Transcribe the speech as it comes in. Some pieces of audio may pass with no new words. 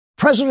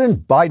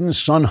President Biden's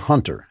son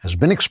Hunter has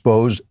been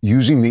exposed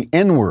using the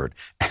N-word.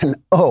 And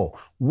oh,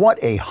 what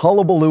a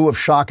hullabaloo of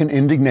shock and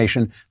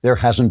indignation there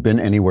hasn't been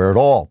anywhere at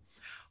all.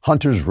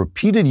 Hunter's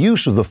repeated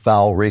use of the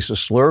foul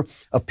racist slur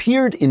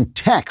appeared in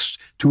text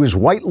to his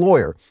white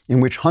lawyer,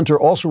 in which Hunter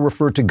also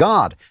referred to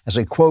God as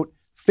a, quote,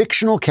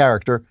 fictional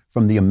character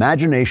from the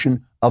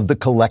imagination of the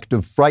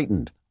collective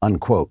frightened,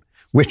 unquote,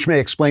 which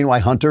may explain why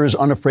Hunter is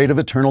unafraid of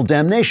eternal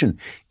damnation,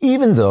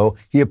 even though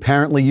he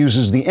apparently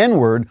uses the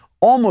N-word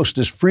almost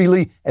as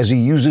freely as he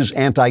uses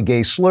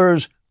anti-gay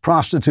slurs,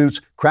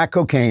 prostitutes, crack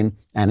cocaine,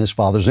 and his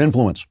father's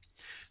influence.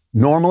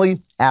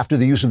 Normally, after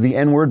the use of the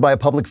N-word by a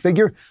public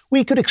figure,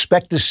 we could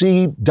expect to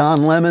see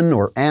Don Lemon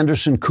or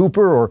Anderson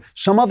Cooper or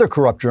some other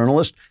corrupt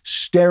journalist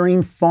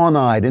staring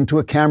fawn-eyed into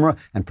a camera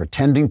and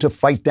pretending to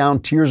fight down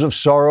tears of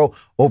sorrow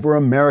over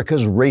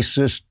America's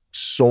racist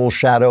soul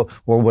shadow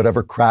or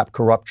whatever crap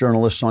corrupt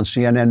journalists on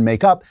CNN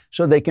make up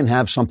so they can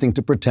have something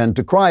to pretend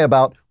to cry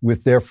about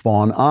with their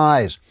fawn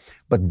eyes.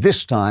 But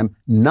this time,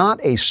 not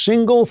a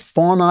single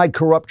fawn-eyed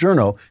corrupt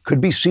journo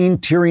could be seen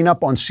tearing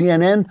up on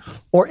CNN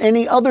or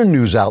any other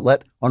news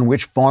outlet on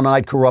which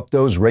fawn-eyed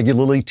corruptos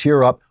regularly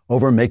tear up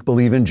over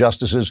make-believe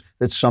injustices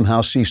that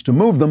somehow cease to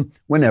move them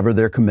whenever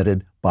they're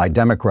committed by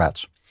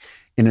Democrats.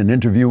 In an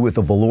interview with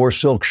a velour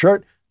silk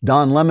shirt,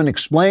 Don Lemon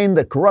explained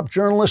that corrupt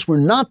journalists were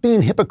not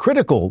being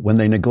hypocritical when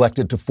they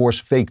neglected to force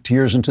fake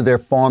tears into their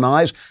fawn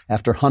eyes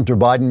after Hunter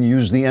Biden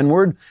used the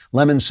N-word.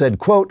 Lemon said,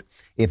 quote,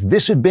 "If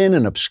this had been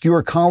an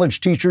obscure college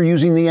teacher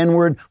using the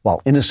N-word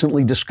while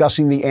innocently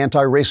discussing the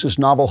anti-racist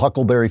novel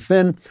Huckleberry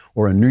Finn,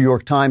 or a New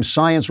York Times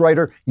science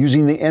writer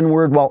using the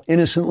N-word while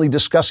innocently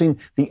discussing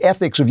the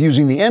ethics of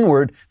using the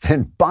N-word,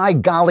 then by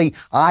golly,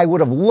 I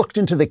would have looked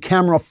into the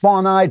camera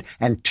fawn-eyed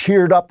and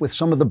teared up with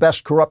some of the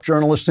best corrupt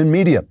journalists in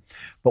media.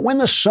 But when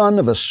the son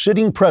of a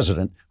sitting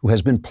president who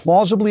has been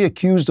plausibly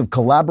accused of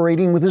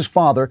collaborating with his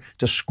father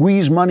to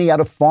squeeze money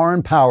out of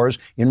foreign powers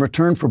in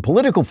return for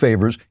political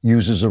favors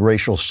uses a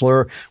racial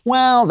slur,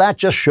 well, that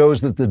just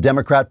shows that the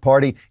Democrat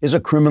Party is a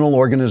criminal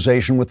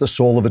organization with the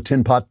soul of a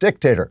tin pot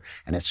dictator.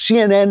 And at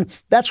CNN,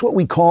 that's what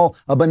we call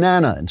a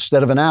banana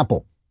instead of an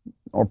apple.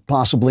 Or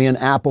possibly an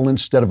apple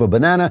instead of a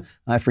banana.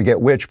 I forget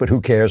which, but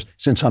who cares,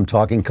 since I'm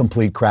talking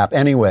complete crap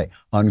anyway,"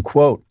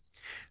 unquote.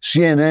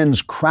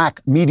 CNN's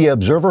crack media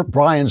observer,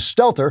 Brian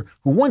Stelter,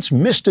 who once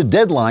missed a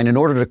deadline in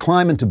order to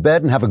climb into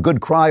bed and have a good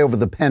cry over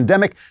the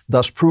pandemic,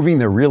 thus proving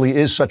there really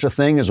is such a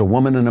thing as a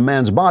woman in a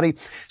man's body,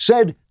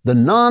 said the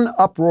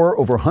non-uproar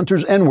over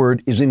Hunter's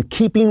N-word is in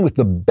keeping with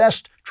the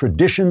best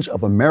traditions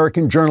of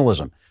American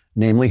journalism,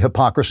 namely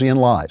hypocrisy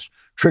and lies.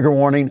 Trigger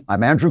warning,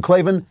 I'm Andrew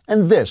Klavan,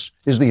 and this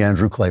is The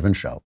Andrew Klavan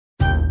Show.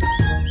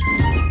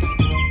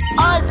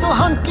 I feel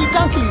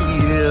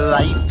hunky-dunky,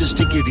 life is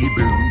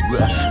tickety-boo.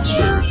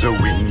 Birds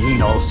are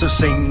winging, also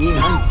singing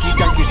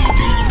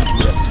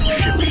hunky-dunky-doo.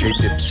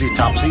 Ship-shaped,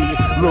 ipsy-topsy,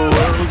 the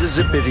world is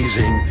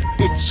zippity-zing.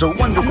 It's a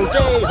wonderful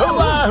day,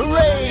 hurrah,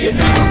 hooray! It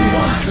makes me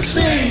want to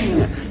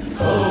sing.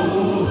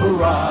 Oh,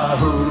 hurrah,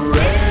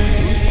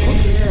 hooray!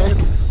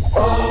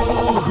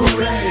 Oh,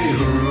 hooray,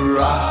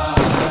 hurrah!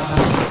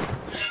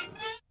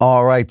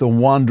 All right, the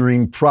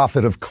wandering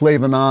prophet of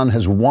Clavanon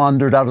has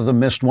wandered out of the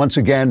mist once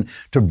again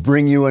to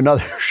bring you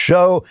another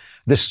show.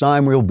 This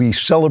time we'll be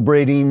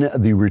celebrating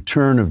the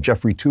return of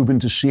Jeffrey Toobin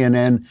to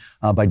CNN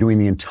by doing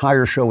the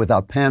entire show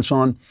without pants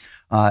on.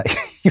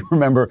 You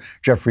remember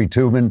Jeffrey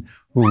Toobin,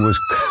 who was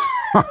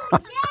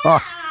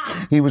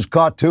he was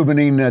caught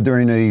tubining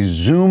during a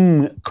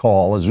Zoom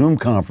call, a Zoom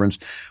conference,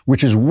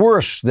 which is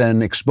worse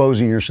than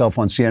exposing yourself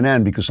on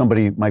CNN because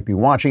somebody might be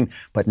watching.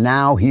 But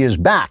now he is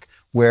back.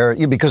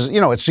 Because at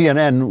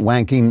CNN,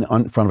 wanking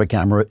in front of a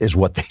camera is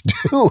what they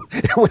do.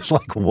 It was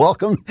like,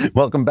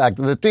 welcome back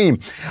to the team.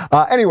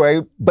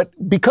 Anyway, but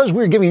because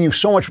we're giving you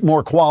so much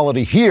more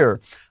quality here,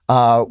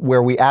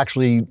 where we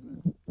actually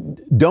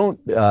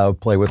don't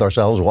play with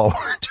ourselves while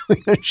we're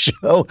doing a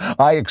show,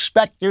 I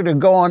expect you to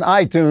go on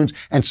iTunes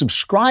and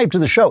subscribe to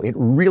the show. It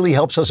really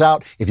helps us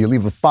out. If you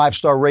leave a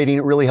 5-star rating,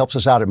 it really helps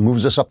us out. It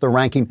moves us up the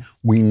ranking.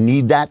 We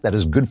need that. That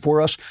is good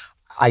for us.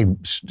 I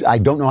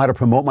don't know how to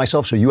promote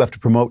myself, so you have to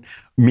promote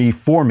me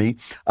for me.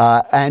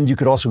 And you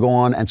could also go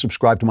on and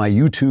subscribe to my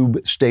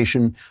YouTube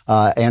station,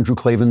 Andrew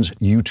Klavan's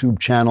YouTube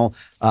channel.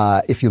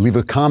 If you leave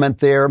a comment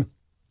there,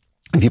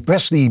 if you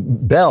press the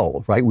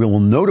bell, right, we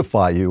will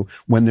notify you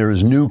when there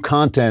is new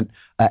content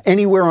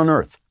anywhere on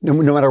Earth.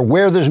 No matter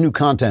where there's new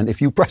content, if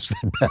you press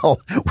that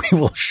bell, we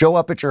will show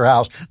up at your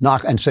house,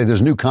 knock, and say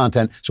there's new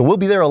content. So we'll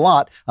be there a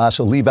lot.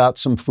 So leave out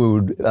some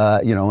food,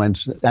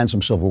 and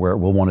some silverware.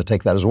 We'll want to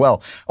take that as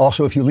well.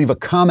 Also, if you leave a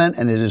comment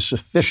and it is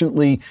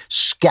sufficiently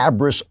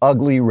scabrous,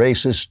 ugly,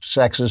 racist,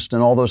 sexist,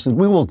 and all those things,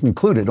 we will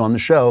include it on the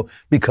show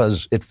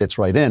because it fits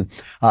right in.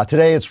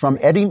 Today, it's from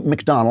Eddie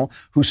McDonnell,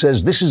 who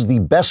says, "This is the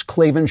best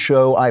Klavan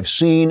show I've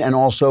seen and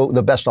also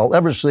the best I'll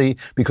ever see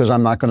because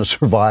I'm not going to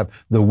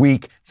survive the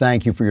week.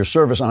 Thank you for your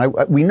service." And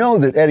we know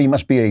that Eddie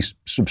must be a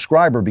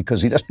subscriber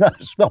because he doesn't know how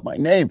to spell my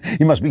name.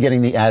 He must be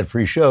getting the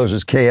ad-free shows.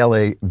 It's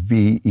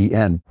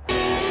Klaven.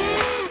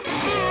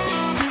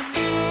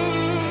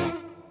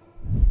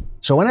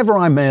 So whenever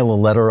I mail a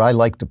letter, I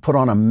like to put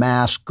on a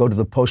mask, go to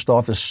the post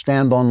office,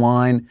 stand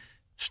online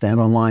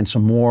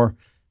some more,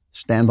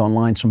 stand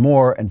online some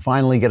more, and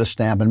finally get a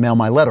stamp and mail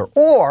my letter.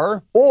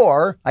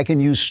 Or I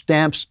can use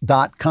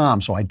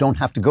stamps.com so I don't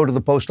have to go to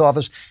the post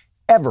office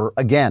ever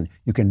again.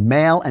 You can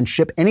mail and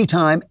ship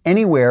anytime,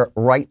 anywhere,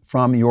 right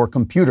from your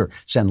computer.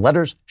 Send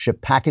letters,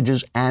 ship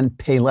packages, and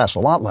pay less, a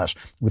lot less,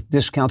 with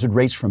discounted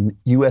rates from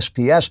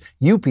USPS,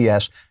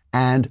 UPS,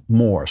 and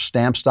more.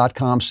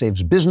 Stamps.com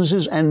saves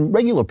businesses and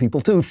regular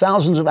people, too,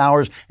 thousands of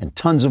hours and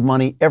tons of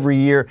money every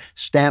year.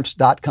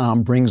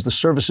 Stamps.com brings the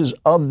services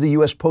of the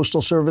U.S.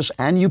 Postal Service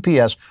and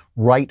UPS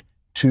right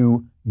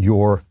to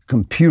your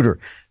computer.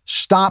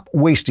 Stop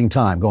wasting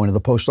time going to the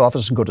post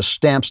office and go to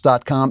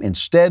Stamps.com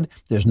instead.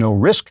 There's no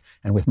risk.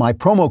 And with my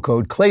promo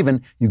code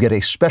Klavan, you get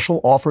a special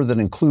offer that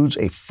includes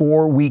a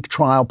 4-week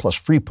trial plus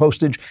free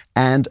postage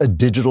and a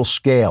digital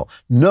scale.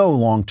 No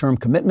long-term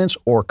commitments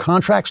or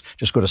contracts.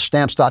 Just go to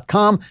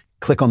Stamps.com,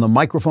 click on the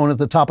microphone at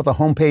the top of the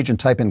homepage and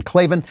type in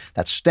Klavan.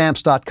 That's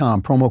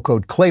Stamps.com, promo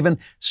code Klavan.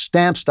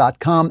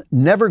 Stamps.com.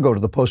 Never go to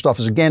the post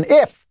office again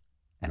if,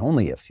 and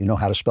only if, you know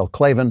how to spell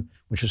Klavan,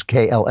 which is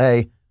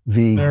Klavan.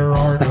 There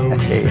are no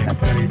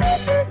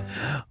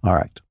All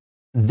right.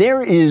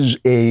 There is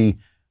a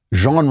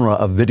genre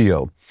of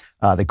video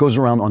that goes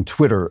around on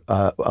Twitter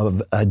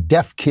of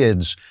deaf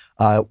kids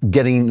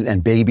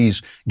and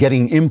babies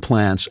getting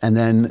implants, and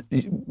then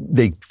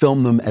they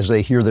film them as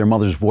they hear their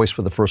mother's voice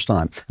for the first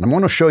time. And I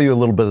want to show you a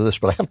little bit of this,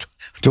 but I have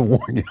to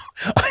warn you.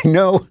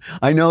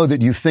 I know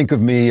that you think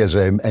of me as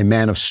a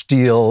man of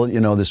steel,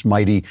 this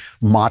mighty,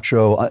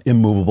 macho,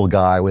 immovable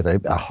guy with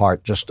a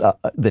heart just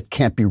that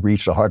can't be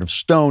reached, a heart of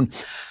stone.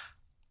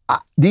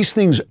 These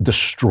things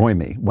destroy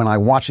me when I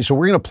watch these. So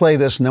we're going to play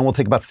this, and then we'll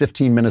take about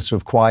 15 minutes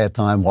of quiet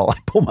time while I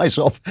pull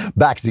myself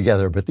back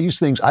together. But these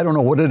things, I don't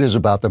know what it is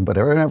about them, but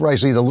whenever I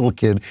see the little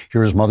kid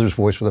hear his mother's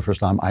voice for the first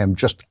time, I am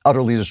just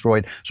utterly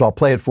destroyed. So I'll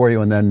play it for you,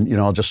 and then,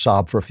 I'll just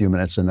sob for a few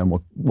minutes, and then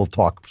we'll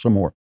talk some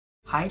more.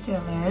 Hi,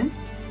 Dylan.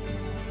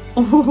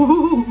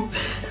 Oh,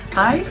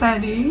 hi,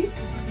 honey.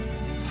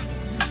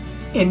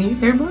 Can you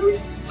hear mommy?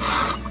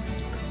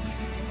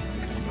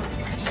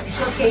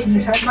 It's okay,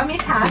 sweetheart.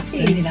 Mommy's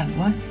happy.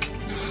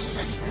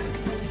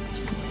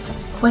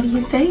 What do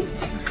you think?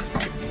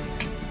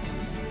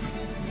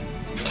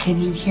 Can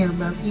you hear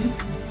mommy?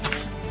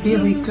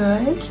 Really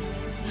good?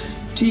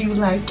 Do you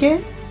like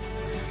it?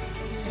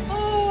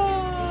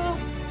 Oh,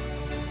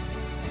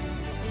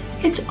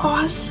 it's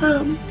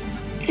awesome.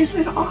 Is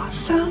it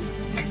awesome?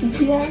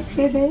 Yes,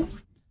 it is.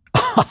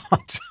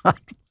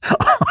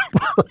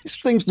 These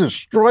things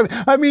destroy me.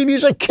 I mean,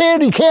 he's a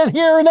kid. He can't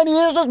hear, and then he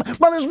hears his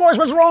mother's voice.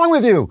 What's wrong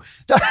with you?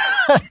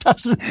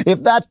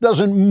 If that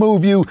doesn't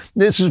move you,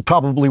 this is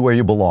probably where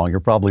you belong.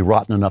 You're probably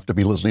rotten enough to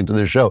be listening to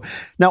this show.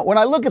 Now, when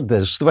I look at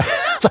this, the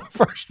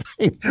first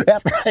thing,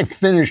 after I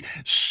finish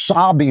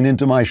sobbing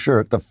into my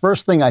shirt, the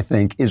first thing I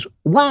think is,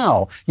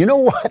 wow, you know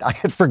what? I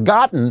had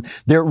forgotten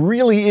there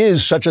really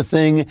is such a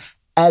thing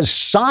as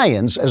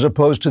science, as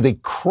opposed to the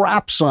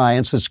crap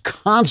science that's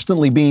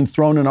constantly being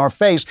thrown in our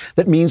face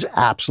that means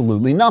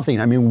absolutely nothing.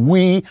 I mean,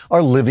 we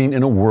are living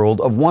in a world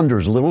of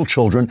wonders. Little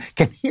children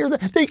can hear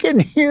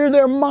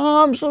their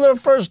moms for the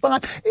first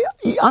time.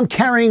 I'm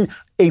carrying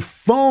a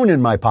phone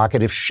in my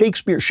pocket. If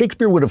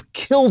Shakespeare would have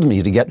killed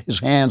me to get his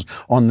hands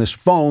on this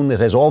phone that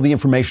has all the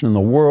information in the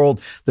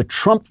world. The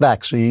Trump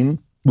vaccine,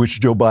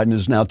 which Joe Biden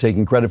is now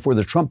taking credit for,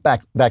 the Trump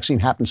vaccine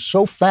happened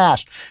so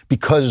fast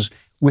because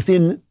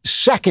within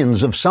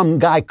seconds of some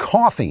guy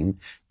coughing,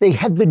 they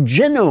had the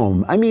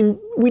genome. I mean,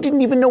 we didn't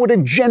even know what a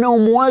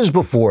genome was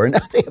before. Now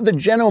they have the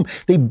genome.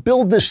 They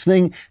build this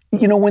thing.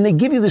 When they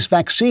give you this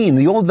vaccine,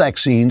 the old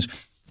vaccines,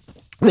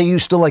 they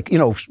used to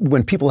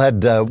when people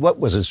had,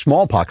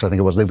 smallpox, I think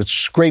it was, they would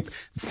scrape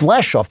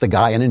flesh off the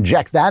guy and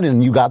inject that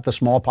and you got the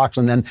smallpox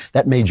and then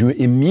that made you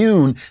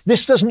immune.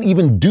 This doesn't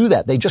even do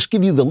that. They just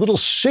give you the little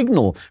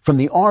signal from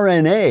the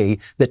RNA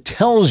that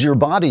tells your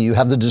body you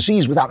have the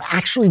disease without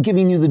actually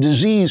giving you the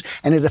disease,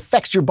 and it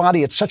affects your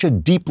body at such a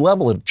deep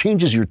level. It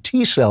changes your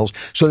T cells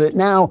so that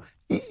now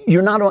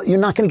you're not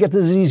going to get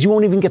the disease. You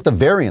won't even get the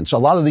variants. A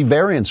lot of the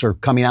variants are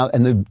coming out,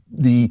 and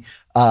the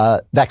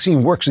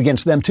vaccine works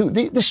against them too.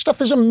 This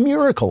stuff is a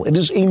miracle. It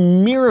is a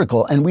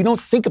miracle, and we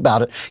don't think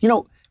about it.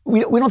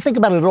 We don't think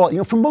about it at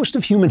all. For most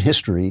of human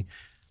history,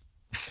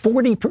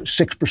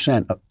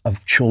 46%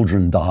 of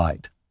children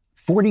died.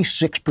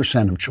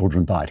 46% of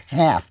children died.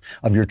 Half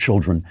of your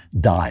children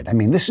died. I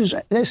mean, this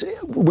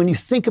when you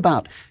think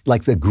about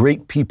like the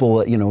great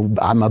people,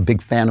 I'm a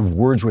big fan of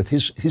Wordsworth.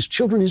 His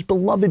children, his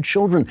beloved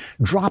children,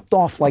 dropped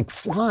off like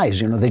flies.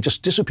 They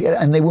just disappeared,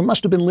 and they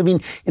must have been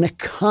living in a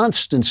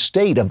constant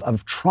state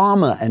of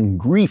trauma and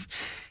grief.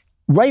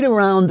 Right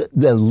around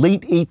the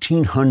late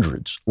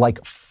 1800s,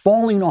 like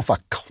falling off a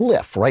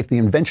cliff, right? The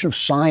invention of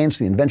science,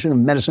 the invention of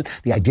medicine,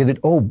 the idea that,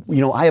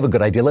 I have a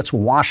good idea. Let's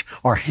wash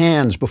our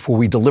hands before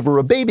we deliver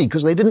a baby,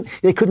 because they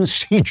couldn't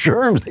see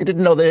germs. They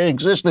didn't know they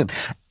existed.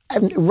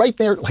 And right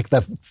there, like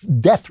the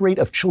death rate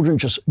of children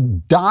just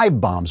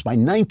dive bombs. By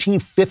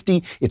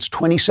 1950, it's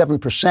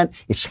 27%.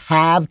 It's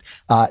halved.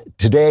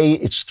 Today,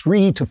 it's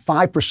 3 to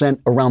 5%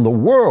 around the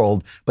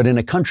world. But in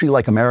a country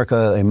like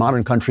America, a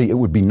modern country, it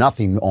would be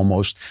nothing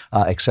almost,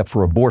 except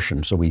for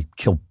abortion. So we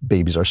kill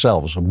babies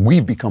ourselves.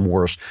 We've become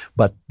worse.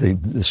 But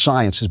the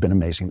science has been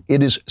amazing.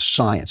 It is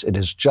science. It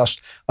is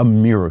just a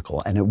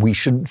miracle. And we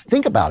should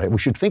think about it. We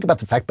should think about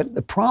the fact. But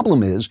the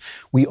problem is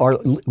we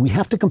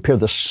have to compare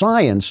the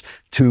science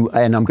to,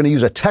 and I'm going to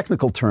use a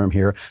technical term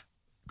here,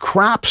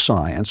 crap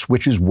science,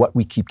 which is what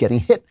we keep getting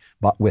hit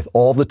with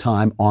all the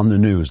time on the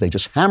news. They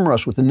just hammer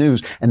us with the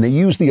news, and they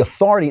use the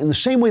authority in the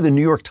same way the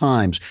New York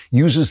Times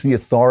uses the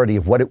authority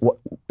of what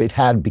it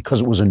had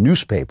because it was a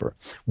newspaper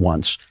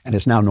once, and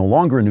it's now no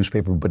longer a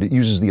newspaper, but it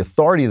uses the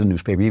authority of the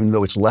newspaper, even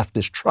though it's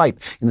leftist tripe.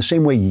 In the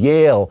same way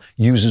Yale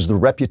uses the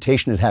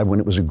reputation it had when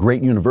it was a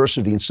great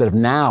university instead of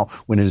now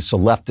when it is a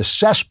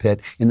leftist cesspit.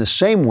 In the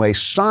same way,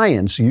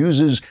 science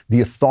uses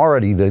the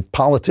authority, the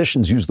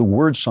politicians use the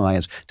word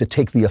science to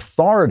take the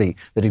authority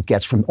that it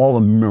gets from all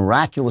the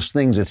miraculous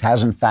things it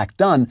has in fact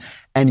done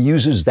and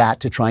uses that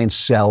to try and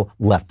sell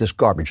leftist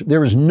garbage.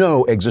 There is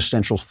no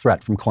existential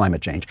threat from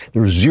climate change.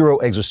 There is zero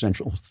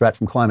existential threat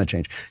from climate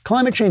change.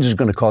 Climate change is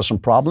going to cause some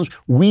problems.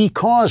 We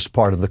caused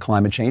part of the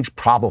climate change,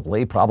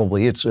 probably.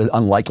 It's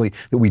unlikely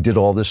that we did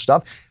all this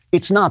stuff.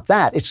 It's not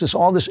that. It's just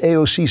all this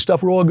AOC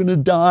stuff. We're all going to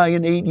die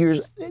in 8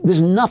 years.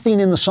 There's nothing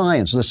in the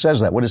science that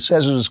says that. What it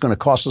says is it's going to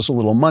cost us a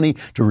little money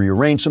to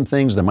rearrange some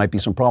things. There might be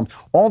some problems.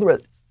 All the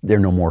rest. There are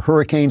no more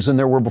hurricanes than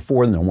there were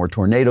before, no more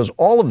tornadoes.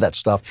 All of that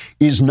stuff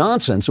is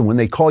nonsense. And when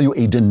they call you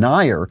a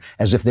denier,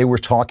 as if they were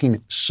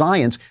talking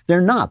science, they're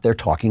not. They're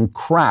talking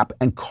crap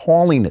and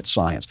calling it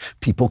science.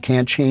 People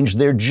can't change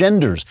their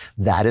genders.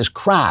 That is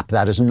crap.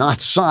 That is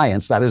not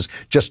science. That is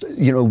just,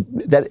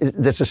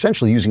 that's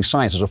essentially using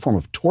science as a form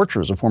of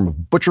torture, as a form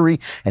of butchery.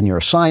 And you're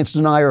a science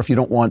denier if you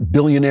don't want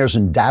billionaires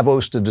in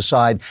Davos to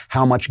decide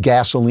how much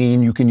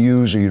gasoline you can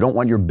use, or you don't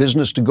want your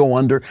business to go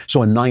under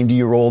so a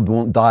 90-year-old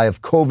won't die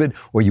of COVID,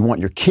 or you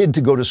want your kid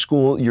to go to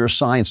school, you're a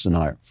science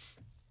denier.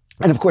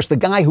 And of course, the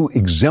guy who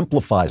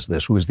exemplifies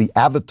this, who is the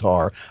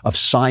avatar of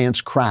science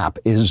crap,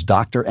 is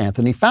Dr.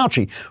 Anthony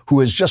Fauci, who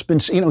has just been,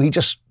 he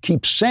just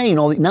keeps saying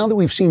now that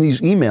we've seen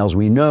these emails,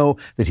 we know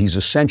that he's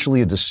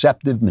essentially a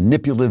deceptive,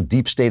 manipulative,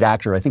 deep state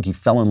actor. I think he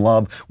fell in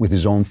love with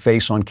his own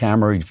face on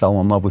camera. He fell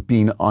in love with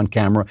being on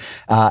camera.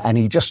 And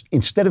he just,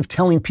 instead of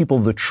telling people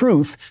the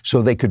truth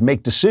so they could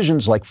make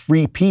decisions like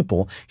free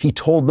people, he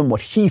told them what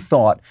he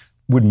thought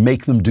would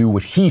make them do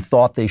what he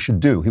thought they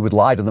should do. He would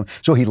lie to them.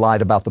 So he lied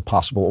about the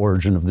possible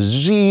origin of the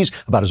disease,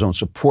 about his own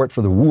support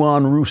for the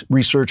Wuhan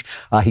research.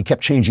 He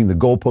kept changing the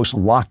goalposts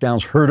on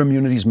lockdowns, herd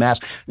immunities,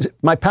 masks.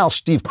 My pal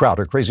Steve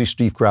Crowder, crazy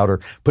Steve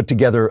Crowder, put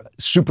together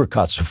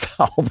supercuts of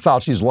all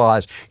Fauci's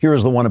lies. Here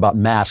is the one about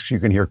masks.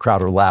 You can hear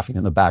Crowder laughing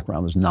in the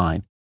background. There's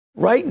 9.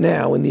 Right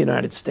now in the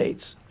United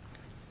States,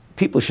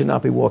 people should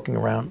not be walking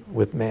around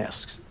with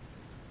masks.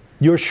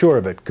 You're sure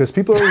of it, because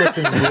people are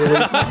listening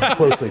really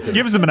closely to them.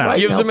 Gives them an out.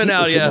 Gives them an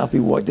out, yeah.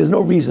 There's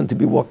no reason to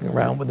be walking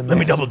around with a mask. Let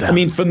me double down. I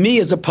mean, for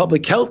me as a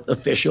public health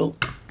official,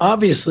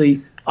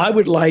 obviously, I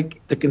would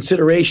like the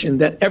consideration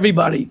that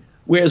everybody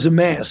wears a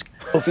mask.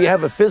 If you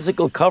have a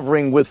physical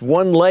covering with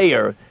one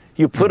layer,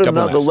 you put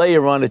another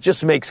layer on, it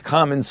just makes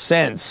common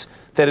sense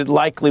that it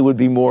likely would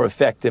be more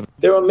effective.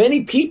 There are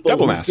many people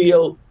who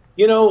feel,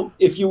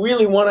 if you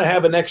really want to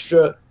have an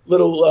extra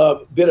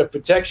little bit of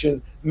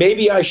protection,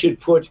 maybe I should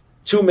put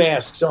 2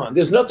 masks on.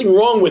 There's nothing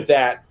wrong with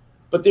that,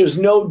 but there's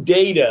no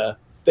data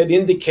that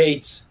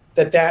indicates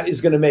that that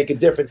is going to make a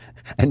difference.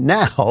 And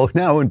now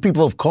when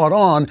people have caught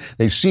on,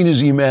 they've seen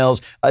his emails,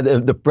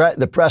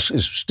 the press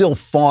is still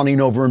fawning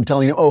over him,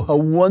 telling him, oh, how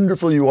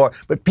wonderful you are.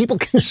 But people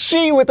can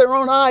see with their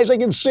own eyes. They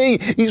can see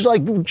he's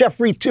like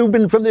Jeffrey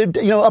Toobin from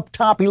the, up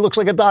top. He looks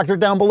like a doctor.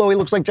 Down below, he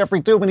looks like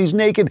Jeffrey Toobin. He's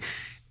naked.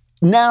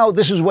 Now,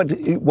 this is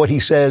what he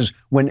says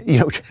when,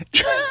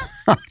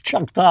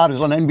 Chuck Todd is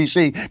on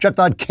NBC. Chuck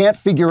Todd can't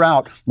figure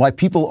out why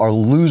people are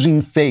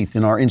losing faith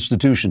in our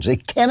institutions. He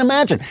can't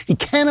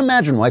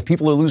imagine why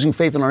people are losing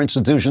faith in our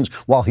institutions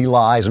while he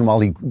lies and while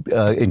he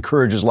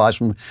encourages lies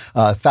from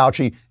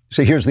Fauci.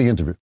 So here's the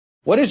interview.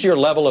 What is your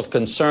level of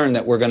concern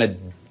that we're going to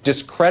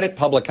discredit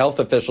public health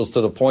officials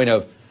to the point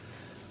of,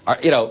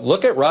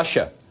 look at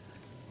Russia.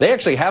 They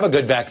actually have a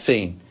good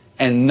vaccine.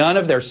 And none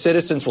of their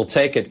citizens will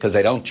take it because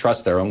they don't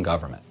trust their own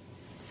government.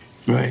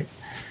 Right.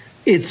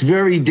 It's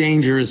very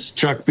dangerous,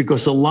 Chuck,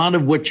 because a lot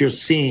of what you're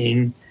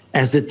seeing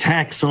as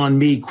attacks on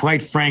me,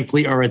 quite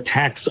frankly, are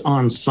attacks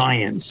on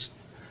science.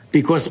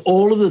 Because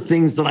all of the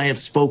things that I have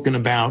spoken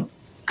about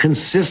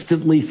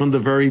consistently from the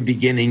very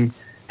beginning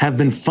have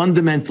been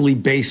fundamentally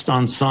based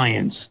on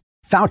science.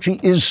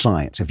 Fauci is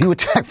science. If you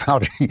attack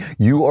Fauci,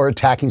 you are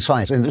attacking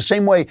science. In the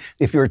same way,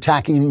 if you're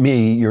attacking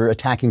me, you're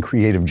attacking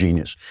creative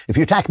genius. If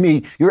you attack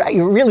me,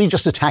 you're really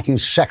just attacking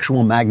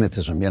sexual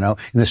magnetism, In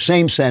the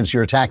same sense,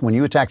 when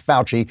you attack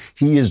Fauci,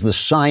 he is the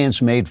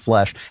science made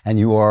flesh, and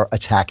you are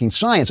attacking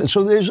science. And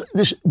so there's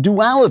this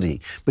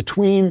duality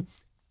between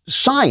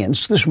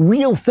science, this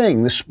real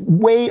thing, this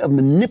way of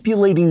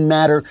manipulating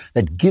matter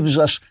that gives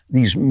us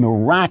these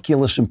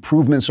miraculous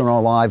improvements in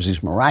our lives,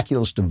 these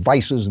miraculous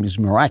devices, these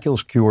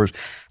miraculous cures,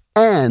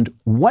 and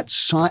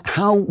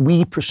how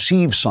we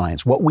perceive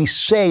science, what we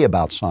say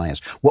about science,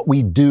 what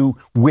we do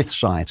with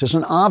science. It's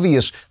an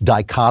obvious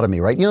dichotomy,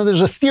 right?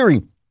 There's a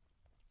theory,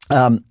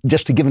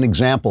 just to give an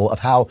example of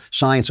how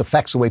science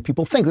affects the way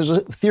people think. There's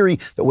a theory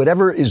that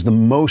whatever is the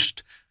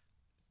most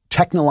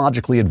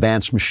technologically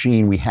advanced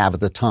machine we have at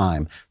the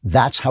time,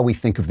 that's how we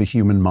think of the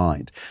human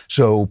mind.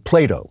 So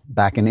Plato,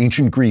 back in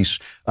ancient Greece,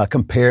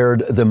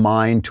 compared the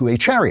mind to a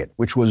chariot,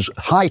 which was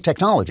high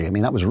technology. I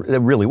mean, that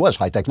really was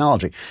high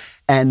technology.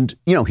 And,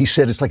 he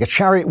said it's like a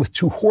chariot with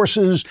two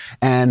horses,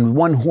 and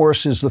one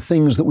horse is the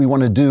things that we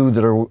want to do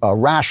that are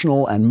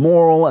rational and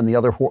moral, and the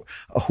other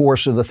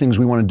horse are the things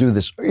we want to do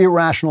that's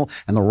irrational,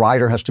 and the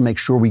rider has to make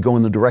sure we go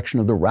in the direction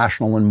of the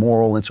rational and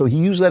moral. And so he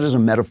used that as a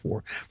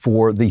metaphor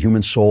for the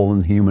human soul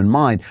and the human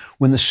mind.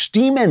 When the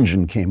steam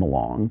engine came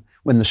along,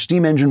 when the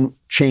steam engine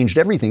changed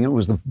everything, it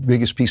was the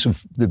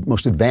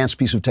most advanced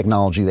piece of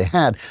technology they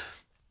had.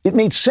 It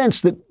made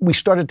sense that we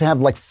started to have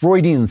like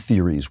Freudian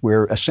theories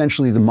where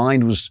essentially the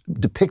mind was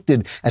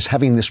depicted as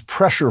having this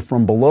pressure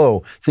from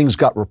below. Things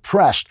got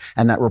repressed,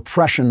 and that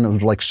repression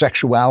of like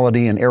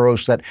sexuality and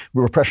eros, that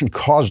repression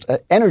caused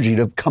energy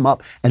to come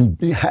up and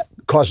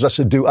caused us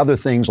to do other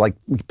things like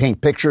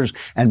paint pictures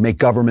and make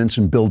governments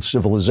and build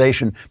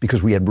civilization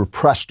because we had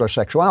repressed our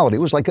sexuality. It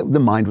was like the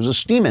mind was a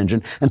steam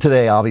engine. And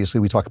today, obviously,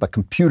 we talk about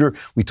computer,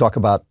 we talk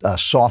about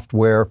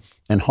software,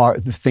 and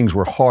things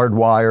were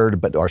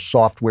hardwired, but our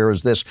software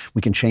is this.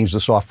 We can change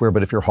the software,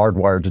 but if you're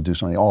hardwired to do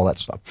something, all that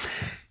stuff.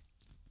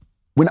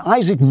 When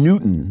Isaac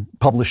Newton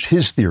published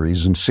his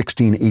theories in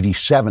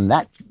 1687,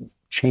 that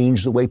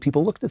changed the way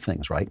people looked at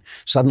things, right?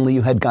 Suddenly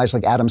you had guys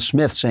like Adam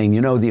Smith saying,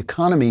 the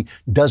economy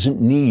doesn't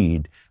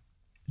need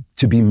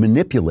to be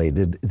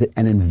manipulated.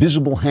 An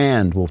invisible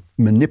hand will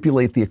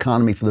manipulate the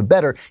economy for the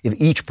better if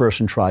each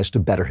person tries to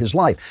better his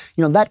life.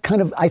 That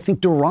kind of, I think,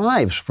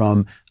 derives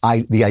from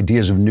the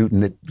ideas of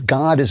Newton, that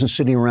God isn't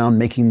sitting around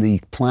making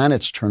the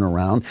planets turn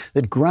around,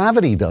 that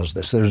gravity does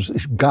this.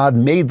 God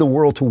made the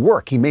world to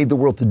work. He made the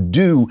world to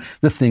do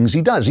the things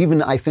he does.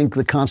 Even, I think,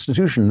 the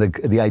Constitution,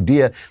 the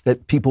idea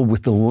that people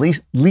with the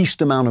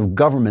least amount of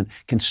government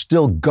can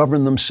still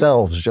govern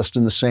themselves just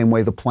in the same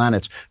way the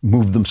planets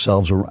move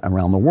themselves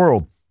around the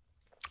world.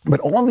 But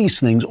all these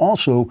things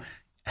also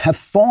have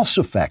false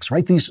effects,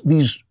 right?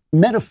 These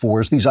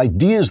metaphors, these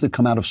ideas that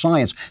come out of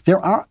science,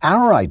 they're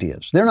our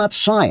ideas. They're not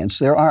science.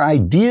 They're our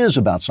ideas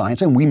about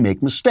science, and we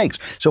make mistakes.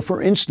 So,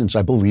 for instance,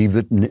 I believe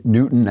that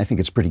Newton, I think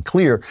it's pretty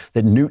clear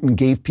that Newton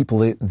gave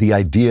people the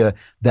idea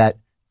that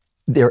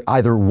there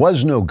either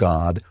was no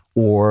God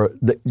or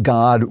that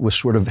God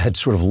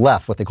had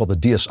left, what they call the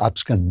Deus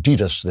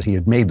absconditus, that he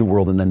had made the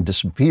world and then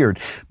disappeared.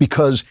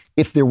 Because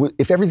if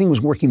everything was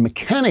working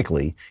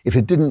mechanically, if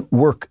it didn't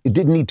work, it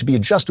didn't need to be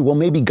adjusted. Well,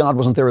 maybe God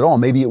wasn't there at all.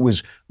 Maybe it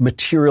was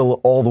material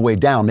all the way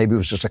down. Maybe it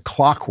was just a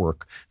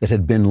clockwork that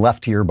had been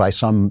left here by in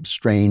some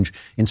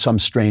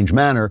strange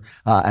manner,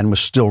 and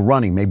was still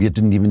running. Maybe it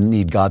didn't even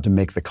need God to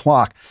make the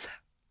clock.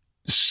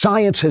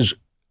 Science has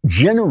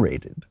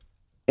generated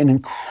an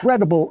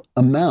incredible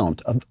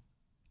amount of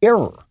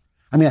error.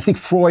 I mean, I think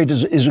Freud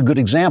is a good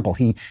example.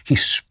 He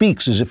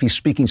speaks as if he's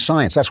speaking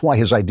science. That's why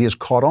his ideas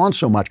caught on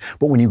so much.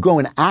 But when you go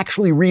and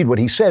actually read what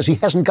he says, he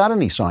hasn't got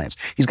any science.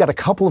 He's got a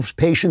couple of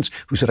patients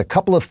who said a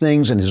couple of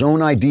things and his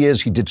own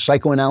ideas. He did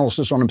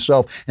psychoanalysis on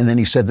himself, and then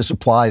he said this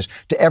applies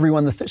to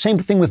everyone. The same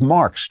thing with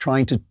Marx,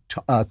 trying to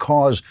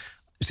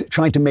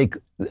make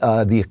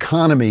the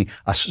economy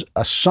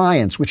a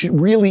science, which it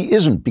really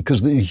isn't,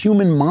 because the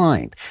human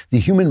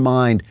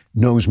mind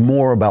knows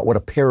more about what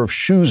a pair of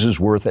shoes is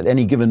worth at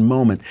any given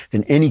moment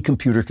than any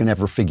computer can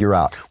ever figure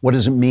out. What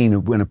does it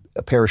mean when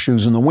a pair of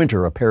shoes in the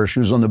winter, a pair of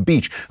shoes on the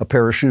beach, a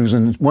pair of shoes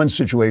in one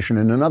situation,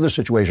 in another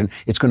situation,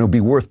 it's going to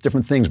be worth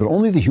different things, but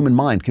only the human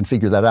mind can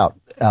figure that out.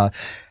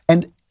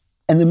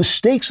 And the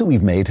mistakes that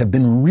we've made have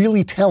been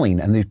really telling,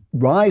 and the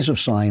rise of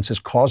science has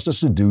caused us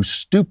to do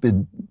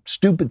stupid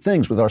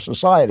things with our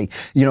society.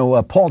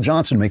 Paul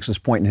Johnson makes this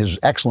point in his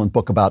excellent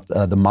book about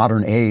the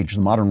modern age,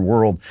 the modern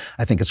world,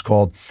 I think it's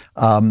called.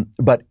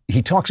 But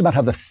he talks about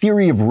how the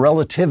theory of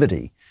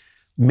relativity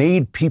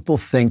made people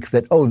think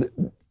that,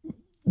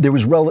 there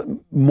was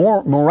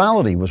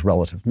morality was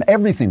relative.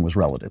 Everything was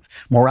relative.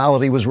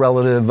 Morality was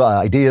relative.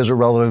 Ideas are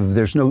relative.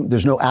 There's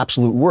no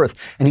absolute worth.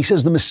 And he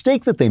says the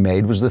mistake that they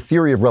made was the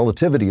theory of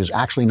relativity is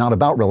actually not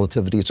about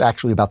relativity. It's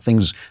actually about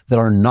things that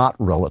are not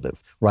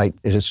relative, right?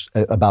 It is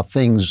about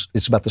things.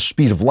 It's about the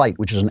speed of light,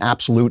 which is an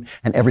absolute,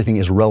 and everything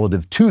is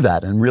relative to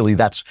that. And really,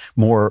 that's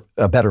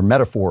a better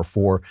metaphor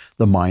for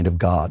the mind of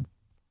God.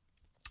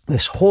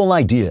 This whole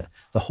idea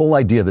the whole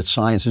idea that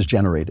science is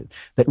generated,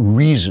 that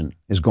reason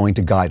is going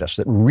to guide us,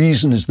 that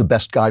reason is the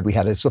best guide we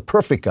had. It's the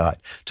perfect guide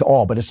to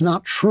all, but it's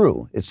not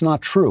true. It's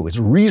not true. It's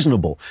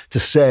reasonable to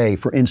say,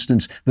 for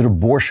instance, that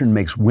abortion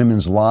makes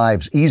women's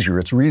lives easier.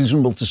 It's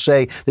reasonable to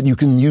say that you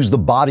can use the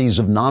bodies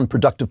of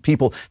non-productive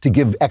people to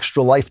give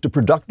extra life to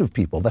productive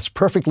people. That's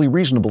perfectly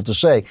reasonable to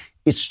say.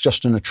 It's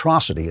just an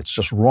atrocity. It's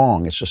just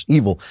wrong. It's just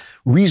evil.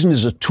 Reason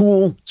is a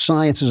tool.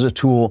 Science is a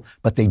tool,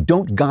 but they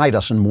don't guide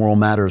us in moral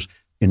matters,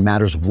 in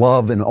matters of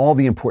love and all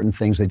the important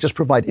things. They just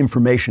provide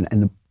information.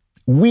 And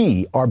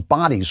our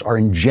bodies, our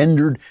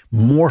engendered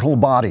mortal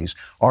bodies,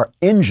 are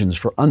engines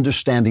for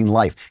understanding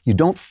life. You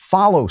don't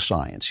follow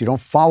science. You don't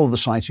follow the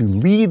science. You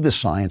lead the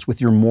science with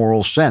your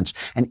moral sense.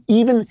 And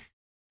even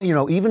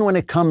when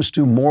it comes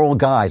to moral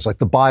guides like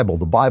the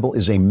Bible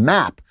is a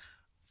map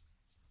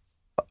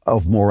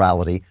of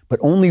morality, but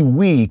only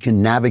we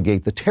can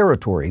navigate the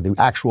territory, the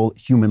actual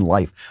human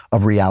life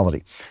of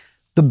reality.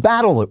 The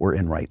battle that we're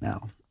in right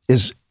now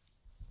is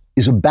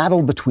a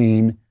battle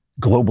between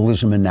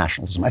globalism and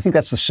nationalism. I think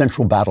that's the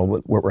central battle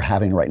what we're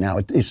having right now.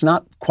 It's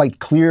not quite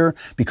clear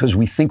because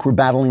we think we're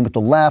battling with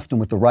the left and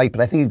with the right,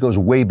 but I think it goes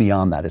way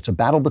beyond that. It's a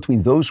battle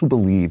between those who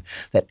believe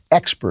that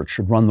experts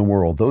should run the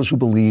world, those who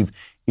believe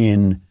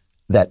in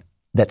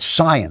that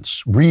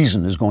science,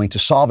 reason is going to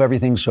solve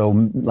everything.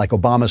 So like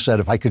Obama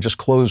said, if I could just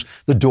close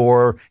the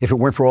door, if it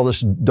weren't for all this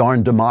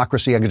darn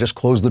democracy, I could just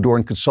close the door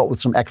and consult with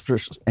some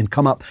experts and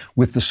come up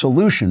with the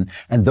solution.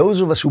 And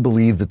those of us who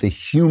believe that the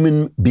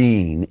human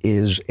being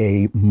is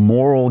a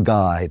moral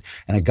guide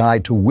and a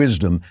guide to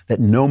wisdom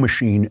that no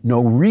machine,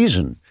 no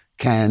reason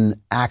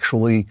can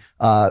actually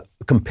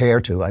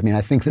compare to. I mean,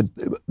 I think that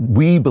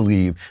we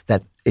believe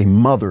that a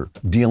mother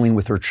dealing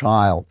with her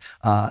child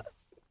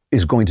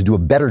is going to do a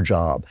better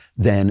job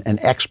than an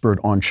expert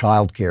on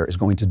childcare is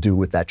going to do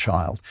with that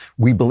child.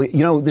 We believe,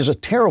 there's a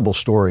terrible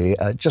story,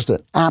 just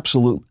an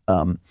absolute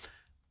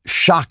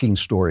shocking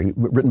story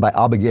written by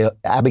Abigail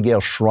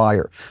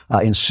Schreier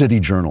in City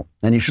Journal.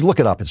 And you should look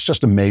it up. It's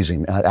just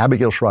amazing.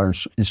 Abigail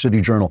Schreier in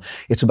City Journal.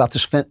 It's about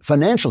this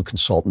financial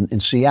consultant in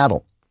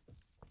Seattle.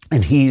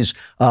 And he's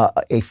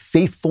a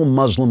faithful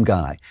Muslim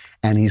guy.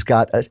 And he's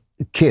got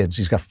kids.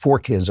 He's got 4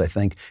 kids, I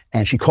think.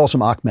 And she calls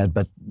him Ahmed,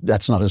 but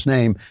that's not his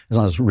name. It's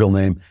not his real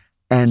name.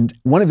 And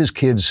one of his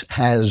kids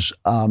has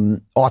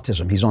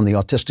autism. He's on the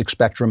autistic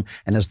spectrum.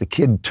 And as the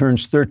kid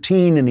turns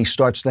 13 and he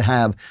starts to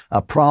have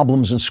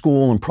problems in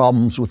school and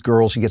problems with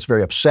girls, he gets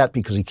very upset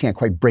because he can't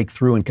quite break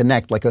through and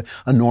connect like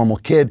a normal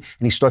kid.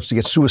 And he starts to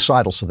get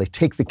suicidal. So they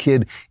take the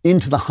kid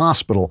into the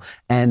hospital.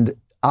 And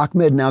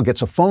Ahmed now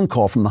gets a phone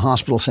call from the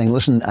hospital saying,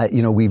 listen,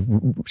 we've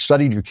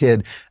studied your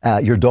kid,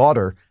 your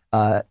daughter.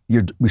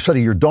 We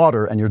studied your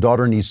daughter, and your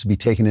daughter needs to be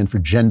taken in for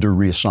gender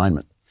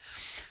reassignment.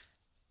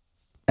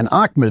 And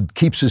Ahmed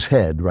keeps his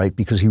head, right,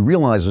 because he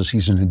realizes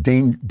he's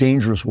in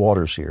dangerous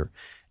waters here.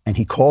 And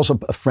he calls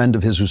up a friend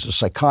of his who's a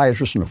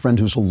psychiatrist and a friend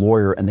who's a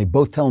lawyer, and they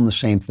both tell him the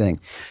same thing.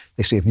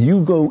 They say, if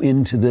you go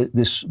into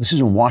this is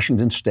in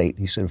Washington State.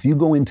 He said, if you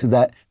go into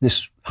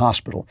this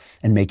hospital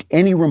and make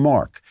any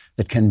remark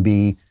that can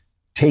be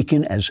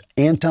taken as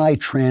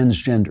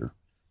anti-transgender,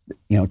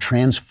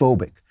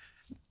 transphobic,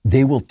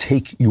 they will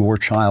take your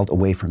child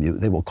away from you.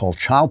 They will call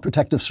Child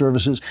Protective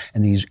Services,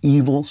 and these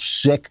evil,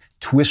 sick,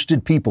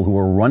 twisted people who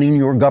are running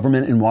your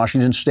government in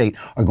Washington State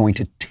are going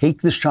to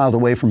take this child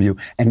away from you,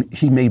 and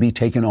he may be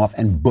taken off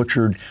and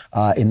butchered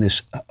in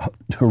this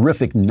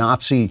horrific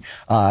Nazi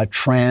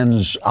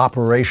trans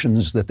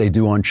operations that they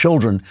do on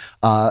children,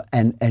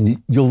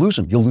 and you'll lose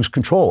him. You'll lose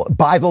control.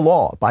 By the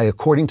law,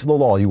 according to the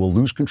law, you will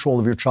lose control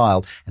of your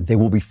child, and they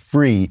will be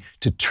free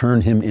to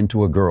turn him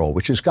into a girl,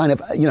 which is kind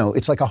of,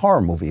 it's like a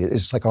horror movie.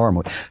 It's like a horror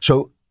movie.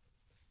 So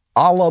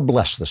Allah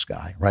bless this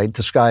guy, right?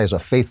 This guy is a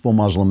faithful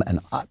Muslim,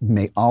 and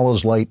may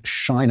Allah's light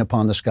shine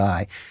upon this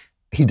guy.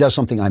 He does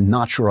something I'm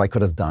not sure I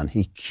could have done.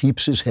 He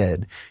keeps his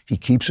head,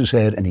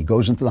 and he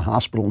goes into the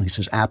hospital and he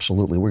says,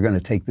 absolutely, we're going to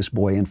take this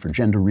boy in for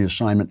gender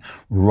reassignment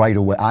right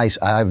away.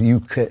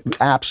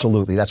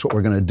 Absolutely, that's what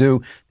we're going to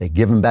do. They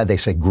give him they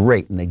say,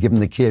 great, and they give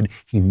him the kid.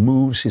 He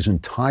moves his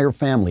entire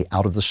family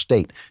out of the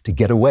state to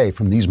get away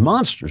from these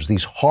monsters,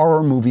 these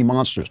horror movie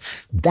monsters.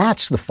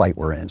 That's the fight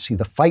we're in. See,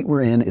 the fight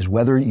we're in is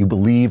whether you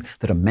believe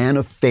that a man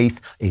of faith,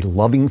 a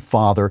loving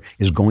father,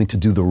 is going to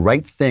do the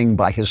right thing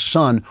by his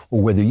son, or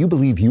whether you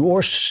believe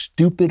your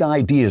stupid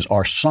ideas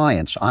are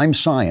science. I'm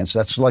science.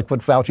 That's like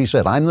what Fauci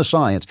said. I'm the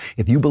science.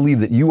 If you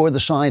believe that you are the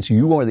science,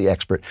 you are the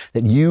expert,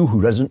 that you,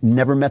 who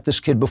never met this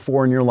kid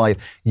before in your life,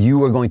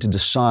 you are going to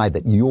decide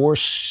that your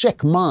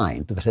sick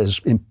mind that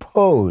has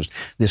imposed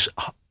this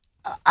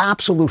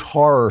absolute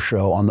horror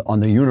show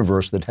on the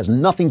universe that has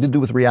nothing to do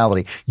with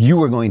reality,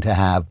 you are going to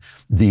have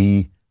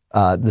the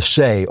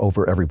say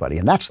over everybody.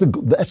 And that's the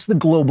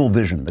global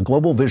vision. The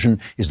global vision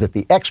is that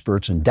the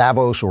experts in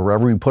Davos or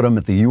wherever we put them,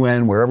 at the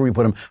UN, wherever we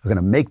put them, are going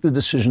to make the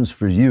decisions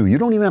for you. You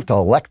don't even have to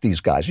elect these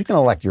guys. You can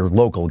elect your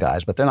local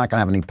guys, but they're not going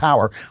to have any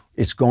power.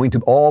 It's going to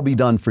all be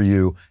done for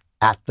you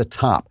at the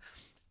top.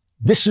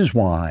 This is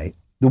why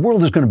the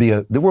world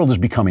is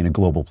becoming a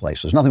global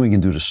place. There's nothing we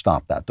can do to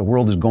stop that. The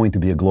world is going to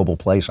be a global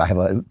place. I have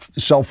a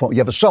cell phone. You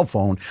have a cell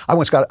phone. I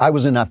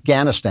was in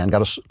Afghanistan,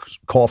 got a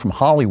call from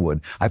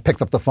Hollywood. I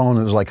picked up the phone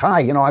and it was like,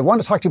 hi, I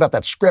want to talk to you about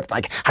that script.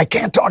 I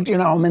can't talk to you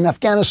now. I'm in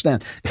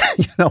Afghanistan.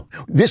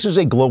 This is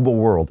a global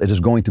world. It is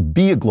going to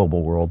be a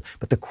global world.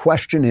 But the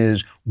question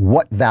is,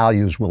 what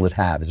values will it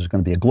have? Is it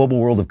going to be a global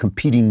world of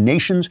competing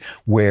nations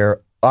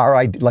where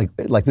like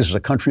this is a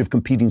country of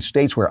competing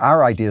states where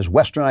our ideas,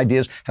 Western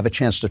ideas, have a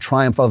chance to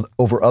triumph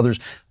over others?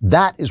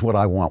 That is what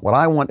I want. What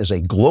I want is a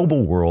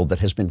global world that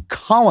has been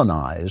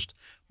colonized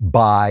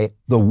by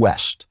the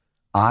West.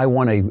 I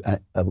want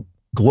a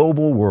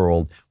global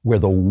world where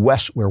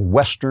where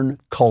Western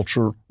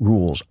culture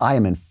rules. I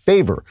am in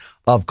favor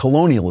of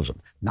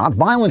colonialism, not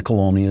violent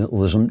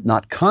colonialism,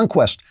 not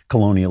conquest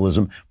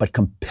colonialism, but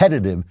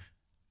competitive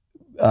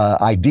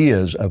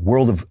ideas, a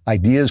world of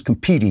ideas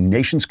competing,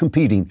 nations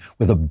competing,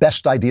 where the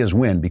best ideas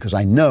win, because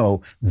I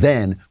know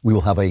then we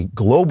will have a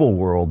global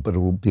world, but it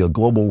will be a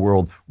global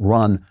world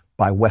run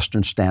by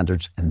Western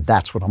standards, and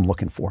that's what I'm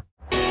looking for.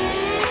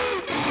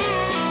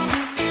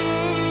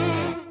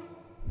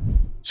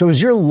 So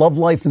is your love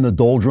life in the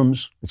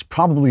doldrums? It's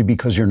probably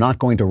because you're not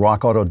going to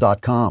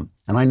rockauto.com.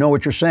 And I know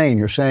what you're saying.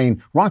 You're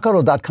saying,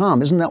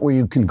 rockauto.com, isn't that where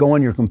you can go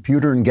on your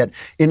computer and get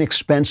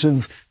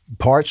inexpensive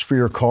parts for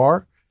your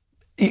car?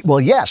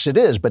 Well, yes, it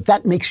is, but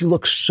that makes you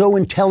look so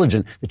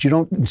intelligent that you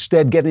don't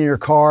instead get in your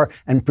car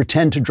and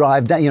pretend to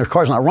drive down. Your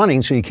car's not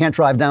running, so you can't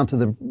drive down to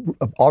the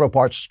auto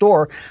parts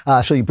store.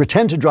 So you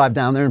pretend to drive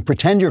down there and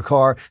pretend your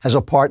car has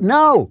a part.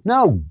 No,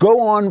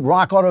 go on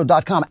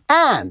rockauto.com.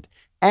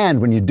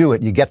 And when you do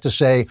it, you get to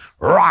say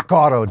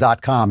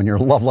rockauto.com, and your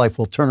love life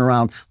will turn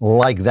around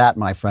like that,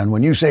 my friend.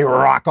 When you say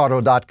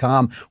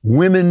rockauto.com,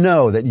 women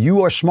know that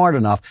you are smart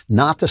enough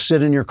not to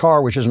sit in your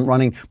car, which isn't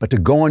running, but to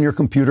go on your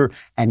computer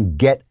and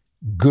get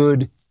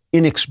good,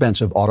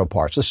 inexpensive auto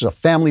parts. This is a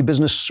family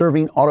business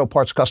serving auto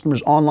parts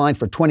customers online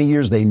for 20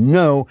 years. They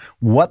know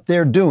what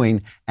they're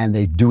doing, and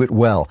they do it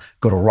well.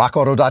 Go to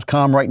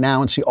rockauto.com right now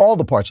and see all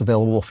the parts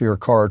available for your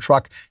car or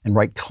truck, and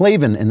write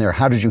Klavan in their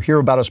How Did You Hear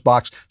About Us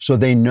box so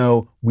they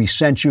know we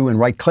sent you, and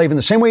write Klavan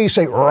the same way you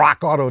say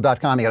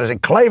rockauto.com. You got to say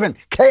Klavan,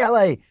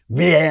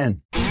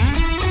 Klavan.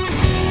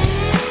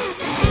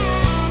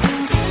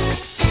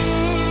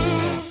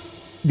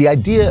 The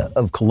idea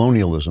of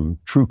colonialism,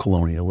 true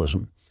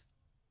colonialism,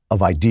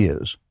 of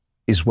ideas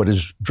is what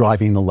is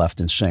driving the left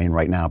insane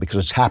right now, because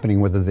it's happening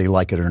whether they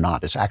like it or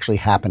not. It's actually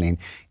happening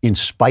in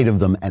spite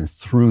of them and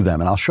through them.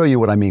 And I'll show you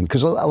what I mean,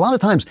 because a lot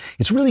of times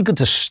it's really good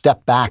to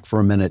step back for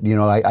a minute.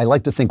 I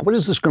like to think, what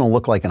is this going to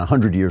look like in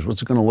 100 years?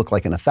 What's it going to look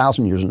like in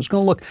 1,000 years? And it's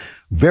going to look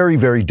very,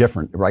 very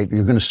different, right?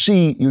 You're going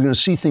to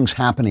see things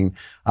happening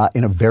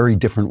in a very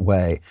different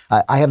way.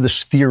 I have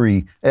this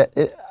theory.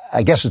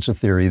 I guess it's a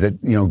theory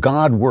that,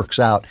 God works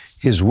out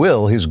his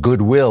will, his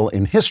goodwill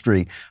in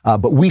history,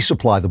 but we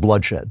supply the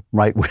bloodshed,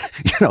 right?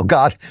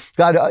 God,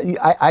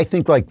 I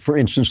think, like, for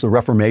instance, the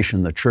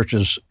Reformation, the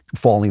churches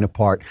falling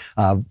apart,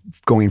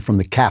 going from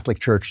the Catholic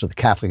Church to the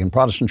Catholic and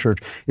Protestant Church,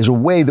 is a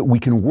way that we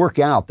can work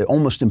out the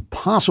almost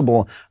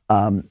impossible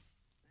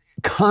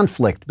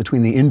conflict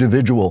between the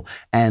individual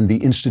and the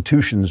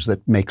institutions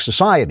that make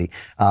society.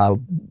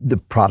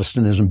 The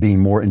Protestantism being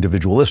more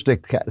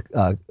individualistic,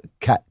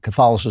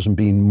 Catholicism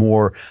being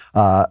more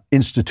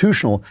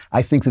institutional.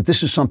 I think that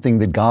this is something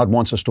that God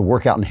wants us to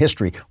work out in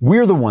history.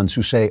 We're the ones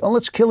who say,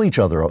 let's kill each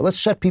other. Let's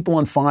set people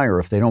on fire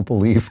if they don't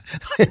believe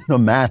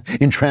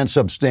in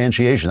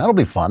transubstantiation. That'll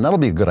be fun. That'll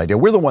be a good idea.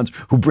 We're the ones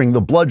who bring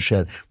the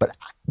bloodshed.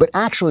 But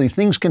actually,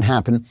 things can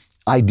happen.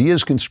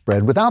 Ideas can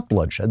spread without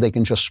bloodshed. They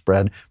can just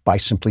spread by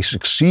simply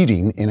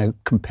succeeding in a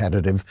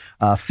competitive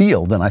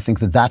field. And I think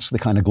that that's the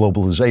kind of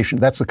globalization,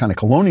 that's the kind of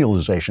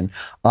colonialization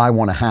I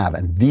want to have.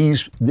 And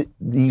these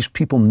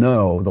people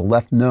know, the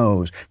left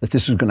knows, that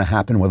this is going to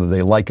happen whether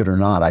they like it or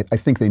not. I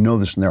think they know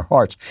this in their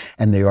hearts,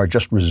 and they are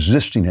just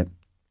resisting it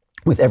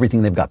with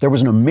everything they've got. There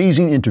was an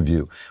amazing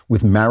interview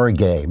with Mara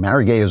Gay.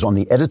 Mara Gay is on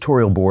the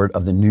editorial board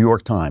of the New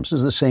York Times. This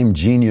is the same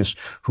genius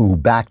who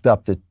backed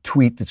up the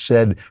tweet that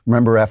said,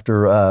 remember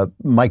after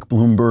Mike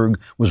Bloomberg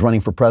was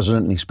running for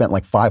president and he spent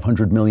like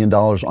 $500 million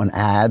on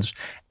ads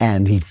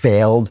and he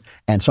failed,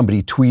 and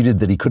somebody tweeted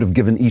that he could have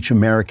given each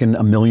American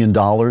 $1 million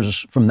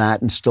from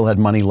that and still had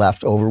money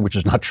left over, which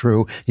is not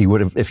true. He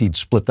would have, if he'd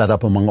split that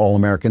up among all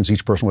Americans,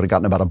 each person would have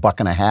gotten about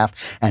 $1.50.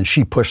 And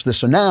she pushed this.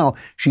 So now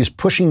she's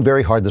pushing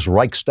very hard this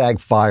Reichstag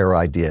fire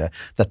idea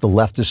that the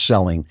left is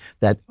selling,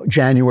 that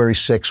January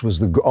 6th was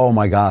the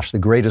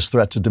greatest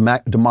threat to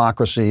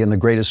democracy and the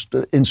greatest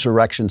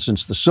insurrection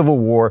since the Civil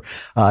War.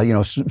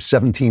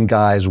 17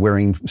 guys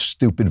wearing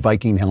stupid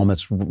Viking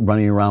helmets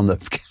running around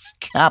the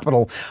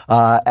Capitol,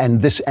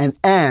 and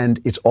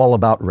it's all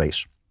about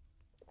race.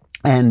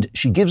 And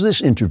she gives this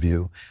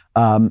interview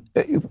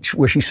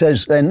where she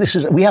says, and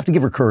we have to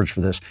give her courage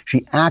for this.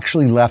 She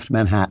actually left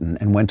Manhattan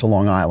and went to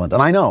Long Island.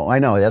 And I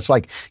know, that's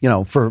like,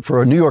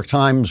 for a New York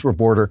Times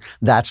reporter,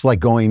 that's like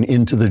going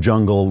into the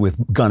jungle with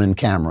gun and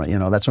camera.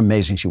 That's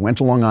amazing. She went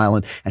to Long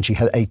Island and she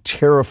had a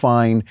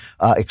terrifying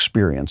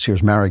experience.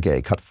 Here's Mara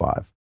Gay, cut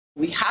 5.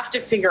 We have to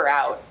figure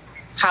out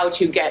how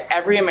to get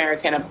every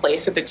American a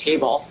place at the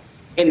table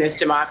in this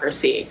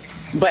democracy,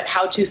 but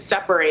how to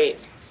separate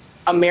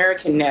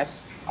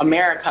Americanness,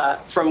 America,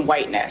 from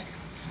whiteness.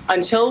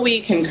 Until we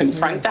can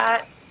confront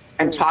that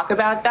and talk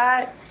about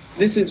that,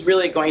 this is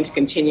really going to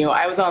continue.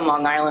 I was on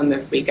Long Island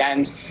this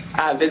weekend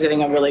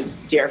visiting a really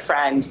dear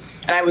friend,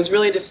 and I was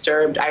really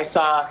disturbed. I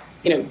saw,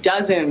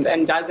 dozens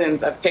and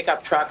dozens of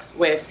pickup trucks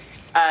with,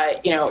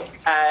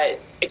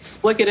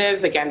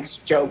 explicatives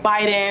against Joe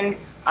Biden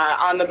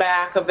on the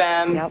back of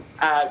them,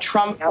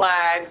 Trump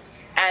flags,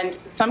 and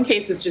some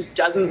cases just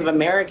dozens of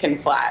American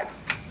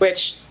flags,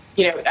 which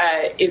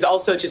is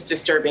also just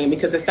disturbing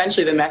because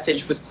essentially the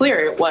message was clear.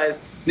 It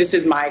was, this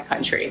is my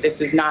country.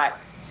 This is not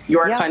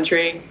your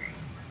country.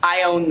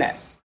 I own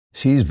this.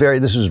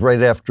 This is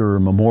right after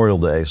Memorial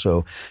Day,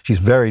 so she's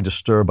very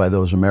disturbed by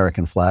those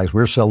American flags.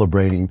 We're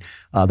celebrating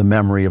the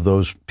memory of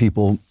those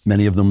people,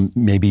 many of them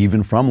maybe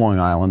even from Long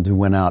Island, who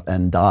went out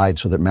and died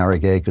so that Mary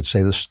Gay could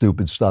say the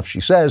stupid stuff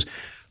she says.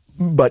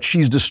 But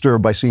she's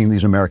disturbed by seeing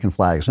these American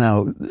flags.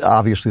 Now,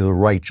 obviously, the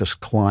right just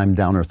climbed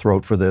down her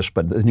throat for this,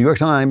 but the New York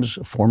Times,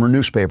 a former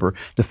newspaper,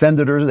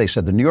 defended her. They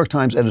said the New York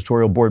Times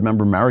editorial board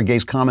member Mary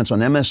Gay's comments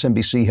on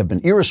MSNBC have been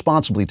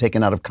irresponsibly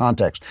taken out of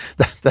context.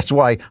 That's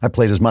why I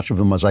played as much of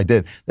them as I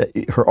did.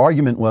 Her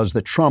argument was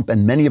that Trump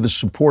and many of his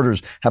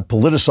supporters have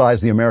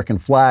politicized the American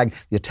flag.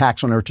 The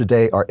attacks on her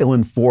today are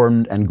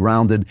ill-informed and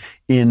grounded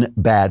in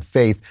bad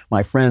faith.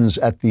 My friends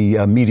at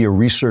the Media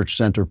Research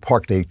Center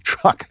parked a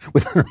truck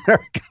with an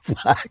American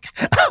flag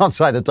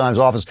outside the Times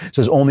office. It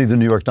says only the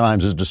New York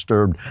Times is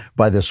disturbed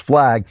by this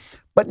flag.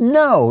 But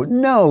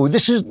no,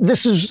 this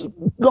is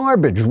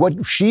garbage.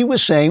 What she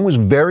was saying was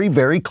very,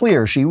 very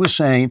clear. She was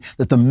saying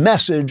that the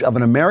message of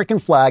an American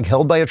flag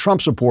held by a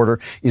Trump supporter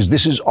is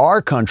this is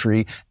our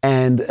country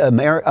and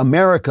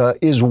America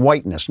is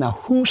whiteness. Now,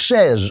 who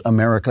says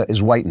America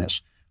is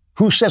whiteness?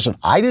 Who says it?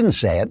 I didn't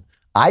say it.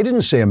 I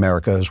didn't say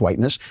America is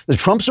whiteness. The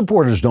Trump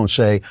supporters don't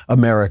say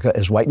America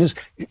is whiteness.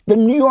 The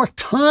New York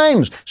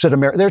Times said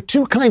America. There are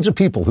two kinds of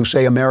people who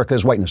say America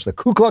is whiteness: the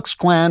Ku Klux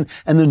Klan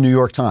and the New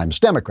York Times.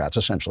 Democrats,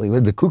 essentially,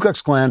 with the Ku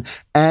Klux Klan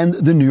and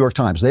the New York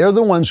Times. They are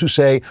the ones who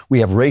say we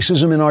have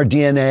racism in our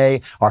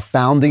DNA. Our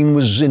founding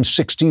was in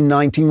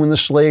 1619 when the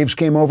slaves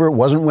came over. It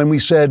wasn't when we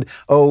said,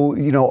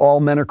 all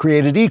men are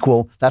created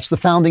equal. That's the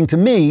founding to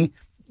me.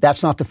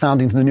 That's not the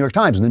founding to the New York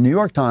Times. The New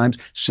York Times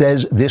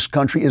says this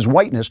country is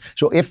whiteness.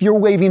 So if you're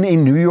waving a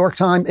New York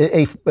Times,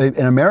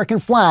 an American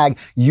flag,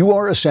 you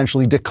are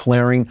essentially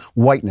declaring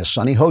whiteness.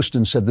 Sunny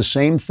Hostin said the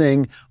same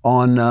thing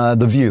on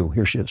The View.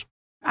 Here she is.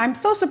 I'm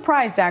so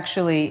surprised,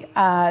 actually,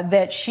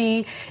 that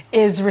she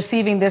is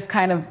receiving this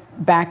kind of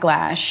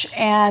backlash.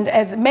 And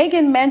as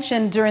Megan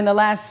mentioned during the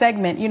last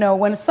segment,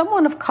 when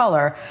someone of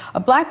color, a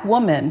black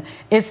woman,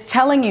 is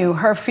telling you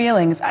her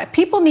feelings,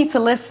 people need to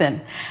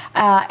listen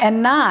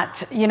and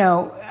not,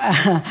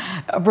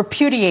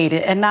 repudiate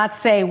it and not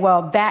say,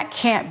 well, that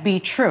can't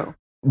be true.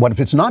 What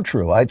if it's not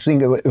true? I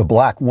think a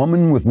black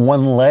woman with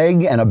one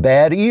leg and a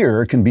bad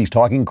ear can be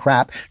talking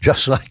crap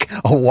just like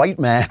a white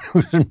man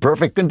who's in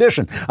perfect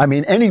condition. I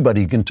mean,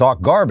 anybody can talk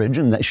garbage,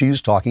 and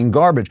she's talking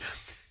garbage.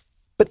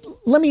 But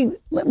let me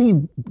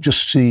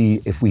just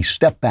see, if we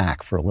step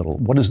back for a little,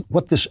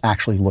 what this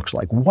actually looks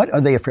like. What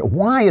are they afraid?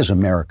 Why is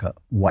America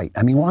white?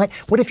 I mean, why?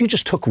 What if you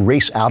just took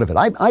race out of it?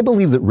 I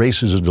believe that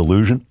race is a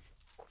delusion.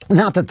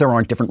 Not that there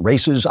aren't different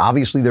races.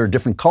 Obviously, there are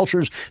different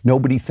cultures.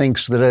 Nobody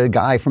thinks that a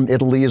guy from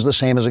Italy is the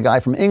same as a guy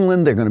from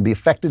England. They're going to be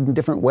affected in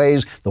different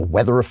ways. The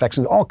weather affects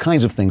them. All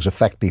kinds of things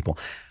affect people.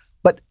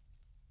 But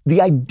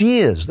the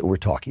ideas that we're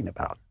talking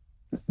about,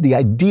 the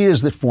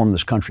ideas that form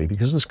this country,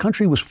 because this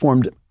country was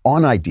formed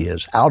on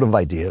ideas, out of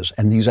ideas,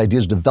 and these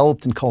ideas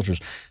developed in cultures.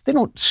 They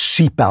don't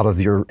seep out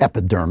of your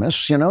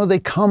epidermis, they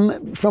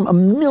come from a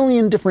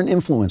million different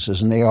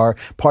influences, and they are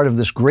part of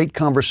this great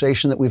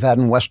conversation that we've had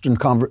in Western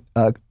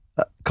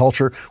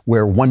culture,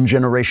 where one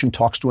generation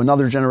talks to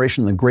another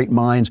generation. The great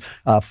minds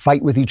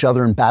fight with each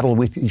other and battle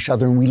with each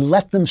other, and we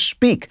let them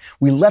speak.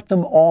 We let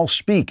them all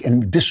speak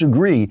and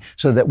disagree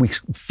so that we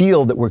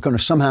feel that we're going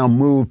to somehow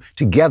move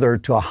together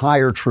to a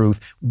higher truth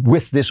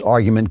with this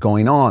argument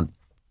going on.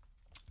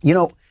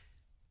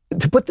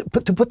 To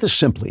put this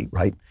simply,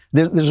 right?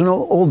 There's an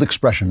old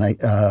expression.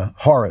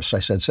 Horace,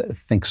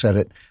 think said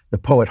it. The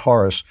poet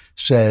Horace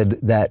said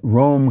that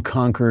Rome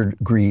conquered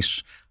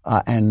Greece.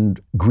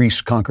 And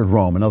Greece conquered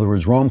Rome. In other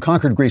words, Rome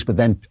conquered Greece, but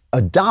then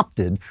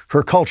adopted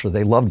her culture.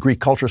 They loved Greek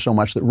culture so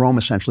much that Rome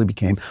essentially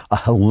became a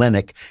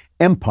Hellenic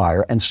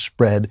empire and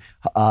spread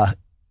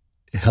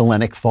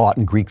Hellenic thought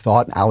and Greek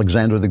thought.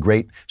 Alexander the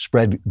Great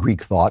spread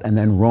Greek thought, and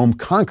then Rome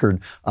conquered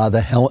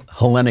the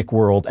Hellenic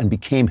world and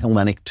became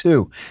Hellenic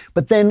too.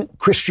 But then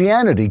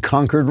Christianity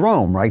conquered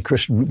Rome, right?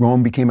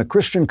 Rome became a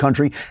Christian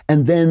country,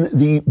 and then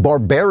the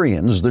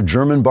barbarians, the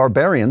German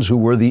barbarians, who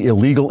were the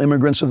illegal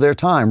immigrants of their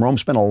time. Rome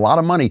spent a lot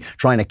of money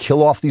trying to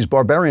kill off these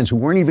barbarians who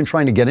weren't even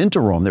trying to get into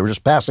Rome. They were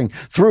just passing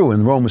through,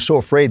 and Rome was so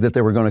afraid that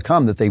they were going to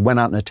come that they went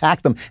out and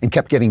attacked them and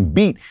kept getting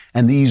beat.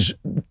 And these,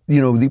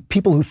 the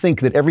people who think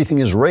that everything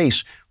is race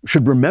race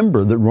should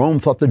remember that Rome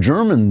thought the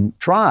German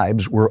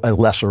tribes were a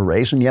lesser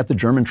race, and yet the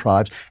German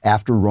tribes,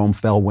 after Rome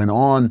fell, went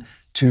on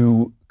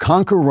to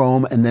conquer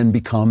Rome and then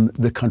become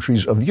the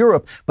countries of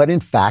Europe. But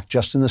in fact,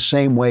 just in the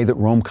same way that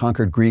Rome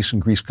conquered Greece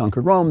and Greece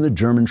conquered Rome, the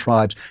German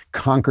tribes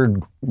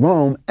conquered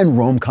Rome and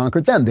Rome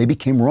conquered them. They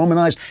became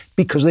Romanized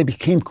because they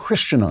became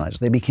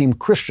Christianized. They became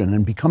Christian,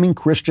 and becoming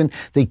Christian,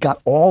 they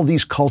got all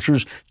these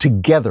cultures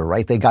together,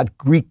 right? They got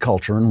Greek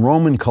culture and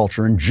Roman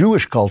culture and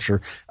Jewish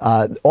culture.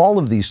 All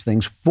of these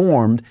things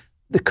formed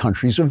the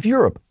countries of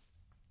Europe.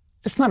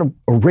 It's not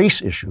a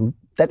race issue.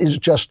 That is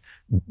just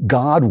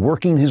God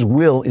working his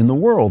will in the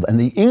world. And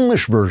the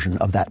English version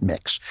of that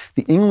mix,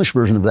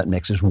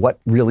 is what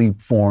really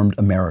formed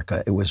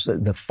America. It was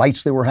the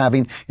fights they were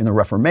having in the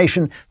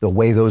Reformation, the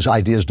way those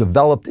ideas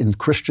developed in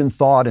Christian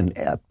thought, and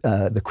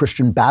the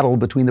Christian battle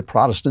between the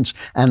Protestants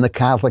and the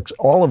Catholics,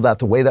 all of that,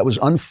 the way that was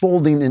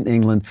unfolding in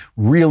England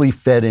really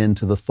fed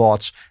into the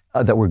thoughts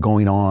that were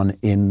going on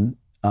in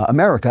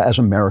America as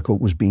America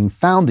was being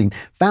founded.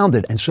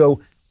 And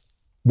so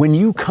when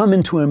you come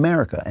into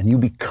America and you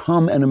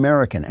become an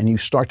American and you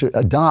start to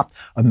adopt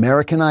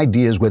American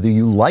ideas, whether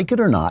you like it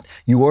or not,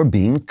 you are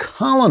being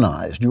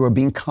colonized. You are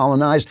being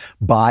colonized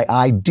by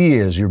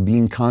ideas. You're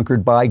being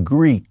conquered by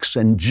Greeks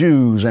and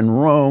Jews and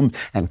Rome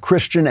and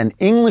Christian and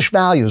English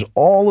values.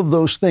 All of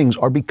those things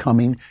are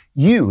becoming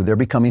you. They're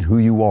becoming who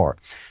you are.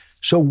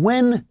 So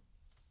when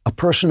a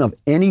person of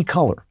any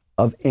color,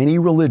 of any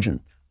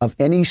religion, of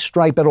any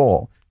stripe at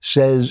all,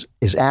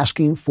 is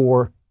asking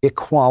for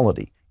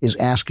equality, is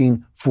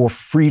asking for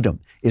freedom,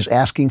 is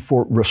asking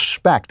for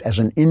respect as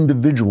an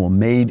individual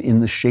made in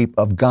the shape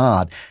of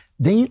God.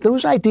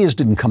 Those ideas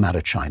didn't come out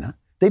of China.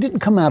 They didn't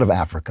come out of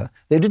Africa.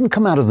 They didn't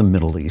come out of the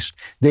Middle East.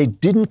 They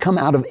didn't come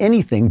out of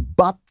anything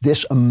but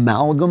this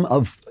amalgam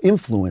of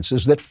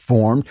influences that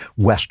formed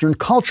Western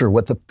culture.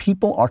 What the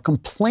people are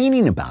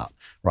complaining about,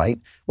 right?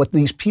 What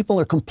these people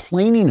are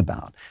complaining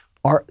about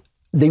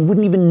they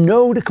wouldn't even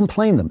know to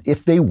complain them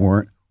if they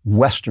weren't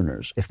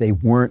Westerners, if they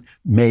weren't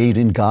made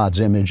in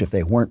God's image, if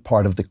they weren't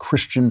part of the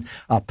Christian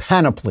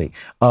panoply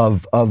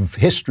of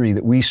history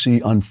that we see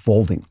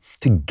unfolding.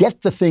 To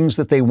get the things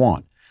that they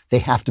want, they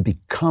have to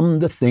become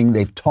the thing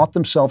they've taught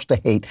themselves to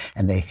hate,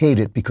 and they hate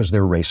it because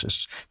they're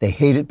racists. They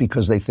hate it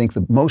because they think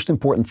the most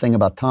important thing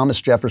about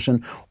Thomas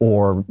Jefferson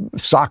or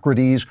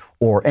Socrates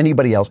or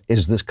anybody else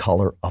is this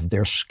color of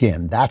their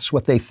skin. That's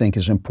what they think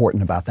is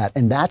important about that,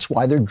 and that's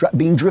why they're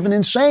being driven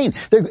insane.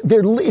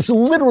 It's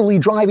literally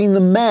driving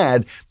them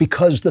mad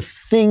because the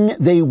thing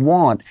they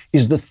want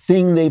is the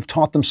thing they've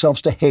taught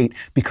themselves to hate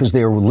because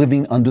they are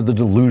living under the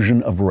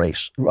delusion of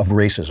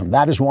racism.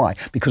 That is why,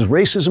 because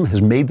racism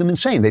has made them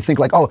insane. They think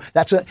like, oh,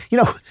 that's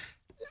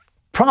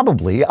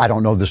probably, I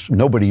don't know this,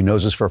 nobody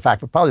knows this for a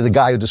fact, but probably the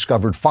guy who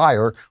discovered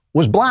fire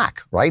was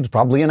black, right?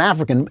 Probably an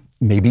African,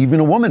 maybe even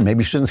a woman.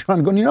 Maybe she's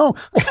around going,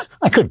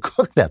 I could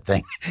cook that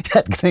thing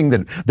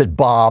that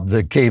Bob,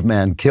 the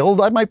caveman,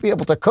 killed. I might be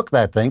able to cook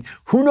that thing.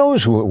 Who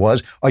knows who it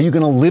was? Are you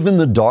going to live in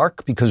the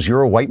dark because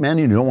you're a white man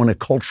and you don't want to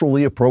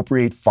culturally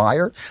appropriate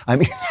fire? I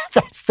mean,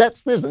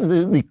 that's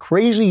the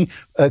crazy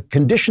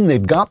condition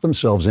they've got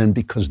themselves in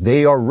because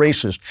they are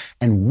racist.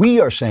 And we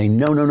are saying,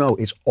 no,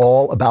 it's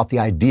all about the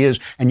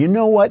ideas. And you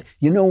know what?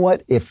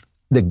 If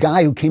the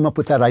guy who came up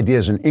with that idea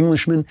is an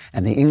Englishman,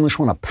 and the English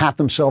want to pat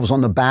themselves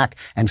on the back,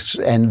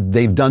 and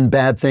they've done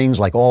bad things,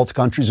 like all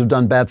countries have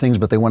done bad things,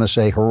 but they want to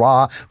say,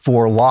 hurrah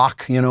for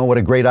Locke, what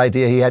a great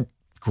idea he had.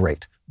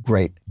 Great.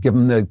 Give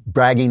them the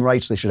bragging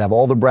rights. They should have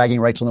all the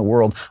bragging rights in the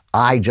world.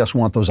 I just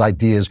want those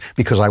ideas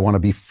because I want to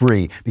be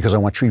free, because I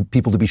want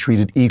people to be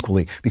treated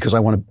equally, because I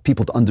want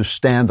people to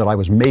understand that I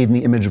was made in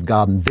the image of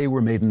God and they were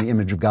made in the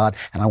image of God.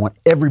 And I want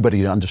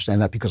everybody to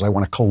understand that because I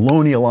want to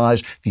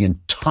colonialize the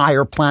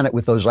entire planet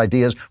with those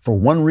ideas for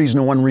one reason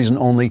and one reason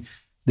only.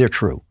 They're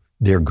true.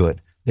 They're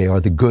good. They are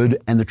the good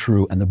and the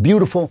true and the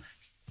beautiful.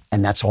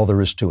 And that's all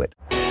there is to it.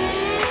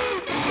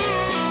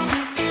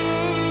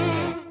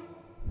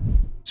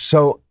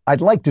 So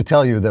I'd like to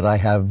tell you that I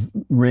have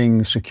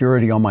Ring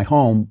security on my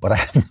home, but I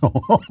have no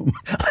home.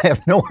 I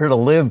have nowhere to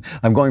live.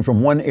 I'm going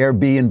from one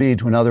Airbnb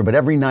to another, but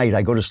every night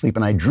I go to sleep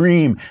and I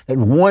dream that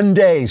one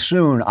day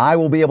soon I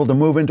will be able to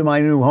move into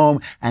my new home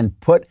and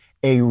put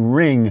a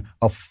Ring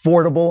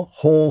affordable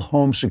whole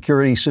home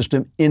security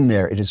system in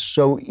there. It is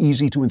so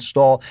easy to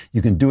install.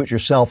 You can do it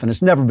yourself, and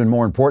it's never been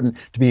more important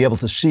to be able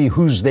to see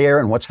who's there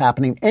and what's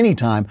happening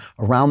anytime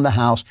around the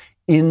house,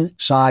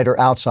 inside or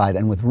outside.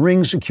 And with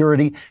Ring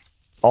security,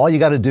 all you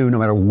got to do, no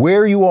matter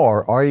where you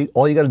are, all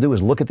you got to do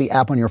is look at the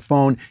app on your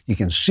phone. You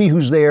can see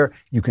who's there.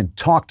 You can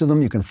talk to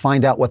them. You can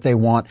find out what they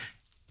want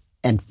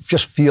and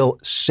just feel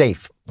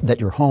safe,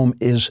 that your home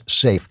is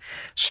safe.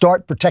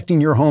 Start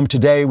protecting your home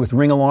today with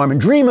Ring Alarm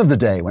and dream of the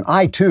day when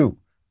I, too,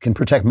 can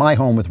protect my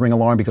home with Ring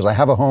Alarm because I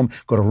have a home.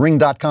 Go to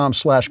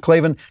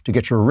ring.com/Klavan to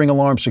get your Ring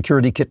Alarm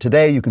security kit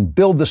today. You can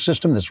build the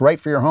system that's right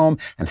for your home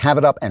and have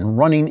it up and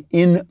running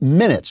in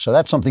minutes. So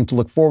that's something to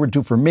look forward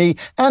to for me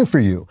and for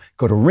you.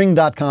 Go to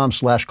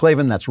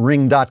ring.com/Klavan. That's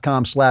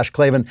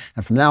ring.com/Klavan.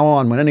 And from now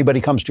on, when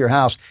anybody comes to your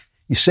house,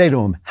 you say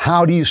to them,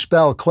 how do you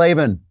spell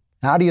Klavan?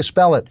 How do you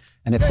spell it?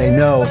 And if they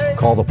know,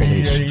 call the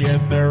police.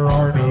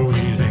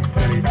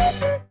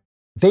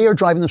 They are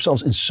driving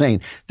themselves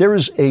insane. There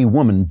is a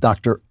woman,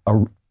 Dr.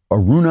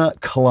 Aruna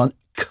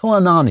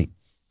Kalanani.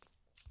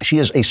 She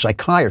is a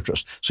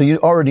psychiatrist, so you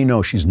already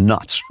know she's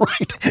nuts,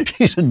 right?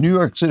 She's a New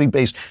York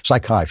City-based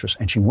psychiatrist,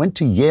 and she went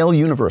to Yale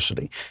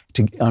University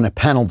on a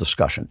panel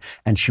discussion,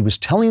 and she was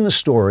telling the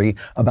story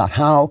about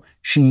how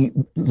she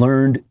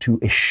learned to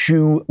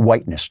eschew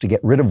whiteness, to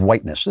get rid of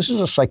whiteness. This is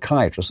a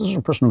psychiatrist. This is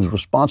a person who's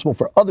responsible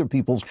for other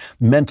people's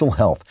mental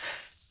health.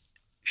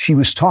 She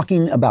was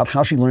talking about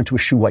how she learned to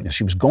eschew whiteness.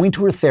 She was going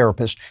to her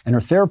therapist, and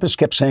her therapist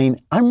kept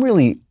saying, I'm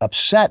really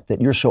upset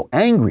that you're so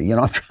angry.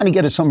 I'm trying to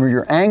get at some of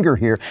your anger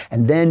here.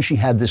 And then she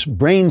had this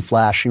brain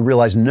flash. She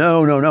realized,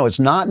 no,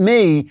 it's not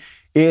me.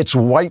 It's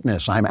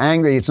whiteness. I'm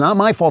angry. It's not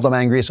my fault I'm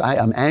angry.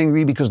 I'm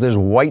angry because there's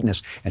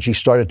whiteness. And she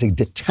started to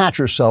detach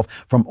herself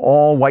from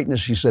all whiteness.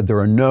 She said, there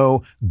are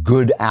no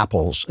good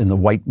apples in the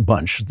white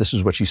bunch. This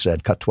is what she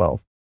said, cut 12.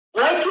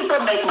 White people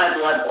make my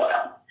blood boil.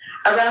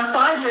 Around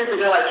 5 years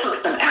ago, I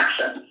took some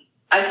action.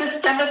 I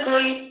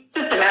systematically,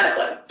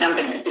 I'm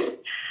going to do,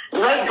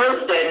 white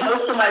ghosted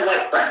most of my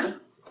white friends.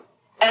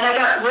 And I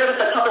got rid of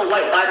a couple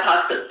white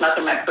BIPOCs that snuck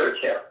in my career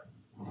too.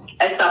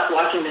 I stopped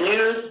watching the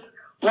news.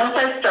 Once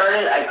I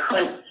started, I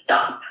couldn't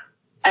stop.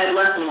 I had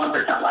less than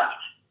 1% left.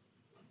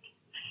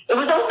 It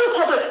was also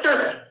public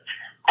service.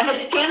 I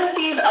had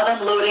fantasies of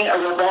unloading a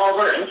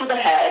revolver into the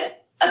head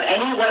of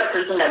any white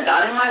person that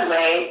got in my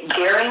way,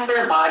 burying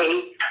their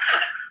body,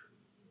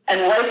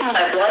 and wiping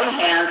my bloody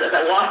hands as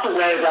I walked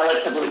away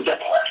relatively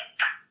guiltless.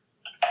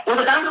 With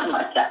a bounce in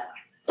my step,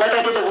 like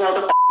I did the world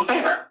a f***ing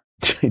favor.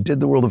 He did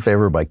the world a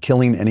favor by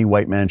killing any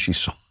white man she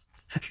saw.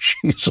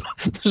 This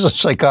is a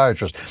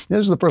psychiatrist. This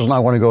is the person I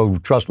want to go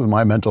trust with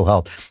my mental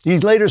health. He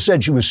later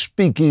said she was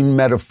speaking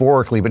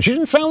metaphorically, but she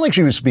didn't sound like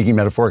she was speaking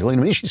metaphorically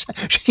to me.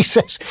 She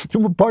says,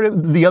 part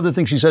of the other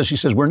thing she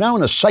says, we're now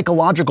in a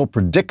psychological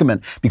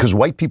predicament because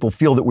white people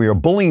feel that we are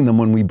bullying them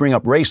when we bring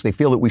up race. They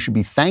feel that we should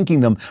be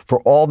thanking them for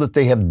all that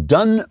they have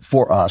done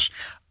for us.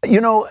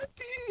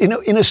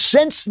 In a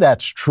sense,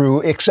 that's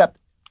true, except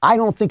I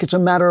don't think it's a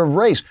matter of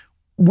race.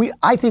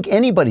 I think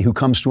anybody who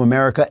comes to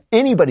America,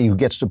 anybody who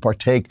gets to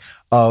partake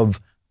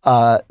of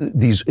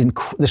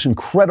this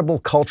incredible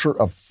culture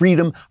of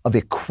freedom, of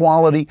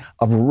equality,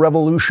 of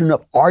revolution,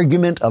 of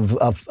argument,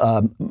 of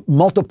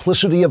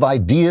multiplicity of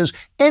ideas,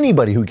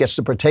 anybody who gets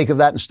to partake of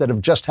that instead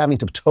of just having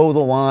to toe the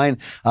line,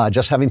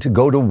 just having to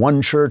go to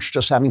one church,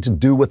 just having to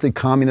do what the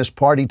Communist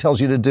Party tells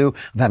you to do,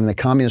 having the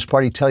Communist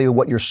Party tell you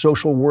what your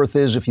social worth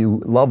is if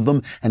you love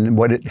them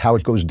and how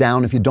it goes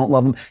down if you don't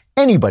love them.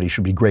 Anybody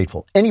should be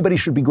grateful. Anybody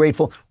should be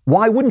grateful.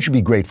 Why wouldn't you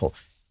be grateful?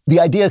 The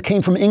idea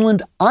came from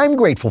England. I'm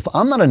grateful.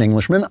 I'm not an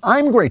Englishman.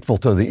 I'm grateful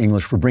to the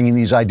English for bringing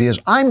these ideas.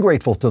 I'm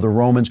grateful to the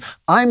Romans.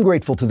 I'm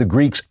grateful to the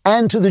Greeks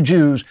and to the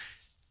Jews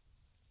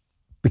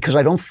because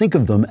I don't think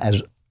of them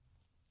as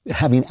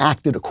having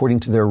acted according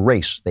to their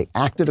race. They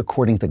acted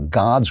according to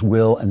God's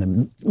will and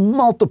the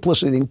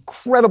multiplicity, the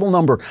incredible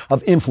number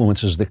of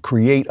influences that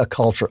create a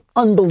culture.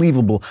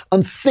 Unbelievable,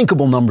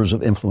 unthinkable numbers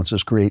of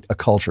influences create a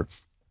culture.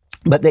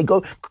 But they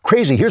go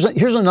crazy. Here's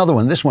another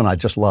one. This one I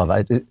just love.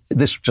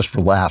 This just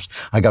for laughs.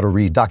 I got to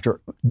read.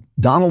 Dr.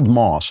 Donald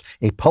Moss,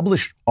 a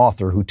published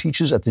author who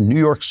teaches at the New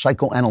York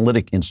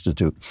Psychoanalytic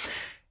Institute.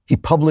 He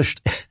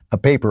published a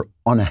paper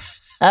on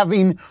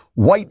having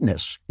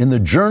whiteness in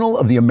the Journal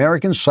of the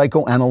American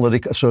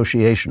Psychoanalytic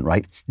Association,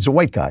 right? He's a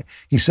white guy.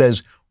 He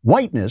says,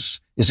 whiteness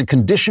is a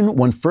condition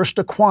one first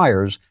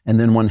acquires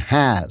and then one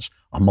has,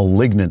 a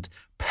malignant,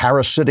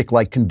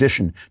 parasitic-like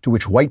condition to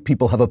which white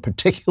people have a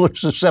particular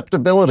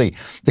susceptibility.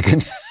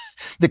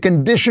 The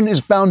condition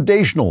is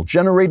foundational,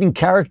 generating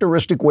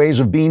characteristic ways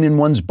of being in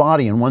one's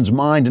body, in one's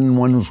mind, and in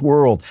one's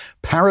world.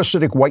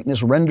 Parasitic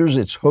whiteness renders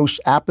its host's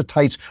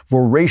appetites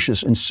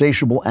voracious,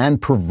 insatiable,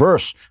 and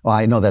perverse. Well,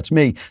 I know that's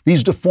me.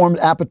 These deformed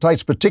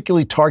appetites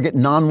particularly target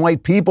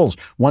non-white peoples.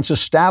 Once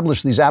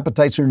established, these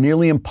appetites are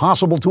nearly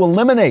impossible to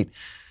eliminate.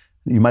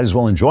 You might as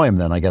well enjoy them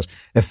then, I guess.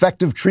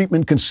 Effective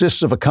treatment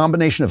consists of a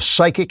combination of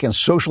psychic and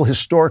social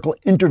historical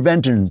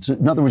interventions.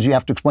 In other words, you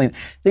have to explain.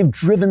 They've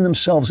driven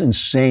themselves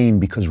insane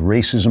because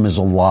racism is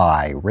a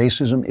lie.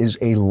 Racism is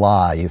a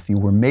lie. If you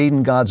were made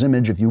in God's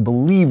image, if you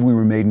believe we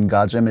were made in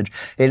God's image,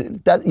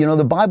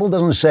 the Bible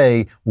doesn't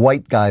say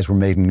white guys were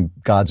made in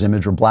God's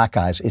image or black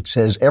guys. It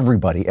says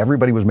everybody.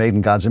 Everybody was made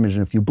in God's image.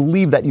 And if you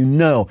believe that, you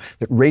know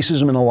that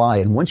racism is a lie.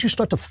 And once you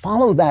start to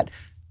follow that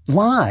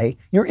lie,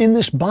 you're in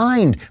this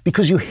bind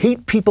because you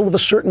hate people of a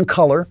certain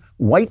color,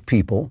 white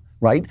people,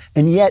 right?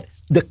 And yet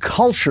the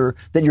culture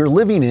that you're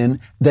living in,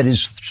 that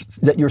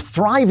you're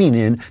thriving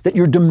in, that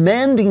you're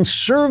demanding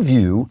serve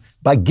you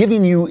by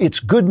giving you its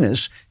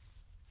goodness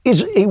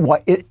is a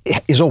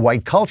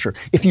white culture.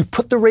 If you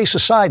put the race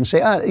aside and say,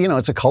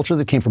 it's a culture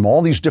that came from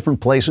all these different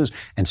places,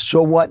 and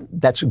so what?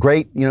 That's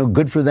great.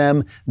 Good for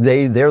them.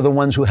 They're the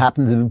ones who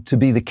happen to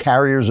be the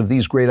carriers of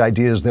these great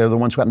ideas. They're the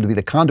ones who happen to be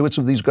the conduits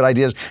of these good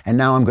ideas. And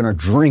now I'm going to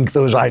drink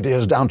those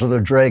ideas down to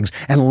their dregs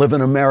and live an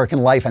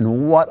American life.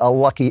 And what a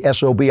lucky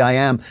SOB I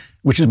am,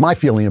 which is my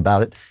feeling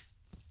about it.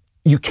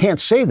 you can't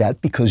say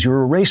that because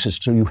you're a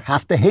racist. So you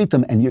have to hate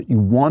them, and you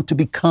want to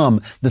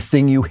become the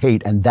thing you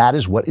hate. And that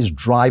is what is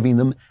driving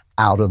them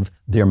out of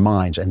their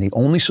minds. And the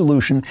only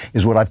solution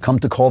is what I've come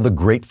to call the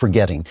great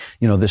forgetting.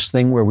 You know, this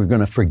thing where we're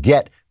going to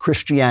forget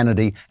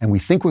Christianity, and we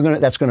think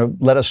that's going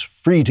to let us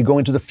free to go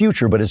into the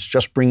future, but it's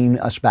just bringing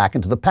us back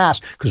into the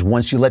past. Because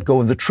once you let go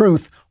of the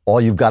truth,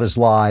 all you've got is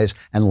lies,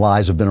 and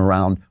lies have been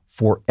around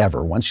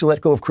forever. Once you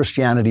let go of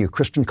Christianity or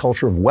Christian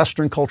culture, of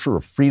Western culture,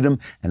 of freedom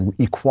and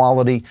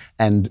equality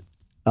and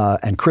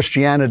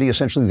Christianity,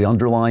 essentially the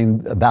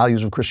underlying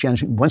values of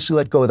Christianity, once you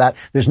let go of that,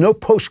 there's no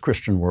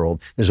post-Christian world.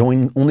 There's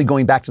only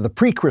going back to the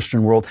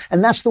pre-Christian world.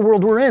 And that's the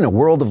world we're in, a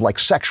world of like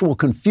sexual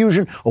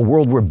confusion, a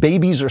world where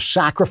babies are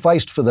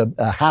sacrificed for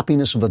the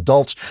happiness of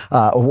adults,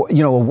 a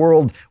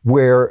world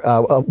where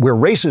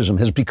racism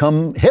has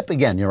become hip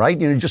again. You're right.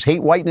 You just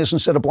hate whiteness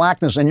instead of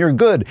blackness and you're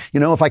good.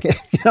 If I can,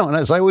 and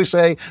as I always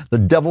say, the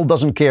devil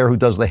doesn't care who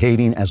does the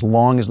hating as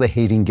long as the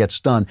hating gets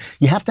done.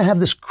 You have to have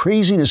this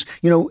craziness.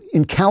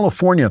 In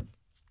California,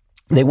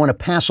 they want to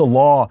pass a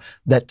law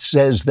that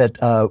says that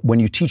when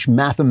you teach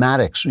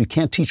mathematics, you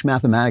can't teach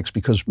mathematics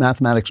because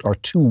mathematics are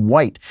too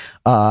white.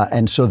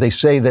 And so they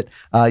say that,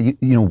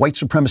 white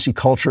supremacy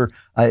culture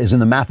is in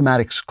the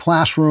mathematics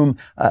classroom.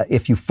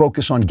 If you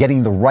focus on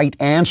getting the right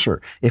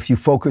answer, if you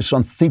focus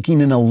on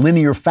thinking in a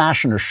linear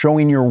fashion or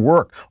showing your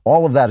work,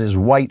 all of that is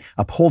white.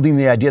 Upholding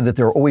the idea that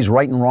there are always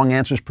right and wrong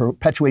answers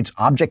perpetuates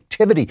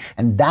objectivity.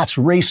 And that's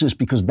racist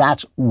because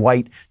that's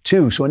white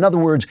too. So in other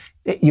words,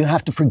 you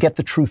have to forget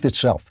the truth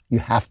itself. You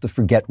have to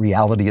forget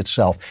reality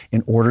itself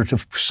in order to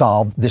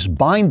solve this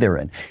bind they're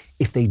in.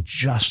 If they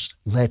just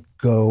let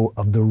go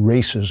of the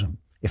racism,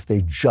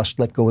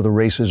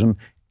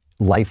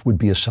 life would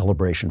be a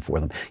celebration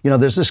for them.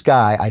 There's this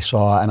guy I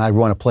saw, and I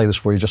want to play this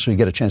for you just so you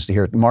get a chance to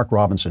hear it. Mark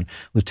Robinson,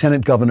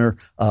 Lieutenant Governor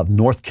of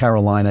North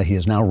Carolina. He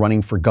is now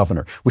running for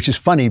governor, which is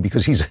funny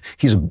because he's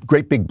a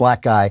great big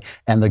black guy,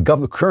 and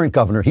the current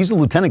governor, he's the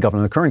lieutenant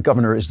governor. The current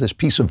governor is this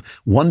piece of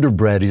Wonder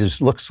Bread. He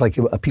just looks like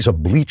a piece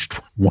of bleached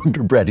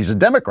Wonder Bread. He's a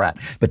Democrat,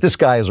 but this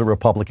guy is a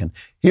Republican.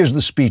 Here's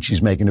the speech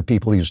he's making to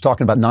people. He was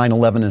talking about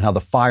 9/11 and how the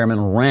firemen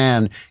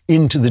ran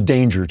into the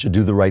danger to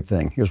do the right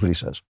thing. Here's what he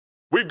says.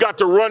 We've got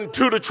to run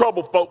to the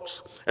trouble,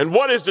 folks. And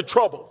what is the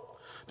trouble?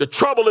 The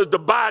trouble is the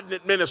Biden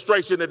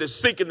administration that is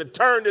seeking to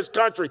turn this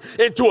country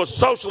into a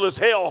socialist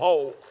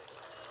hellhole.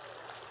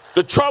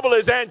 The trouble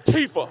is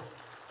Antifa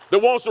that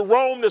wants to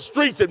roam the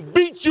streets and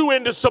beat you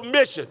into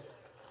submission.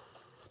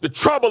 The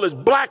trouble is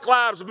Black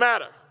Lives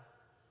Matter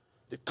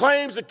that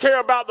claims to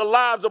care about the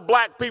lives of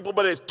black people,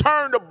 but has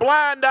turned a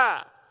blind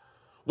eye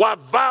while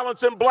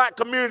violence in black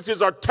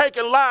communities are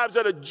taking lives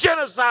at a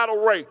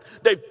genocidal rate.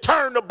 They've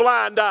turned a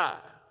blind eye.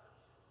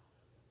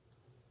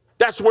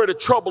 That's where the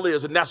trouble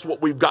is, and that's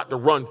what we've got to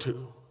run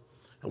to.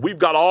 And we've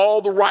got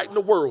all the right in the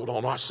world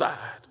on our side.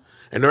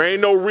 And there ain't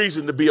no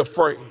reason to be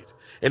afraid.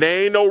 And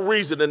there ain't no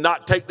reason to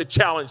not take the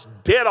challenge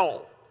dead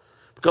on.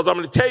 Because I'm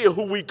going to tell you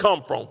who we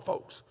come from,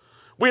 folks.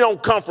 We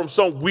don't come from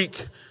some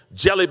weak,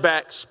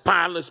 jellyback,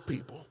 spineless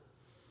people.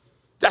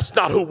 That's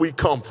not who we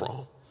come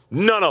from.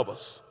 None of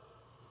us.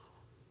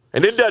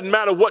 And it doesn't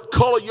matter what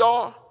color you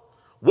are,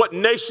 what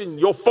nation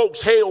your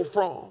folks hail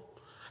from,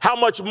 how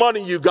much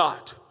money you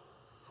got.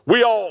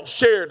 We all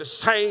share the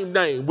same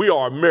name. We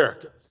are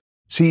Americans.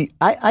 See,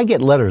 I get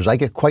letters. I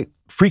quite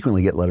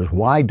frequently get letters.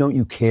 Why don't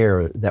you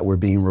care that we're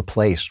being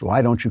replaced?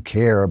 Why don't you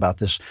care about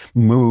this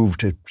move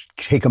to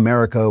take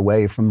America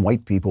away from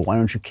white people? Why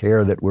don't you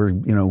care that we're,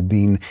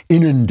 being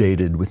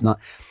inundated with not?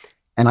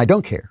 And I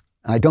don't care.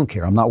 I don't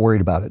care. I'm not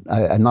worried about it.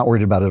 I'm not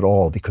worried about it at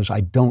all because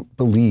I don't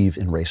believe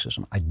in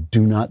racism. I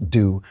do not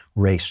do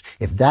race.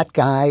 If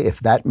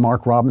that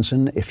Mark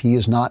Robinson, if he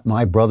is not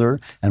my brother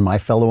and my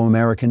fellow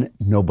American,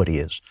 nobody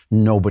is.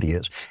 Nobody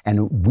is.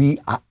 And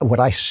what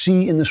I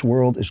see in this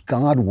world is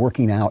God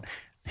working out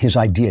his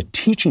idea,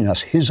 teaching us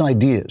his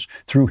ideas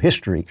through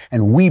history,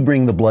 and we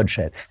bring the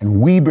bloodshed,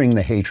 and we bring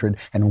the hatred,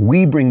 and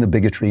we bring the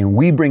bigotry, and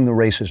we bring the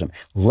racism.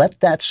 Let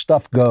that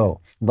stuff go.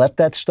 Let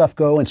that stuff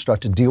go and start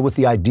to deal with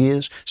the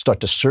ideas, start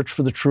to search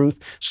for the truth,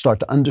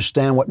 start to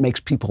understand what makes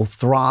people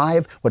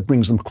thrive, what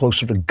brings them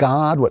closer to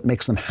God, what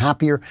makes them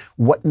happier,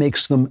 what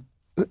makes them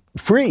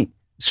free.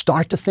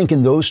 Start to think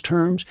in those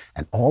terms,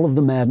 and all of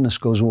the madness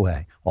goes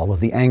away. All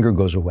of the anger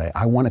goes away.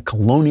 I want to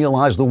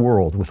colonialize the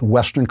world with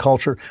Western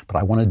culture, but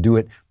I want to do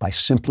it by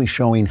simply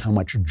showing how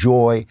much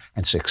joy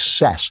and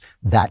success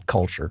that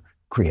culture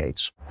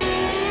creates.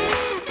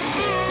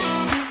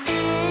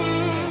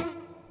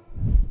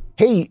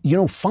 Hey,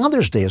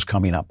 Father's Day is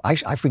coming up. I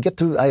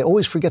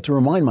always forget to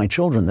remind my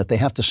children that they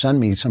have to send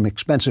me some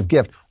expensive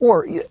gift.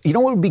 Or, you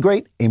know what would be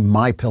great? A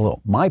MyPillow.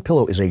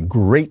 MyPillow is a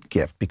great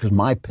gift because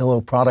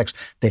MyPillow products,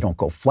 they don't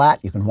go flat.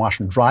 You can wash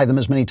and dry them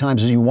as many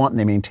times as you want, and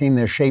they maintain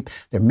their shape.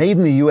 They're made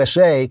in the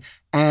USA,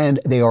 and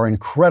they are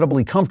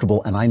incredibly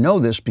comfortable. And I know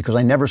this because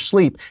I never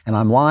sleep, and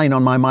I'm lying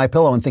on my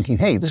MyPillow and thinking,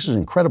 hey, this is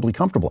incredibly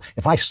comfortable.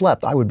 If I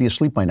slept, I would be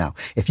asleep by now.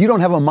 If you don't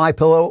have a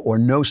MyPillow or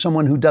know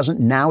someone who doesn't,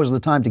 now is the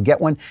time to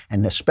get one,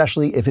 and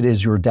especially if it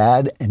is your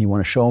dad and you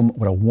want to show him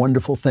what a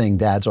wonderful thing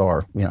dads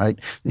are. You know,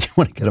 you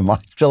want to get a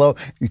MyPillow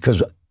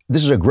because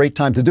this is a great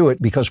time to do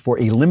it, because for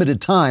a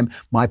limited time,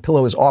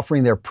 MyPillow is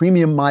offering their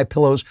premium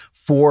MyPillows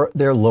for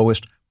their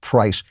lowest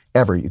price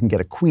ever. You can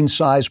get a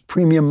queen-size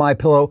premium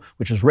MyPillow,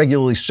 which is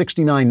regularly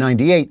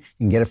 $69.98. You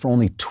can get it for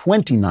only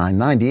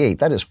 $29.98.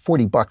 That is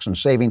 $40 in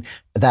saving.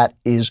 That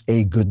is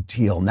a good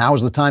deal. Now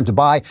is the time to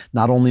buy.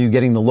 Not only are you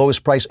getting the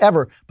lowest price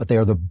ever, but they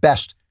are the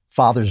best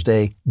Father's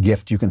Day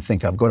gift you can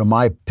think of. Go to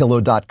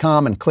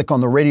mypillow.com and click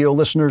on the radio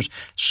listeners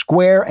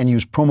square and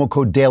use promo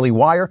code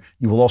DailyWire.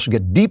 You will also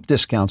get deep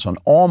discounts on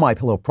all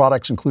MyPillow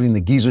products, including the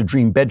Giza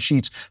Dream bed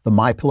sheets, the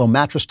MyPillow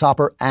mattress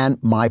topper, and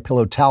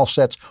MyPillow towel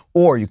sets.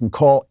 Or you can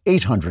call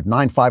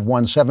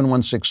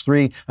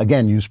 800-951-7163.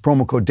 Again, use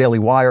promo code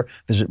DailyWire.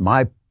 Visit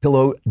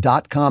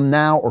mypillow.com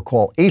now or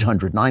call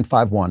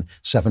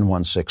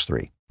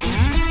 800-951-7163.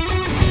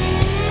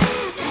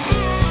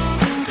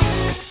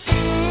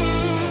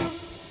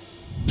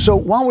 So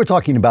while we're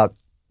talking about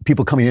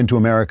people coming into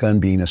America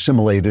and being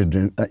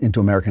assimilated into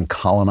America and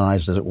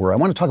colonized, as it were, I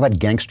want to talk about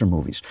gangster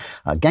movies.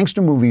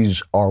 Gangster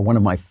movies are one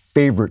of my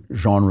favorite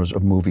genres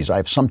of movies.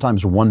 I've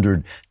sometimes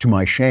wondered, to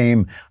my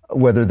shame,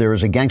 whether there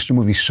is a gangster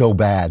movie so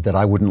bad that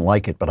I wouldn't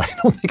like it, but I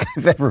don't think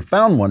I've ever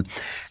found one.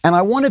 And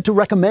I wanted to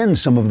recommend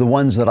some of the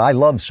ones that I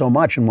love so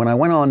much. And when I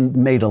went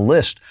on, made a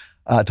list,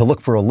 to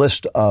look for a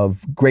list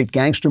of great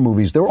gangster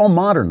movies. They're all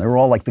modern. They're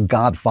all like The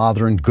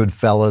Godfather and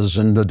Goodfellas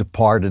and The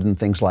Departed and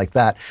things like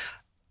that.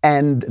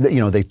 And, you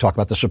know, they talk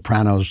about The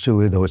Sopranos,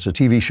 too, though it's a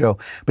TV show.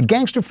 But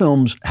gangster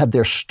films had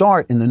their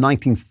start in the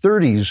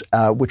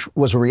 1930s, which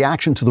was a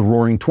reaction to the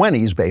Roaring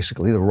Twenties,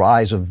 basically, the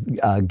rise of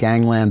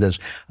gangland as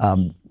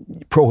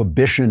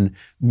prohibition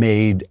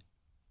made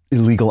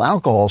illegal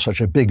alcohol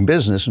such a big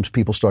business, and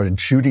people started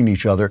shooting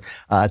each other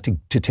to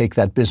take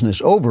that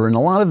business over. And a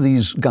lot of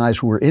these guys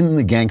who were in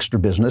the gangster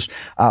business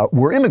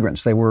were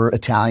immigrants. They were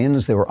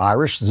Italians, they were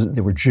Irish,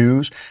 they were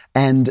Jews,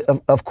 and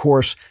of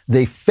course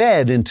they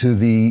fed into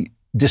the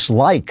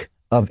dislike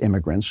of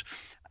immigrants.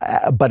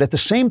 But at the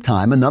same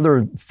time,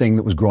 another thing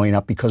that was growing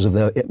up because of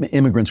the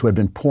immigrants who had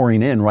been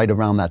pouring in right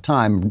around that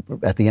time,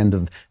 at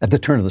the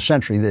turn of the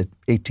century, the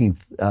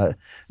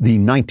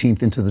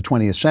 19th into the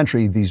 20th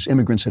century, these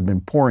immigrants had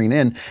been pouring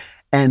in.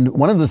 And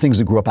one of the things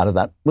that grew up out of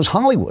that was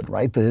Hollywood,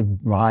 right? The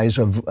rise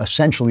of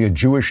essentially a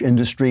Jewish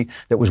industry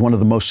that was one of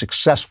the most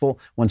successful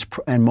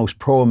and most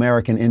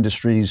pro-American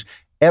industries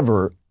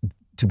ever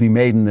to be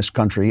made in this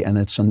country, and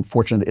it's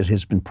unfortunate it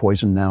has been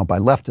poisoned now by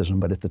leftism,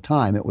 but at the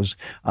time it was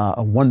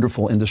a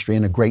wonderful industry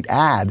and a great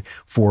ad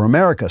for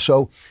America.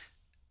 So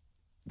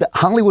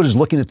Hollywood is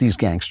looking at these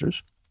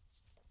gangsters,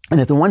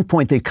 and at the one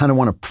point they kind of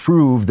want to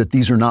prove that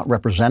these are not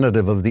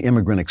representative of the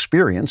immigrant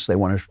experience. They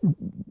want to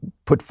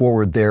put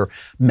forward their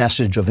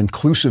message of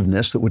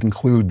inclusiveness that would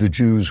include the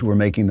Jews who were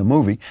making the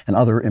movie and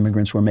other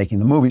immigrants who were making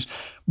the movies.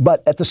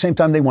 But at the same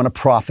time, they want to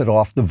profit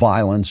off the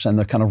violence and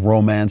the kind of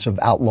romance of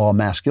outlaw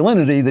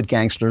masculinity that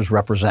gangsters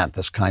represent,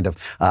 this kind of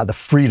the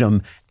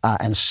freedom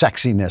and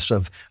sexiness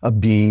of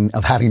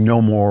having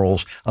no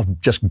morals, of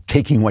just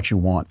taking what you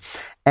want.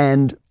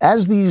 And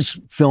as these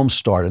films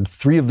started,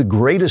 three of the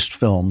greatest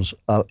films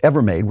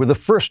ever made were the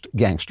first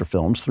gangster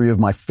films, three of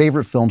my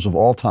favorite films of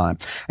all time.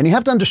 And you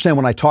have to understand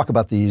when I talk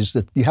about these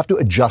that you have to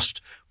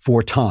adjust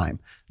for time.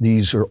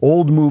 These are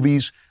old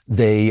movies.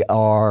 They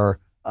are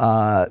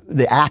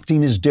the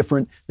acting is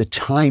different. The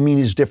timing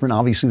is different.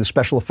 Obviously, the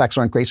special effects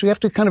aren't great. So you have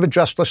to kind of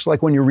adjust, just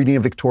like when you're reading a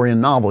Victorian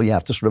novel. You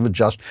have to sort of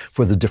adjust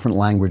for the different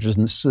languages,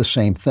 and it's the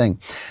same thing.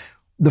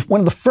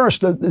 One of the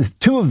first,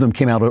 two of them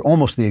came out at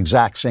almost the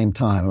exact same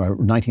time,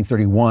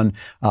 1931.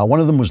 One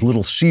of them was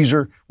Little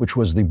Caesar, which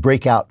was the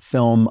breakout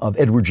film of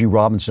Edward G.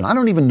 Robinson. I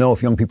don't even know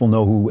if young people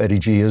know who Eddie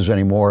G. is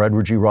anymore.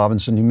 Edward G.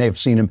 Robinson, you may have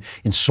seen him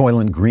in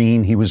Soylent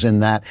Green. He was in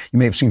that. You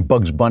may have seen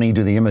Bugs Bunny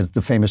do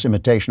the famous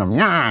imitation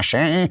of, see,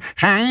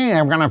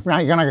 I'm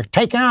gonna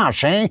take out,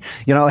 see?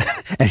 You know,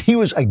 and he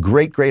was a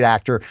great, great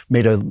actor,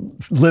 made a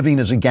living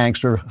as a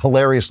gangster,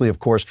 hilariously, of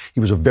course. He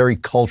was a very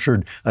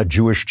cultured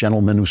Jewish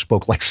gentleman who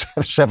spoke like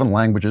 7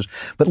 languages.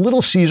 But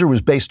Little Caesar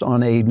was based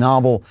on a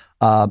novel,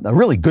 a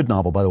really good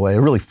novel, by the way, a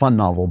really fun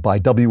novel by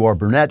W.R.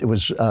 Burnett. It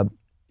was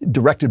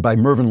directed by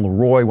Mervyn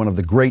LeRoy, one of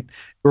the great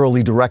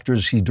early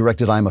directors. He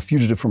directed I Am a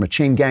Fugitive from a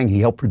Chain Gang. He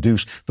helped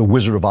produce The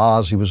Wizard of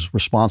Oz. He was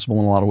responsible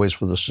in a lot of ways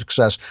for the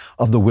success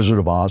of The Wizard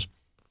of Oz.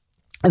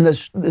 And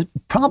the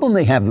problem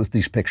they have with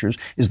these pictures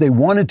is they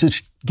wanted to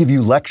give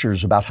you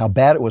lectures about how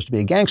bad it was to be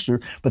a gangster,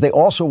 but they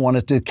also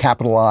wanted to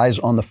capitalize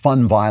on the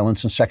fun,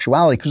 violence, and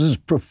sexuality because this is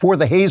before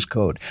the Hays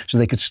Code. So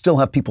they could still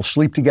have people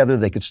sleep together.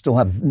 They could still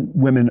have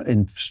women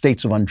in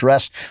states of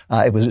undress.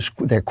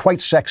 They're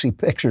quite sexy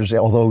pictures,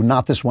 although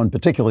not this one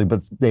particularly,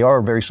 but they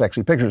are very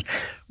sexy pictures.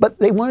 But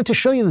they wanted to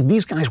show you that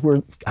these guys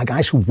were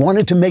guys who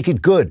wanted to make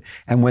it good.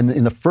 And when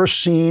in the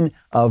first scene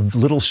of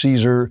Little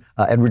Caesar,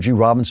 Edward G.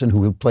 Robinson,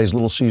 who plays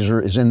Little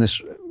Caesar,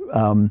 is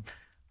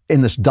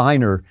in this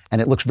diner,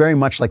 and it looks very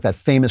much like that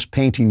famous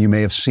painting you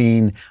may have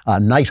seen,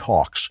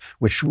 Nighthawks,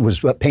 which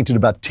was painted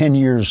about 10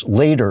 years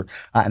later,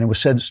 and it was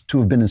said to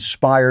have been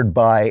inspired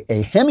by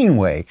a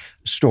Hemingway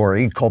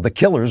story called The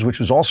Killers, which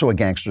was also a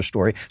gangster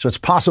story. So it's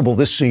possible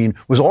this scene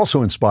was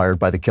also inspired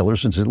by The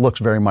Killers, since it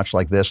looks very much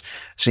like this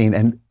scene.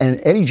 And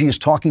Eddie G is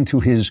talking to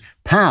his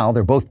pal.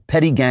 They're both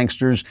petty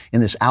gangsters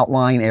in this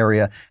outlying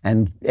area,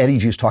 and Eddie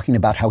G is talking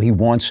about how he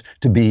wants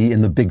to be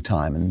in the big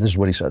time, and this is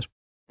what he says.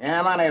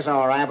 Yeah, money's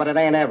all right, but it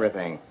ain't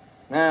everything.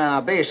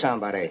 Now, be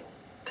somebody.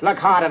 Look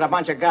hard at a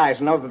bunch of guys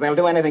and know that they'll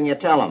do anything you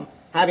tell them.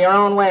 Have your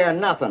own way or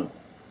nothing.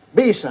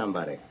 Be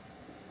somebody.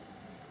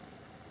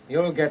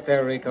 You'll get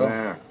there, Rico.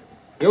 Yeah.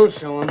 You'll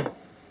soon.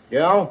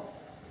 Joe,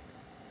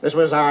 this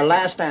was our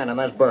last stand in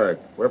this burg.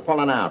 We're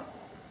pulling out.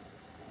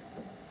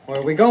 Where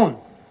are we going?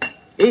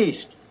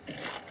 East.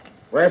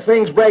 Where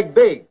things break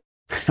big.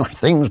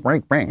 Things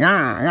break,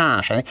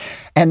 see?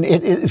 And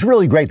it's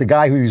really great. The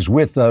guy who he's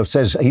with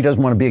says he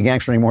doesn't want to be a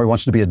gangster anymore. He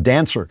wants to be a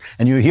dancer.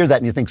 And you hear that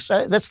and you think,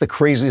 that's the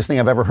craziest thing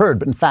I've ever heard.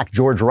 But in fact,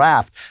 George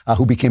Raft,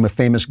 who became a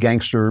famous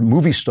gangster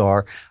movie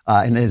star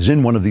and is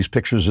in one of these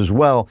pictures as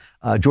well,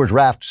 George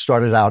Raft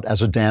started out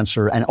as a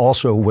dancer and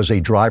also was a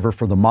driver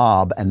for the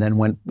mob and then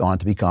went on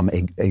to become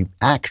a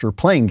actor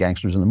playing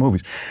gangsters in the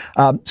movies.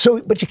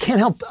 But you can't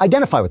help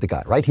identify with the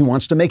guy, right? He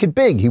wants to make it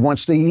big.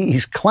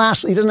 He's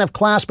class. He doesn't have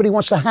class, but he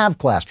wants to have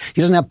class. He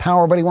doesn't have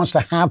power, but he wants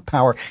to have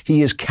power.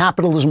 He is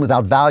capitalism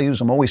without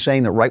values. I'm always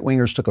saying that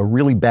right-wingers took a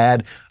really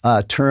bad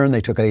turn.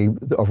 They took a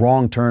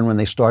wrong turn when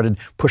they started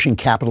pushing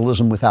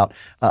capitalism without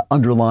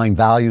underlying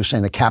values,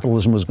 saying that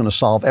capitalism was going to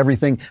solve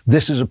everything.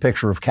 This is a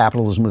picture of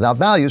capitalism without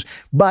values,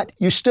 but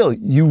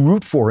you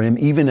root for him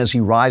even as he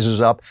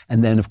rises up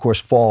and then, of course,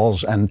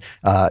 falls. And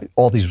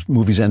all these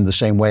movies end the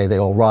same way. They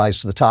all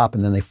rise to the top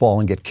and then they fall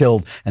and get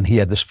killed. And he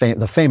had this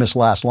the famous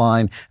last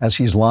line as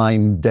he's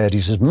lying dead. He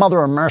says,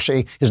 "Mother of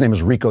mercy." His name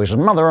is Rico. He says,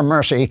 "Mother of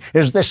mercy,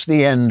 is this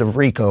the end of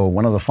Rico?"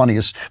 One of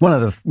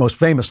the most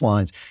famous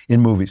lines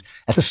in movies.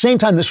 At the same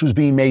time this was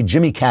being made,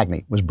 Jimmy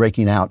Cagney was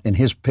breaking out in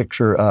his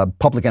picture,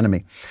 Public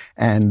Enemy.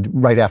 And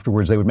right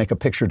afterwards, they would make a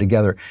picture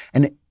together.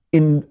 And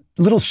in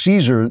Little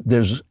Caesar,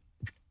 there's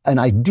an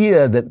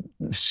idea that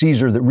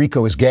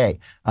Rico is gay,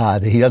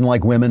 that he doesn't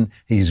like women.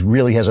 He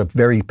really has a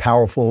very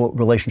powerful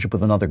relationship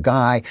with another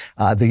guy.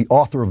 The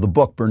author of the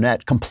book,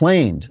 Burnett,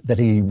 complained that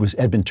he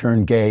had been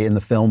turned gay in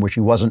the film, which he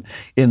wasn't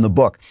in the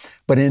book.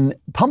 But in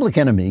Public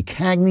Enemy,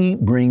 Cagney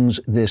brings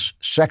this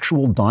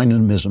sexual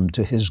dynamism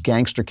to his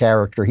gangster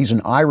character. He's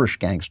an Irish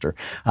gangster,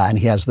 and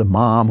he has the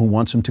mom who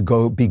wants him to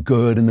go be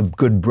good and the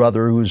good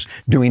brother who's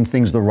doing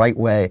things the right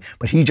way.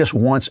 But he just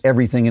wants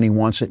everything, and he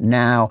wants it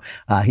now.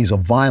 He's a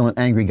violent,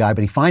 angry guy,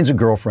 but he finds a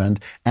girlfriend,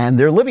 and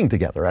they're living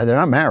together. They're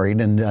not married,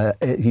 and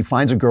he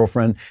finds a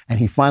girlfriend, and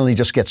he finally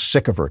just gets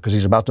sick of her because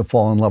he's about to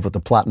fall in love with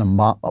the platinum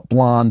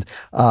blonde.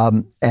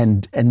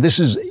 And this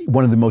is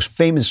one of the most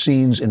famous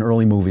scenes in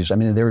early movies. I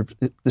mean,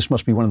 this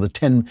must be one of the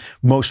 10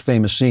 most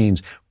famous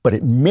scenes, but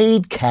it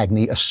made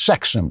Cagney a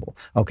sex symbol,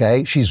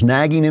 okay? She's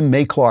nagging him.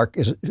 Mae Clarke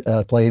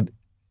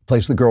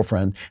plays the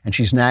girlfriend, and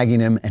she's nagging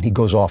him, and he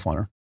goes off on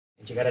her.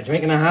 You got a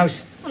drink in the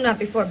house? Well, not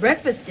before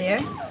breakfast,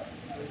 dear.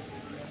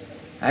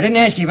 I didn't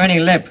ask you for any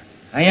lip.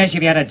 I asked you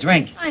if you had a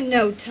drink. I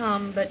know,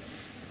 Tom, but...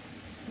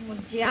 Well,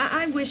 gee,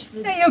 I wish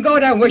that... Hey, you go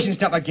down wishing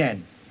stuff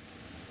again.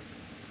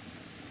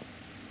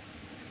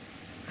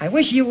 I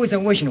wish you was a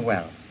wishing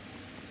well.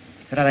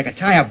 That I could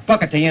tie a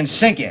bucket to you and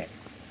sink you.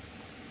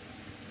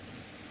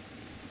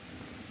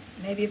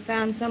 Maybe you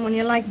found someone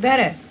you like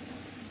better.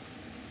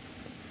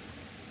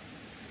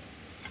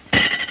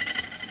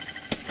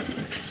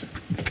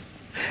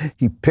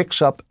 He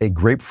picks up a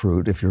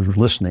grapefruit, if you're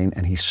listening,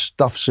 and he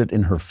stuffs it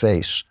in her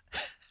face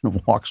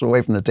and walks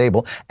away from the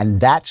table. And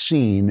that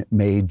scene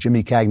made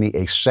Jimmy Cagney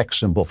a sex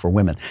symbol for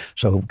women.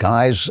 So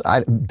guys,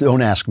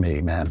 don't ask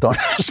me, man. Don't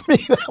ask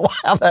me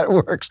how that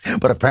works.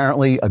 But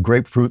apparently a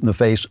grapefruit in the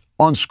face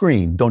on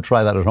screen, don't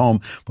try that at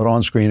home, but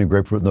on screen, a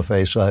grapefruit in the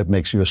face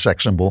makes you a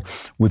sex symbol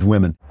with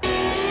women.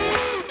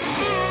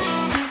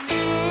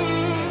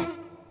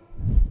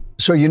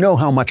 So you know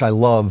how much I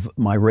love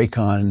my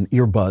Raycon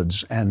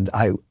earbuds, and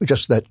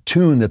just that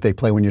tune that they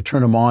play when you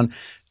turn them on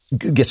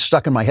gets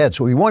stuck in my head.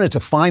 So we wanted to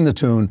find the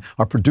tune.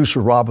 Our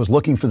producer Rob was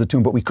looking for the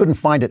tune, but we couldn't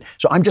find it.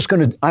 So I'm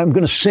going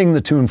to sing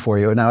the tune for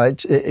you. Now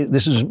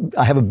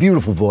I have a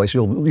beautiful voice.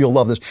 You'll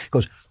love this. It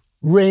goes,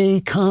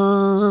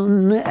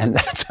 Raycon, and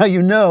that's how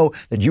you know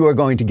that you are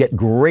going to get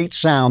great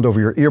sound over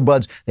your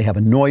earbuds. They have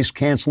a noise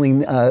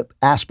canceling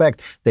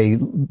aspect. They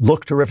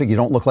look terrific. You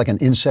don't look like an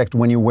insect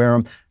when you wear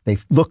them. They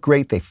look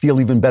great. They feel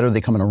even better. They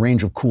come in a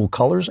range of cool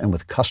colors and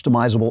with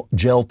customizable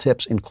gel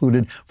tips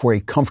included for a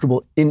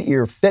comfortable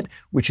in-ear fit,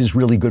 which is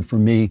really good for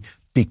me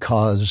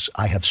because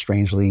I have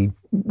strangely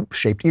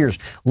shaped ears.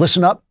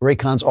 Listen up.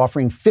 Raycon's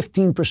offering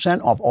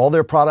 15% off all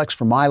their products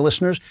for my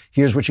listeners.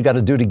 Here's what you got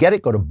to do to get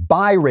it. Go to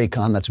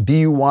buyraycon. That's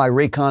BUY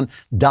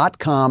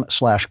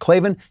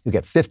Raycon.com/Klavan. You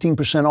get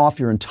 15% off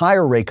your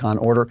entire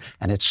Raycon order.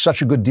 And it's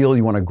such a good deal.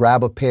 You want to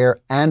grab a pair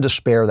and a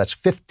spare. That's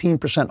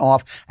 15%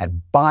 off at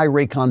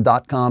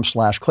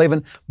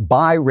buyraycon.com/Klavan.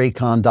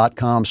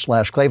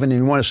 Buyraycon.com/Klavan. And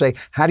you want to say,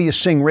 how do you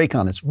sing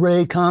Raycon? It's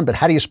Raycon, but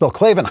how do you spell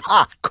Klavan?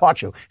 Ha!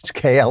 Caught you. It's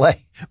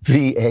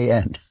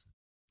Klavan.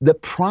 The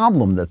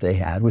problem that they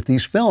had with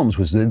these films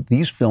was that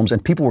these films,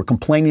 and people were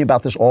complaining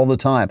about this all the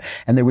time,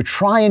 and they would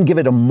try and give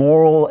it a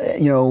moral,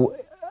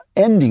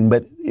 ending,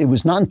 but it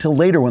was not until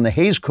later when the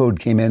Hays Code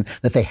came in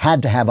that they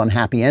had to have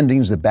unhappy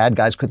endings. The bad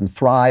guys couldn't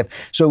thrive.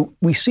 So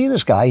we see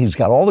this guy, he's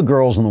got all the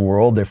girls in the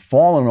world. They're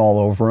falling all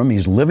over him.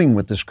 He's living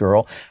with this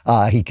girl.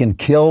 He can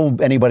kill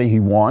anybody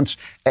he wants.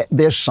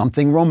 There's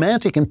something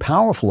romantic and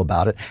powerful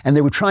about it. And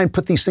they would try and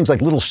put these things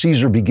like Little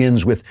Caesar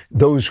begins with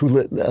those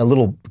who, a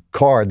little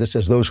card that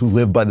says those who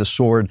live by the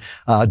sword,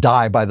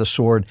 die by the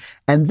sword.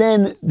 And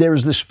then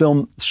there's this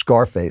film,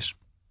 Scarface.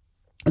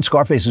 And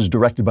Scarface is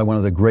directed by one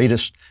of the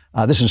greatest,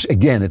 this is,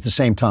 again, at the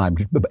same time,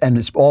 and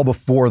it's all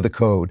before the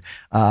code.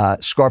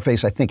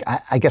 Scarface, I think,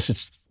 I guess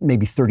it's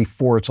maybe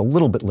 34. It's a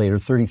little bit later,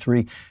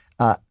 33.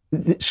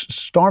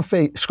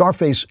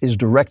 Scarface is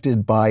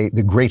directed by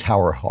the great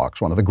Howard Hawks,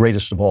 one of the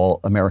greatest of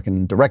all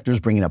American directors,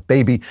 Bringing Up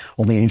Baby,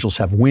 Only Angels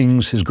Have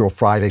Wings, His Girl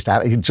Friday.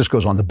 It just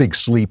goes on, The Big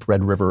Sleep,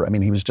 Red River. I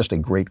mean, he was just a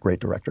great, great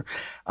director.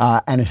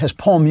 And it has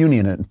Paul Muni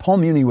in it. And Paul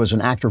Muni was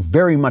an actor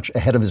very much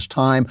ahead of his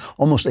time,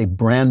 almost a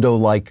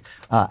Brando-like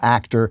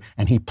actor.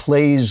 And he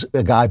plays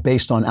a guy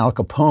based on Al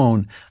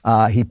Capone.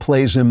 He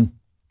plays him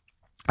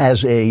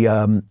as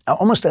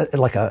almost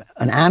like an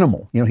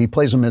animal. He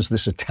plays him as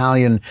this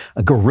Italian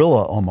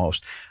gorilla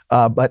almost.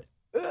 But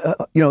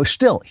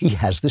still, he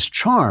has this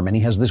charm and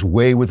he has this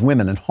way with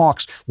women. And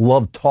Hawks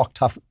loved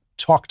tough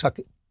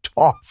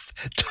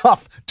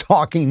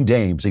talking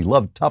dames. He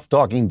loved tough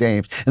talking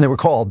dames. And they were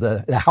called,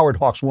 the Howard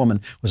Hawks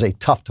woman was a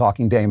tough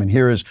talking dame. And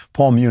here is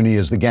Paul Muni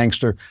as the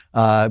gangster,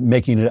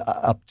 making it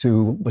up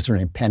to, what's her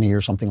name, Penny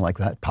or something like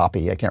that?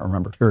 Poppy, I can't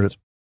remember. Here it is.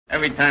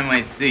 Every time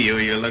I see you,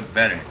 you look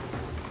better.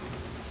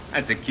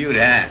 That's a cute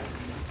hat.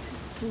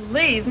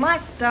 Please, my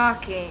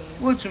stockings.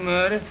 What's the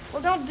matter?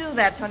 Well, don't do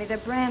that, Tony. They're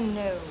brand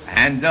new.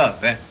 Hands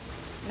up, eh?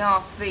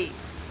 No, feet.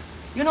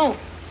 You know,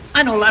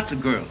 I know lots of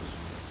girls.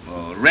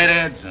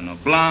 Redheads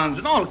and blondes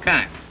and all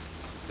kinds.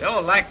 They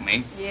all like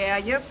me. Yeah,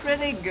 you're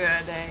pretty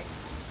good, eh?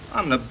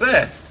 I'm the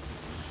best.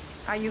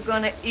 Are you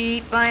gonna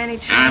eat by any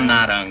chance? I'm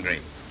not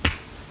hungry.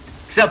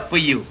 Except for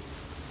you.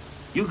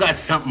 You got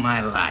something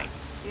I like.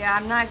 Yeah,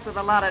 I'm nice with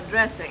a lot of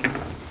dressing.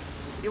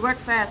 You work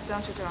fast,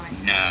 don't you, Tony?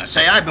 No,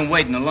 say, I've been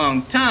waiting a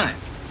long time.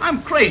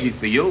 I'm crazy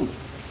for you.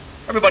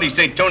 Everybody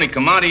say Tony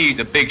Camonte, he's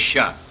a big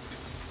shot.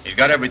 He's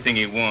got everything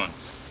he wants.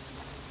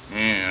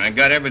 Yeah, I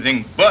got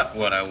everything but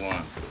what I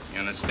want. You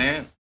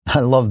understand? I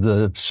love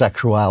the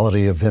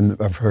sexuality of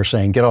her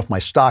saying, get off my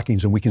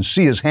stockings, and we can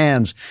see his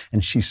hands.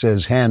 And she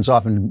says, hands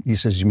off. And she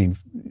says, you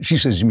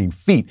mean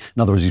feet.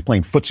 In other words, he's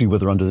playing footsie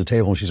with her under the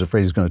table and she's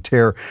afraid he's going to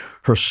tear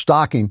her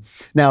stocking.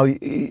 Now,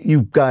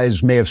 you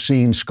guys may have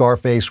seen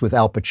Scarface with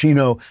Al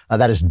Pacino.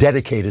 That is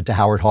dedicated to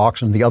Howard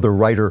Hawks and the other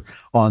writer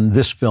on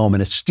this film.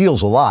 And it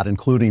steals a lot,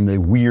 including the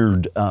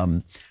weird,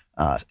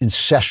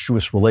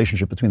 incestuous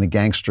relationship between the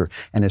gangster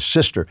and his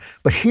sister.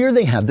 But here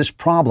they have this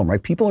problem,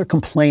 right? People are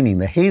complaining.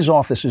 The Hays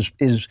office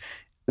is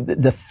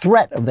the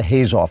threat of the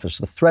Hays office,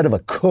 the threat of a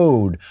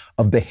code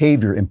of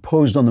behavior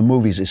imposed on the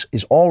movies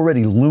is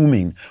already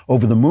looming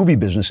over the movie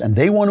business, and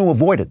they want to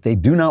avoid it. They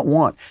do not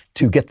want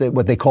to get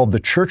what they called the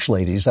church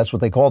ladies. That's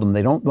what they called them.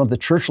 They don't want the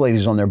church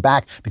ladies on their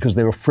back because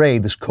they're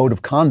afraid this code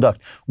of conduct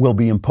will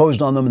be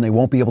imposed on them and they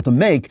won't be able to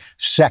make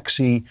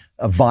sexy,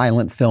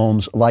 violent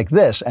films like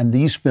this. And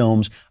these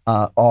films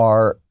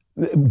are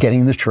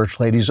getting the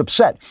church ladies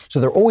upset. So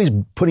they're always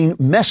putting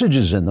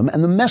messages in them.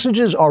 And the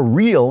messages are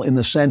real in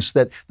the sense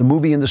that the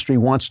movie industry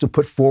wants to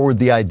put forward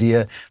the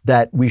idea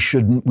that we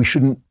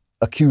shouldn't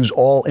accuse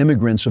all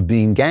immigrants of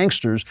being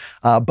gangsters.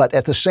 But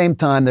at the same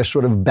time, they're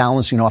sort of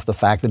balancing off the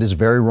fact that it's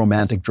very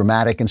romantic,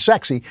 dramatic, and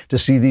sexy to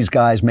see these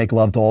guys make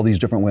love to all these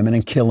different women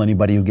and kill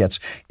anybody who gets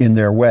in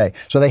their way.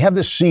 So they have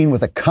this scene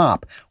with a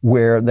cop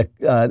where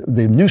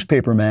the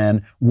newspaper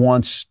man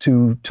wants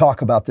to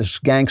talk about this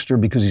gangster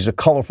because he's a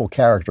colorful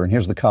character. And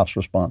here's the cop's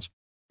response.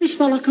 This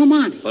fella, come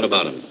on. What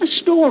about him? A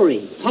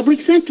story.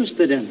 Public's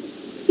interested in him.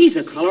 He's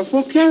a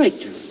colorful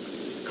character.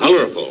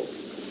 Colorful?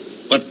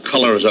 What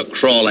color is a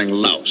crawling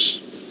louse?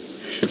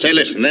 Say,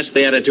 listen, that's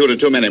the attitude of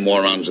too many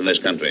morons in this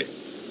country.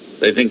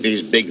 They think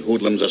these big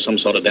hoodlums are some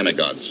sort of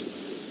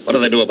demigods. What do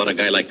they do about a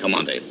guy like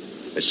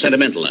Camonte? They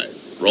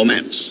sentimentalize,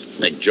 romance,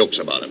 make jokes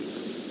about him.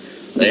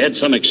 They had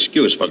some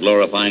excuse for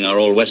glorifying our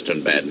old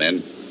Western bad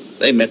men.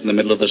 They met in the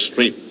middle of the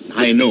street,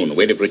 high noon,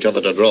 waiting for each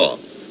other to draw.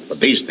 But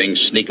these things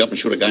sneak up and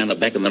shoot a guy in the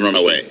back and then run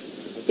away.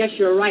 I guess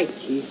you're right,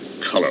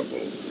 Chief. Colorful.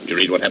 Did you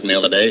read what happened the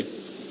other day?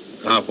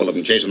 Car full of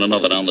them chasing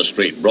another down the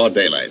street, broad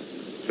daylight.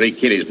 3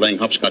 kiddies playing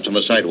hopscotch on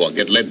the sidewalk,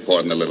 get lead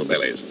poured in their little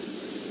bellies.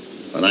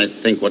 When I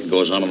think what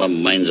goes on in the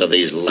minds of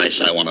these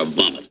lice, I want to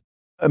vomit.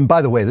 And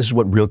by the way, this is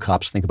what real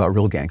cops think about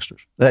real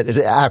gangsters. It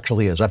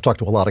actually is. I've talked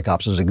to a lot of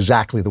cops. This is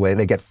exactly the way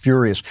they get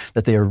furious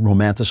that they are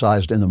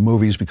romanticized in the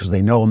movies because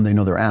they know them. They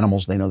know they're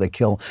animals. They know they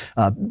kill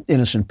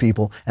innocent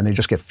people, and they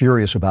just get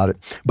furious about it.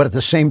 But at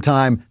the same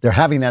time, they're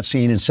having that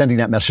scene and sending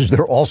that message.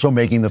 They're also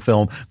making the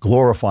film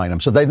glorifying them.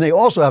 So then they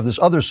also have this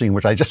other scene,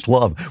 which I just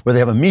love, where they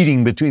have a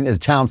meeting between the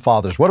town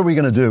fathers. What are we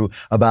going to do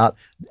about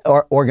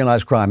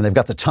organized crime? And they've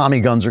got the Tommy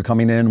guns are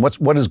coming in.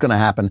 What is going to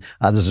happen?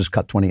 This is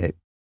cut 28.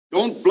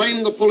 Don't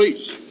blame the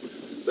police.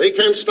 They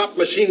can't stop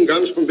machine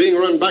guns from being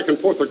run back and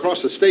forth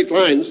across the state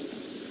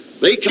lines.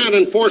 They can't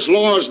enforce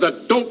laws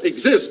that don't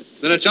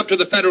exist. Then it's up to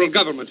the federal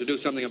government to do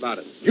something about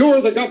it.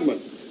 You're the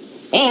government.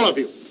 All of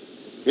you.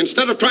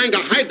 Instead of trying to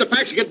hide the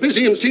facts, get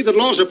busy and see that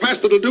laws are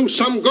passed that'll do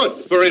some good.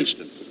 For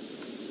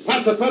instance?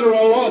 Pass a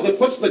federal law that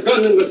puts the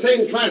gun in the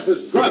same class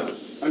as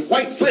drugs and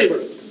white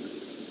slavery.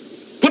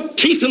 Put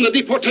teeth in the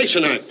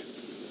Deportation Act.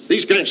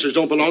 These gangsters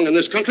don't belong in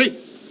this country.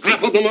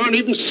 Half of them aren't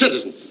even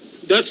citizens.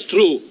 That's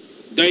true.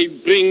 They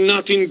bring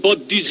nothing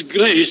but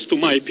disgrace to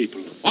my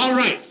people. All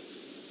right.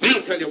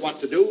 I'll tell you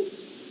what to do.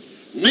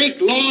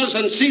 Make laws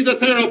and see that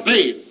they're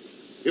obeyed.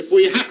 If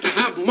we have to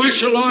have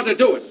martial law to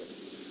do it.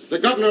 The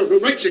governor of New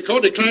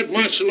Mexico declared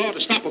martial law to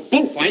stop a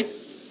bullfight.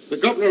 The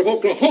governor of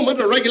Oklahoma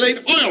to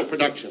regulate oil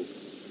production.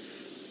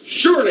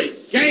 Surely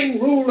gang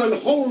rule and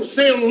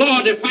wholesale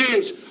law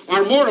defiance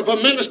are more of a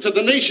menace to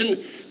the nation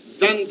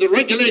than the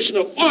regulation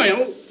of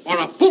oil or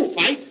a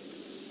bullfight.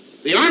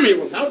 The Army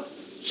will help.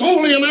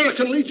 So the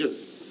American Legion.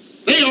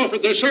 They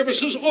offered their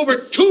services over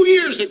 2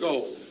 years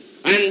ago,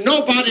 and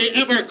nobody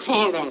ever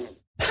called on them.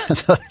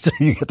 So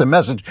you get the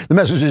message. The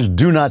message is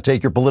do not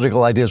take your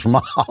political ideas from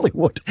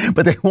Hollywood.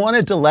 But they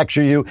wanted to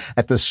lecture you.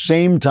 At the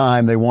same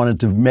time, they wanted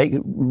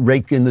to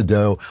rake in the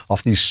dough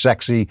off these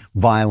sexy,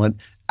 violent,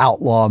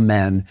 outlaw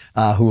men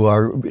who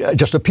are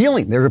just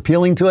appealing. They're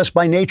appealing to us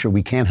by nature.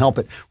 We can't help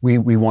it. We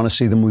want to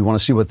see them. We want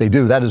to see what they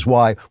do. That is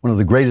why one of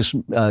the greatest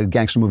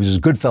gangster movies is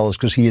Goodfellas,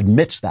 because he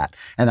admits that.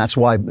 And that's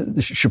why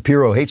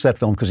Shapiro hates that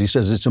film, because he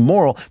says it's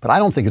immoral. But I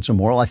don't think it's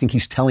immoral. I think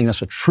he's telling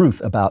us a truth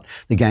about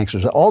the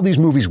gangsters. All these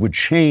movies would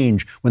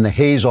change when the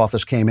Hayes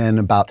office came in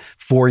about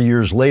 4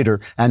 years later.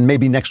 And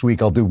maybe next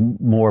week I'll do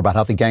more about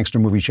how the gangster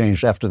movie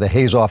changed after the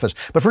Hayes office.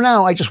 But for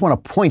now, I just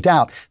want to point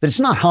out that it's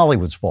not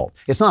Hollywood's fault.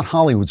 It's not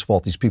Hollywood's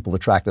fault these people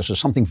attract us. There's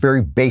something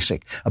very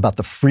basic about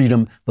the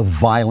freedom, the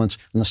violence,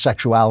 and the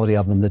sexuality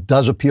of them that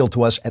does appeal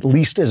to us, at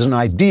least as an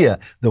idea,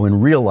 though in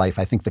real life,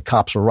 I think the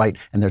cops are right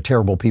and they're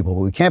terrible people.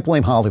 But we can't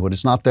blame Hollywood.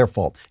 It's not their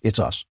fault. It's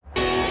us.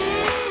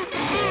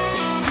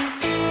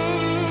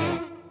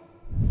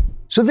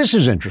 So this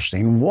is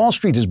interesting. Wall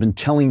Street has been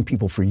telling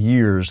people for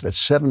years that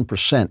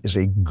 7% is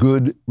a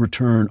good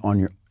return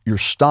on your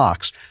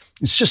stocks.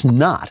 It's just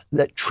not.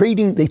 That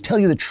trading, they tell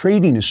you that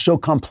trading is so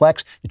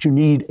complex that you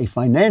need a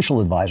financial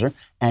advisor,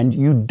 and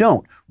you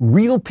don't.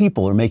 Real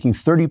people are making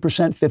 30%,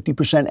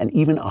 50%, and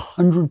even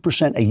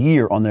 100% a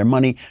year on their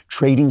money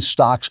trading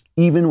stocks,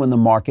 even when the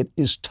market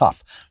is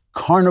tough.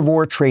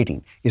 Carnivore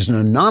Trading is an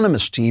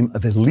anonymous team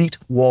of elite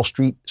Wall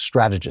Street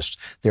strategists.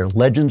 They're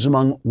legends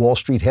among Wall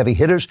Street heavy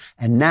hitters,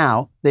 and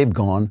now they've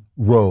gone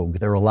rogue.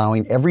 They're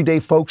allowing everyday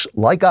folks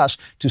like us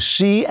to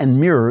see and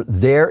mirror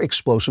their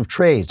explosive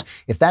trades.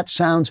 If that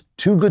sounds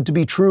too good to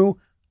be true,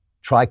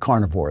 try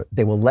Carnivore.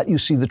 They will let you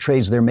see the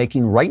trades they're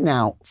making right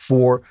now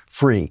for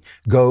free.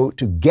 Go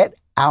to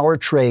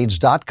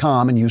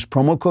getourtrades.com and use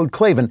promo code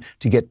Klavan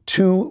to get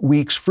 2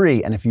 weeks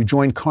free. And if you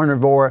join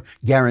Carnivore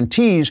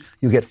Guarantees,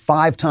 you get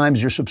 5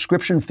 times your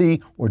subscription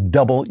fee or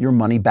double your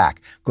money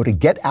back. Go to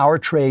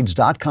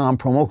getourtrades.com,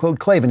 promo code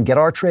Klavan,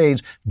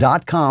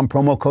 getourtrades.com,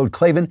 promo code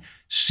Klavan.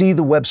 See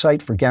the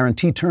website for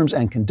guarantee terms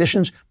and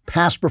conditions.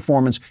 Past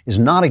performance is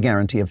not a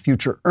guarantee of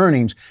future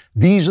earnings.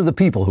 These are the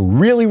people who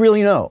really,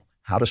 really know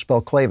how to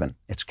spell Klavan.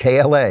 It's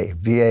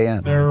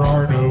Klavan. There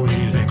are no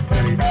easy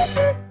things.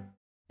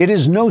 It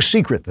is no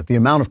secret that the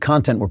amount of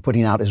content we're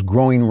putting out is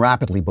growing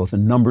rapidly, both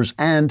in numbers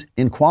and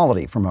in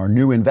quality, from our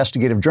new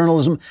investigative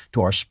journalism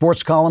to our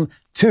sports column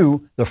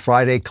to the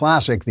Friday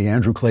classic, The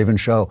Andrew Klavan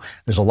Show.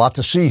 There's a lot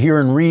to see, hear,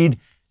 and read.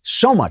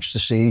 So much to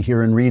see,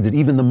 hear, and read that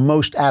even the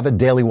most avid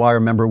Daily Wire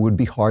member would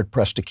be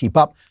hard-pressed to keep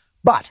up.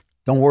 But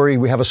don't worry,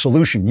 we have a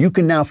solution. You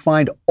can now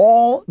find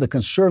all the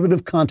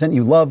conservative content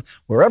you love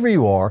wherever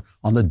you are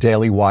on the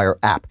Daily Wire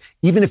app.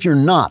 Even if you're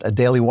not a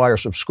Daily Wire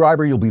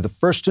subscriber, you'll be the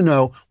first to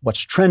know what's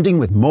trending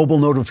with mobile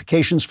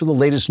notifications for the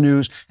latest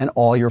news and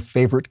all your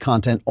favorite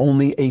content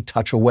only a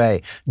touch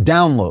away.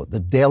 Download the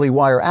Daily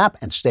Wire app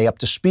and stay up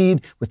to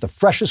speed with the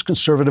freshest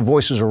conservative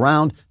voices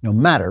around, no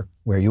matter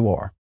where you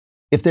are.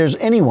 If there's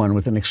anyone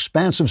with an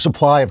expansive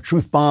supply of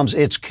truth bombs,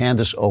 it's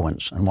Candace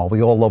Owens. And while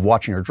we all love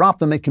watching her drop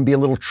them, it can be a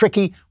little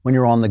tricky when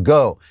you're on the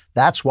go.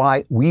 That's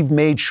why we've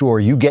made sure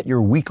you get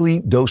your weekly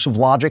dose of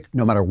logic,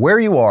 no matter where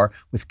you are,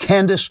 with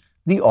Candace,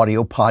 the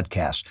audio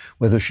podcast.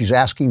 Whether she's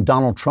asking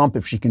Donald Trump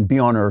if she can be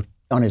on Earth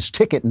on his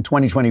ticket in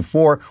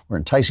 2024. We're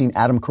enticing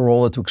Adam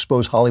Carolla to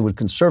expose Hollywood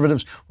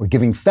conservatives. We're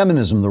giving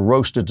feminism the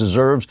roast it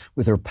deserves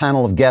with her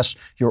panel of guests.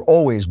 You're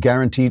always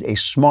guaranteed a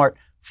smart,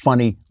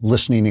 funny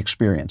listening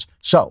experience.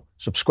 So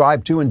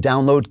subscribe to and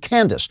download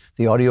Candace,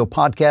 the audio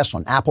podcast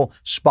on Apple,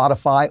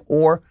 Spotify,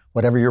 or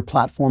whatever your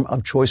platform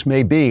of choice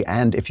may be.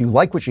 And if you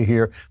like what you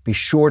hear, be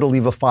sure to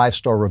leave a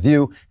 5-star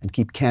review and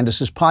keep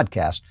Candace's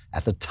podcast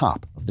at the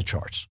top of the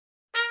charts.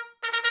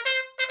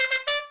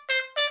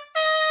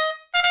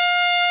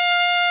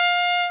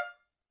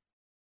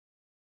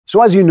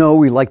 So as you know,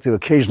 we like to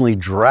occasionally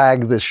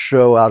drag this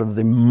show out of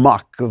the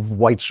muck of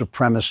white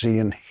supremacy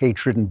and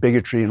hatred and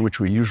bigotry in which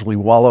we usually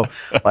wallow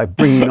by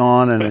bringing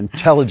on an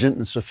intelligent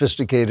and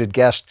sophisticated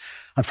guest.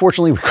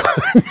 Unfortunately, we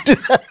couldn't do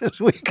that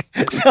this week.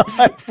 So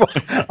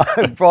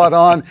I brought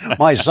on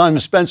my son,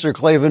 Spencer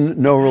Clavin,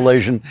 no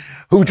relation,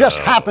 who just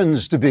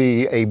happens to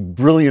be a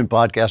brilliant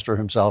podcaster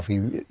himself.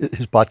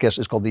 His podcast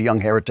is called The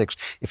Young Heretics.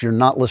 If you're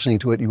not listening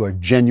to it, you are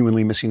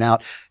genuinely missing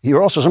out.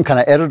 You're also some kind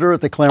of editor at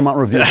the Claremont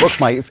Review Books,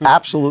 my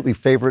absolutely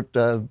favorite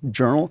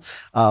journal.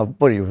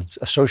 What are you,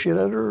 associate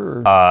editor?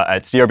 Or?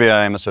 At CRB,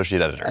 I am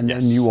associate editor, and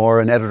yes. then you are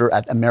an editor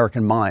at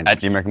American Mind.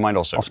 At the American Mind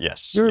also,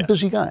 yes. You're a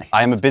busy guy.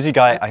 I am a busy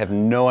guy. I have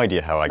no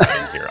idea how I got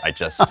in here.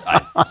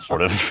 I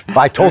sort of...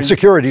 I told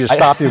security to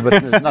stop you,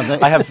 but there's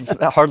nothing. I have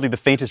hardly the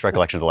faintest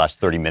recollection of the last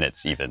 30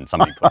 minutes even.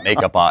 Somebody put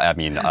makeup on. I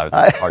mean, hard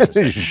to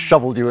say.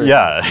 Shoveled you in.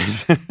 Yeah.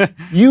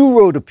 You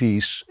wrote a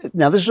piece.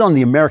 Now, this is on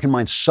the American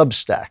Mind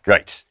Substack.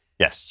 Right.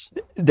 Yes.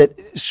 That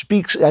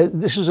speaks,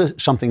 this is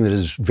something that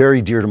is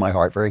very dear to my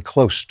heart, very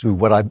close to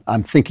what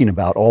I'm thinking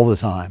about all the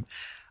time.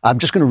 I'm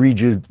just going to read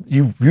you,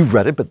 you've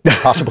read it, but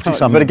possibly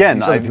some. But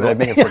again, I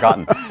may have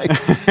forgotten.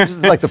 This is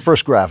like the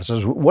first graph. It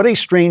says, what a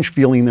strange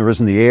feeling there is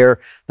in the air,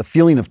 the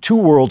feeling of two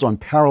worlds on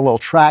parallel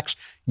tracks.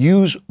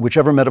 Use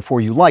whichever metaphor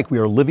you like. We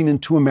are living in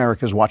two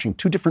Americas, watching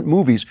two different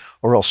movies,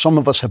 or else some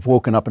of us have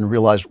woken up and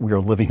realized we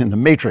are living in the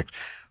Matrix.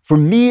 For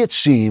me, it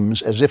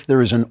seems as if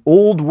there is an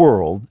old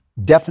world,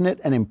 definite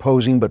and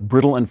imposing, but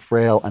brittle and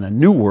frail, and a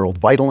new world,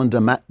 vital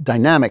and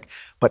dynamic,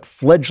 but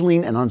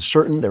fledgling and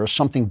uncertain. There is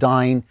something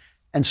dying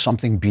and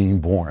something being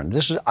born.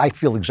 I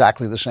feel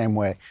exactly the same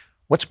way.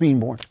 What's being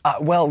born?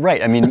 Well,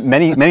 right. I mean,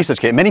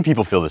 many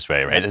people feel this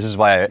way, right? This is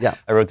why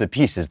I wrote the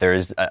piece.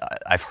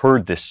 I've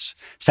heard this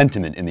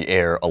sentiment in the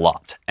air a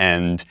lot,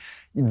 and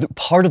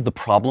part of the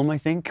problem, I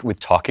think, with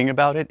talking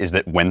about it is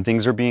that when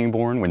things are being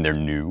born, when they're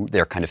new,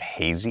 they're kind of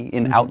hazy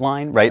in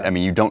outline, right? I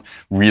mean, you don't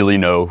really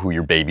know who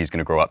your baby's going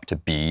to grow up to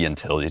be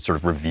until it sort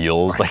of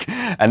reveals,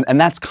 and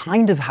that's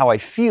kind of how I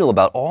feel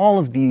about all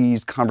of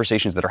these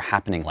conversations that are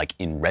happening, like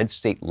in red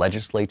state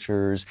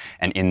legislatures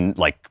and in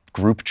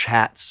group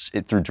chats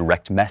through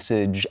direct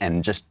message,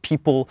 and just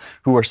people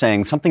who are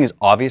saying something is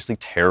obviously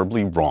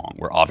terribly wrong.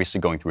 We're obviously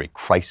going through a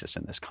crisis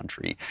in this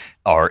country.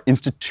 Our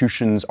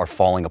institutions are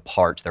falling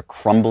apart. They're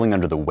crumbling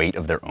under the weight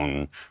of their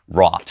own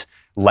rot.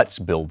 Let's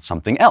build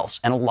something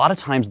else. And a lot of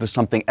times the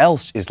something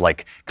else is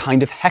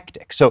kind of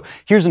hectic. So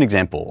here's an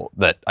example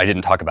that I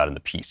didn't talk about in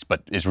the piece,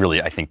 but is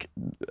really, I think,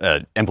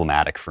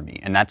 emblematic for me.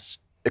 And that's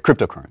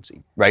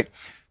cryptocurrency, right?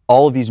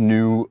 All of these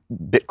new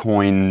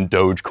Bitcoin,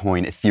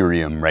 Dogecoin,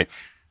 Ethereum, right?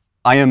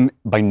 I am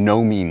by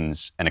no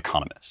means an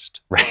economist,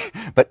 right?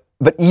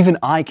 But even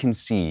I can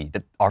see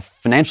that our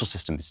financial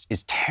system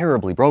is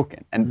terribly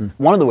broken. And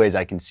one of the ways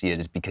I can see it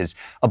is because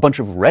a bunch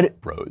of Reddit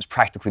bros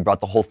practically brought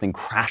the whole thing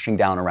crashing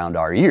down around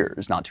our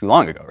ears not too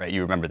long ago, right?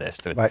 You remember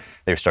this. Right.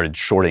 They started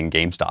shorting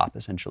GameStop,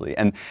 essentially.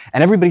 And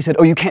everybody said,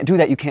 oh, you can't do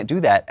that, you can't do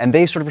that. And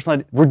they sort of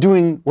responded, we're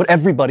doing what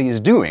everybody is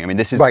doing. I mean,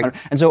 this is... Right.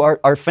 And so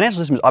our financial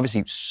system is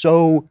obviously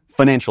so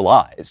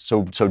financialized,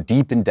 so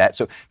deep in debt,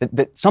 so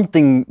that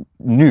something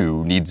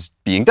new needs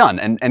being done.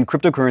 And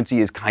cryptocurrency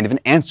is kind of an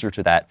answer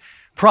to that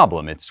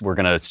problem. We're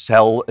going to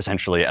sell,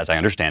 essentially, as I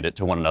understand it,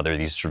 to one another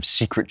these sort of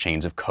secret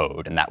chains of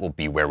code, and that will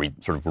be where we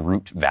sort of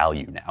root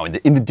value now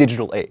in the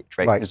digital age,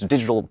 right? Because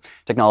digital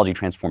technology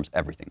transforms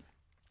everything.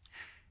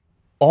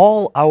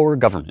 All our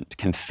government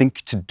can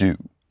think to do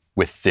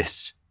with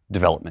this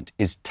development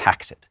is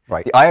tax it.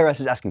 Right. The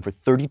IRS is asking for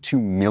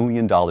 $32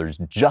 million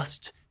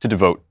just to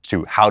devote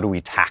to how do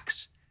we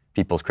tax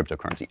people's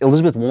cryptocurrency.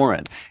 Elizabeth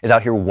Warren is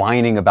out here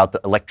whining about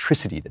the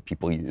electricity that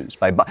people use.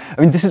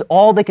 This is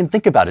all they can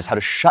think about is how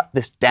to shut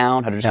this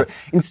down, how to destroy.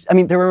 I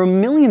mean, there are a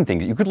million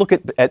things. You could look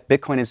at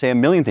Bitcoin and say a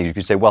million things. You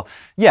could say, well,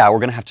 yeah, we're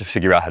going to have to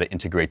figure out how to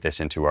integrate this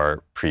into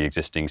our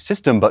pre-existing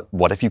system, but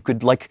what if you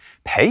could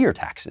pay your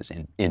taxes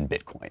in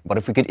Bitcoin? What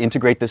if we could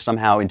integrate this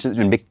somehow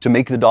to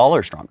make the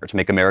dollar stronger, to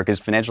make America's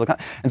financial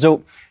economy? And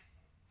so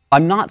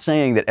I'm not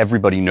saying that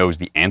everybody knows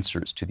the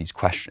answers to these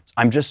questions.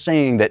 I'm just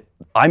saying that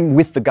I'm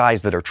with the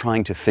guys that are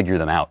trying to figure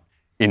them out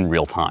in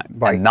real time,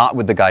 and not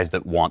with the guys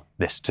that want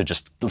this to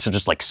just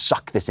like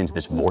suck this into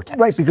this vortex.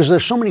 Right, because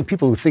there's so many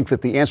people who think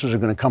that the answers are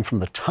going to come from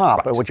the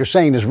top. But what you're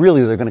saying is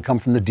really they're going to come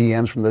from the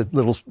DMs, from the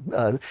little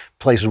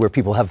places where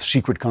people have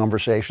secret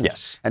conversations.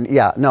 Yes. And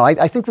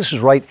I think this is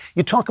right.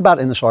 You talk about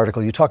in this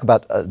article, you talk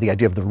about the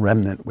idea of the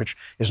remnant, which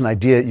is an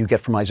idea you get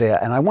from Isaiah.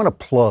 And I want to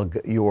plug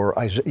your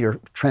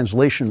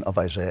translation of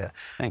Isaiah,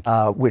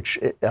 which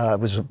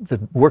was the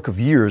work of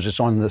years.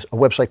 It's on a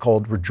website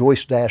called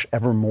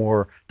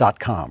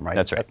rejoice-evermore.com, right?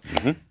 That's right.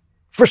 Mm-hmm.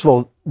 First of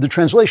all, the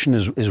translation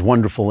is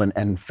wonderful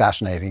and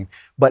fascinating,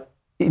 but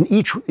in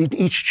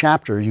each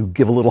chapter, you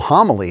give a little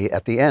homily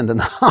at the end, and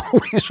the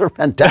homilies are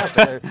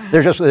fantastic.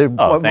 It's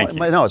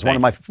one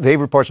of my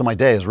favorite parts of my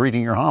day is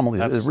reading your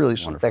homilies. It's really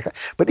spectacular.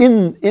 But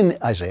in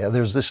Isaiah,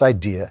 there's this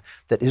idea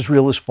that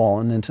Israel has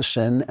fallen into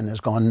sin and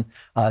has gone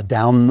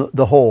down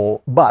the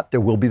hole, but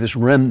there will be this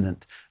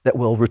remnant that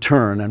will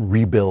return and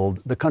rebuild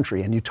the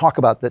country. And you talk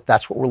about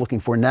that's what we're looking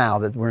for now,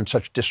 that we're in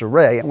such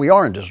disarray, and we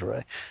are in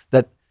disarray,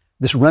 that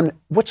this remnant,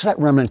 what's that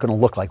remnant going to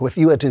look like? If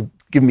you had to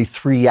give me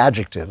 3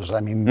 adjectives, I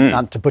mean,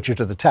 not to put you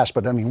to the test,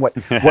 but I mean, what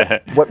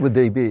would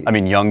they be? I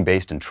mean, young,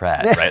 based, and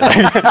trad,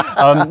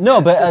 right?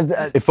 No,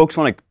 but if folks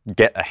want to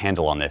get a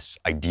handle on this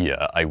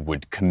idea, I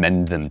would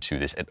commend them to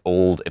this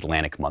old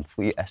Atlantic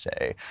Monthly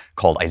essay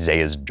called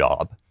Isaiah's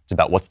Job. It's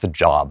about what's the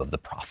job of the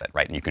prophet,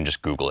 right? And you can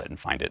just Google it and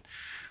find it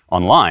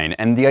online.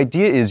 And the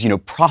idea is,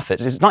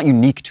 prophets, it's not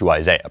unique to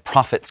Isaiah.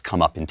 Prophets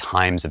come up in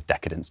times of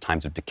decadence,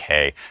 times of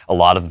decay. A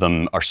lot of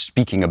them are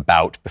speaking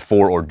about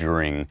before or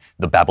during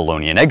the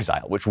Babylonian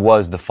exile, which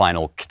was the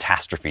final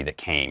catastrophe that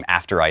came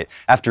after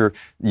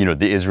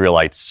the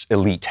Israelites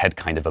elite had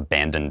kind of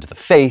abandoned the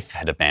faith,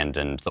 had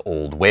abandoned the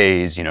old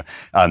ways,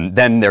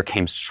 then there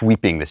came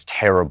sweeping this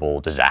terrible,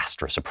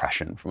 disastrous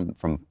oppression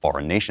from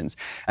foreign nations.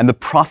 And the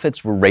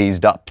prophets were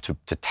raised up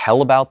to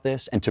tell about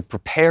this and to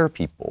prepare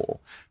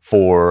people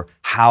for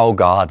how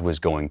God was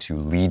going to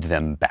lead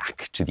them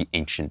back to the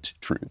ancient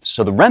truths.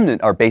 So the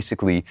remnant are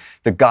basically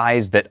the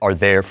guys that are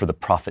there for the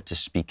prophet to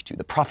speak to.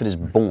 The prophet is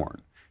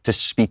born to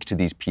speak to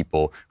these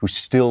people who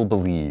still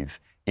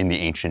believe in the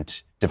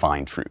ancient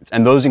divine truths.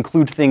 And those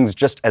include things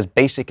just as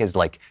basic as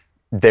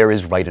there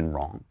is right and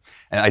wrong.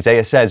 And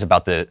Isaiah says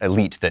about the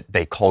elite that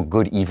they call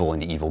good evil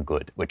and evil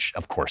good, which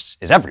of course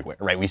is everywhere,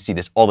 right? We see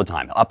this all the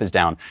time. Up is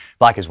down,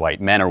 black is white,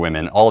 men are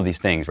women, all of these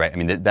things, right? I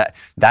mean,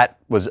 that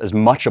was as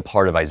much a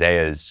part of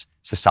Isaiah's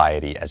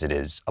society as it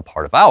is a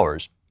part of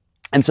ours.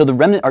 And so the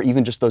remnant are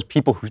even just those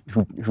people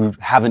who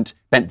haven't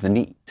bent the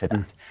knee to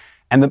that.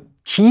 And the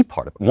key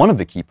part of it, one of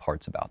the key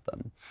parts about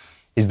them,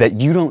 is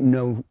that you don't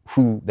know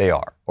who they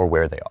are or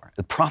where they are.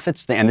 The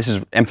prophets, and this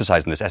is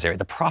emphasized in this essay, right?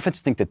 The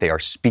prophets think that they are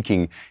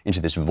speaking into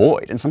this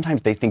void, and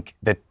sometimes they think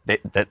that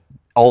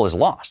all is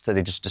lost, that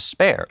they just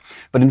despair.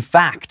 But in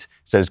fact,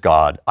 says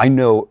God, I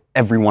know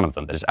every one of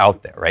them that is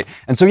out there, right?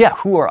 And so,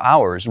 who are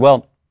ours?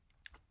 Well,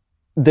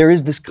 there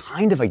is this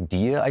kind of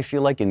idea, I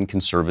feel like, in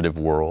conservative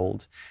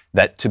world,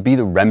 that to be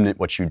the remnant,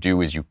 what you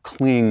do is you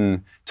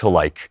cling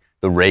to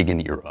the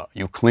Reagan era.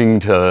 You cling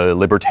to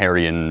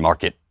libertarian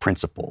market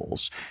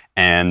principles,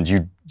 and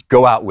you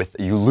go out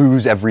you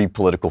lose every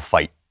political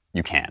fight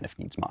you can, if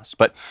needs must.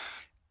 But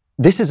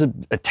this is a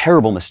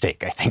terrible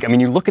mistake, I think. I mean,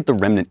 you look at the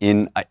remnant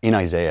in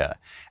Isaiah,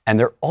 and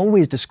they're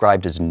always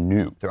described as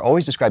new. They're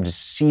always described as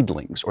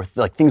seedlings or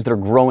things that are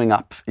growing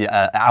up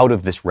out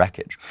of this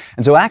wreckage.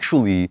 And so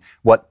actually,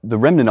 what the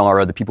remnant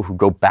are the people who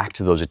go back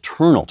to those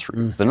eternal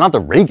truths. They're not the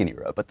Reagan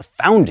era, but the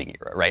founding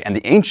era, right? And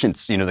the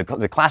ancients,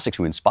 the classics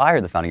who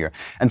inspired the founding era.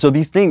 And so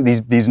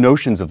these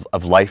notions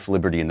of life,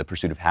 liberty, and the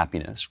pursuit of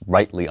happiness,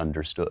 rightly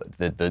understood,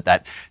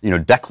 that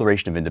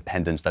Declaration of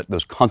Independence,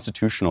 those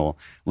constitutional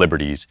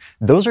liberties,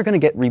 those are going to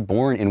get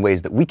reborn in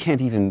ways that we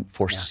can't even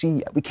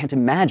foresee, we can't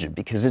imagine,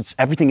 because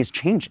everything is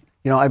changing.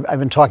 I've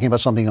been talking about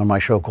something on my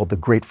show called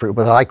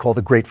what I call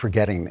the Great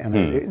Forgetting,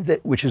 and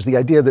which is the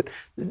idea that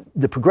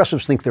the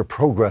progressives think they're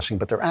progressing,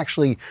 but they're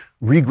actually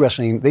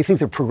regressing. They think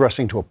they're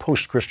progressing to a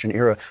post-Christian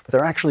era, but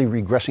they're actually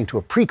regressing to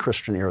a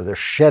pre-Christian era. They're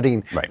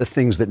shedding the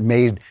things that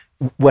made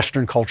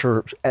Western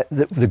culture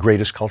the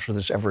greatest culture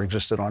that's ever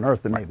existed on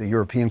earth, that made the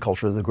European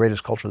culture the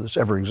greatest culture that's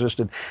ever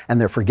existed,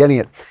 and they're forgetting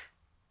it.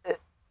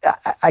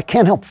 I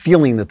can't help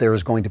feeling that there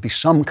is going to be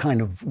some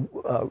kind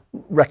of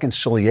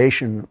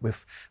reconciliation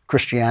with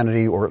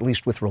Christianity, or at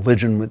least with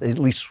religion, at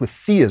least with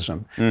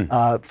theism,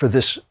 for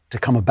this to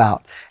come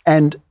about.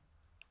 And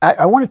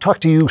I want to talk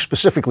to you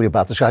specifically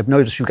about this. I've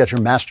noticed you've got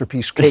your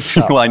masterpiece cake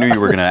shop. Well, I knew you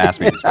were going to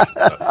ask me this question,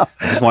 so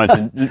I just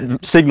wanted to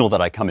signal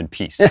that I come in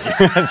peace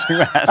as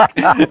you ask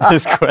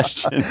this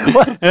question.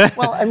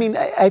 Well, I mean,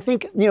 I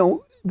think,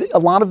 a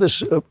lot of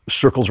this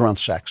circles around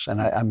sex,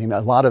 and I mean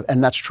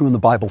and that's true in the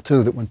Bible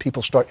too. That when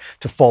people start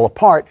to fall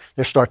apart,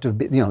 they start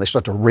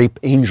to rape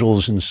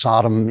angels in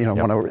Sodom,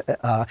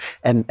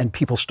 and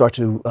people start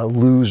to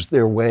lose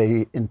their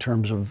way in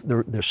terms of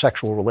their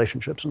sexual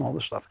relationships and all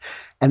this stuff.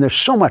 And there's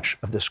so much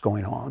of this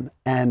going on,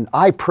 and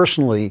I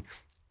personally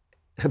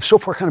have so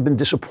far kind of been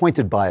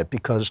disappointed by it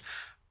because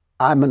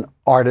I'm an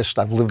artist.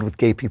 I've lived with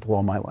gay people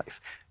all my life.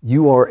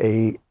 You are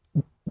a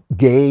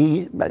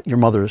gay, your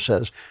mother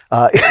says.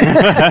 Yeah,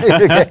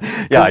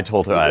 I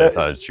told her, I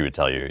thought she would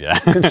tell you, yeah.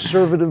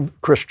 Conservative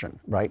Christian,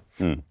 right?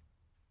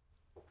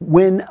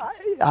 When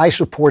I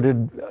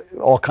supported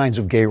all kinds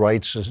of gay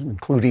rights,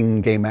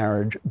 including gay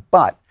marriage,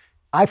 but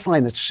I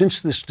find that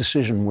since this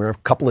decision where a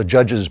couple of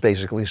judges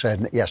basically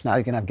said, yes, now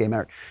you can have gay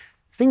marriage,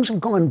 things have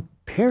gone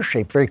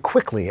pear-shaped very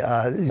quickly.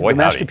 The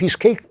Masterpiece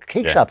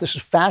Cake Shop, this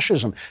is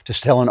fascism, to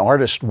tell an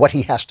artist what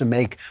he has to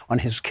make on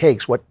his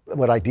cakes, what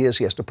ideas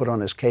he has to put on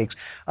his cakes.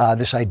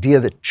 This idea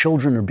that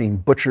children are being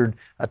butchered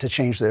to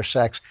change their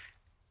sex.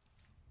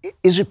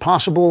 Is it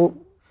possible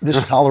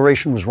this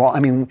toleration was wrong? I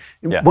mean,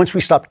 once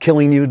we stopped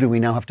killing you, do we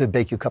now have to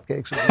bake you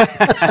cupcakes?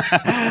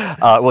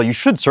 Well, you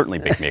should certainly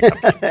bake me a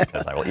cupcake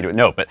because I will eat it.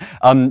 No, but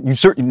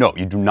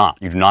you do not.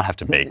 You do not have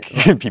to bake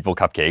people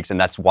cupcakes, and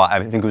that's why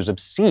I think it was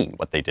obscene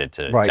what they did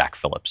to Jack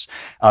Phillips.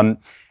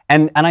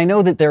 And I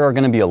know that there are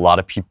going to be a lot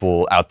of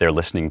people out there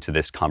listening to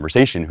this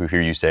conversation who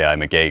hear you say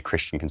I'm a gay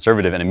Christian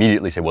conservative and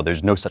immediately say, well,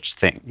 there's no such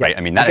thing, right? I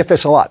mean, I get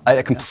this a lot.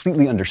 I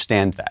completely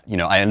understand that.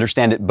 I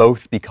understand it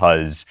both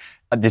because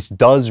this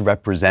does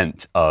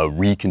represent a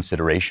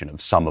reconsideration of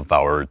some of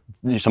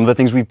the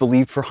things we've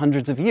believed for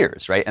hundreds of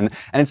years, right? And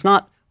it's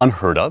not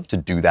unheard of to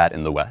do that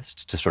in the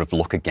West, to sort of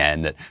look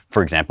again at,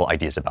 for example,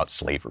 ideas about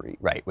slavery,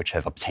 right, which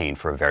have obtained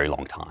for a very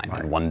long time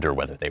and wonder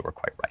whether they were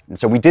quite right. And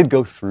so we did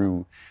go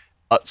through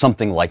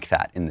something like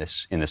that in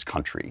this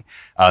country.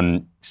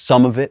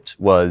 Some of it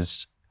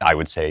was, I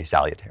would say,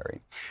 salutary,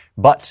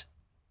 but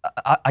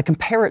I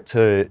compare it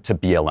to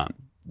BLM,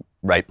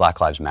 right? Black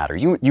Lives Matter.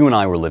 You and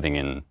I were living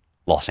in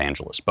Los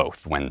Angeles,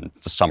 both, when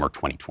the summer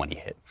 2020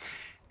 hit.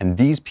 And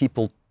these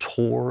people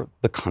tore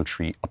the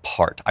country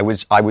apart. I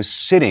was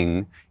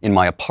sitting in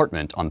my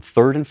apartment on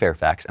 3rd and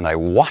Fairfax, and I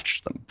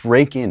watched them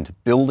break into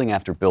building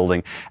after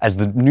building as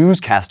the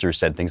newscasters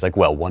said things like,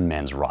 well, one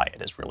man's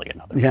riot is really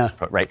another man's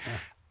right? Yeah.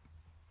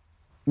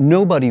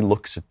 Nobody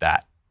looks at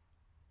that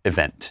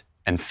event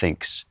and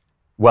thinks,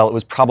 well, it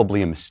was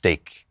probably a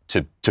mistake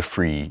to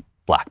free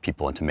Black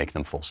people and to make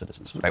them full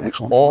citizens. Right?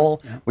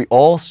 We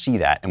all see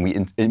that, and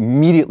we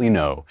immediately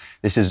know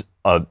this is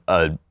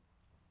a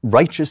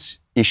righteous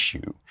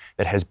issue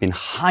that has been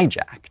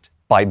hijacked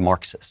by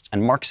Marxists.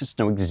 And Marxists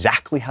know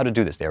exactly how to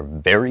do this. They are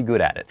very good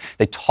at it.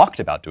 They talked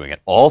about doing it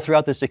all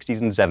throughout the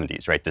 60s and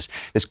 70s, right? This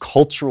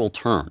cultural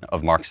turn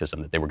of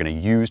Marxism that they were going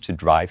to use to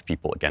drive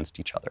people against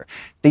each other.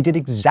 They did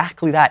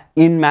exactly that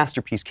in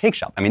Masterpiece Cake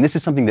Shop. I mean, this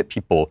is something that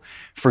people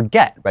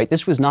forget, right?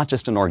 This was not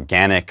just an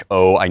organic,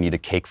 I need a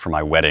cake for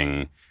my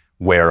wedding,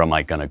 where am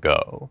I going to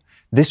go?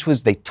 This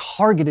was, they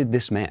targeted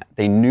this man.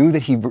 They knew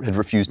that he had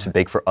refused to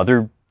bake for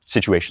other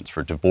situations,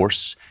 for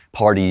divorce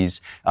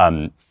parties,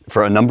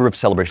 for a number of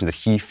celebrations that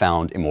he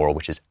found immoral,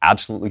 which is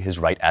absolutely his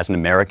right as an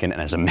American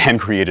and as a man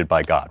created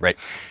by God, right?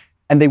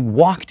 And they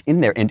walked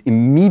in there and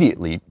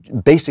immediately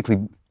basically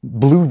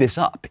blew this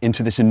up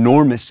into this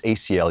enormous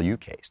ACLU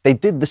case. They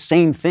did the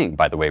same thing,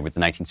 by the way, with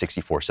the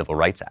 1964 Civil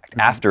Rights Act.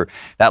 After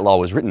that law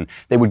was written,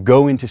 they would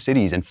go into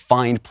cities and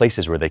find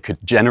places where they could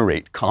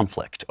generate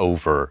conflict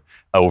over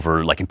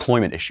like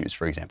employment issues,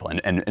 for example,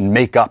 and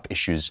make up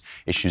issues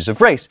of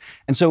race.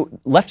 And so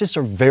leftists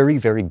are very,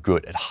 very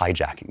good at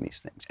hijacking these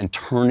things and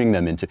turning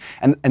them into,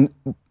 and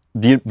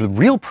the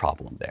real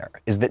problem there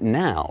is that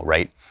now,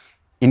 right,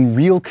 in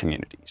real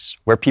communities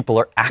where people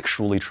are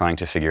actually trying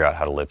to figure out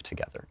how to live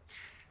together,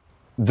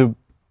 the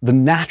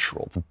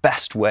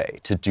best way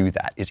to do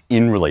that is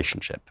in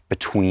relationship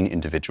between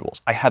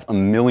individuals. I have a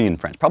million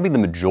friends, probably the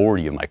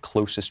majority of my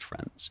closest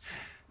friends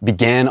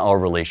began our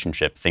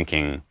relationship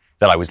thinking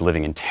that I was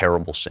living in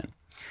terrible sin.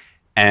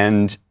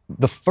 And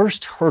the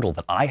first hurdle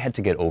that I had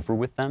to get over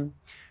with them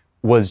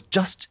was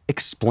just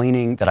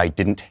explaining that I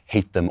didn't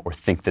hate them or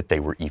think that they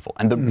were evil.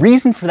 And the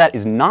reason for that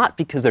is not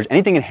because there's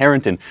anything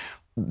inherent in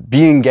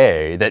being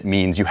gay that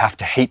means you have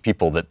to hate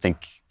people that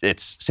think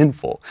it's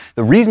sinful.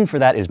 The reason for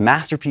that is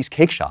Masterpiece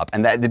Cake Shop,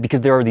 and that because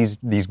there are these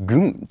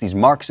goons, these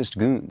Marxist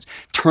goons,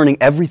 turning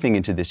everything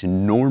into this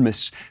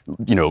enormous,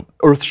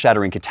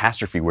 earth-shattering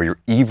catastrophe where you're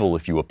evil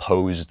if you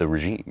oppose the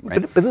regime.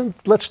 Right? But then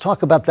let's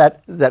talk about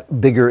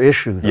that bigger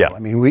issue, though. Yeah. I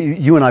mean,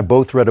 you and I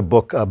both read a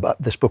book,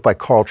 this book by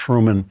Carl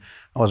Trueman.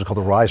 What was it called?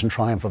 The Rise and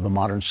Triumph of the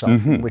Modern Self,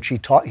 in which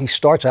he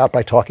starts out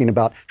by talking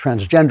about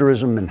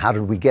transgenderism and how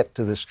did we get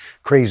to this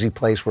crazy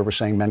place where we're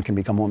saying men can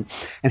become women.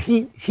 And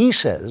he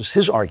says,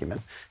 his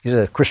argument, he's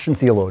a Christian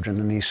theologian,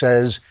 and he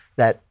says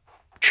that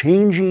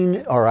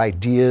changing our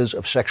ideas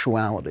of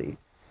sexuality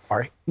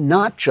are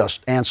not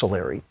just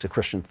ancillary to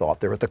Christian thought.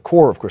 They're at the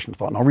core of Christian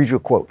thought. And I'll read you a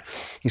quote.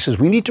 He says,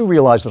 "We need to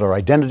realize that our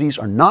identities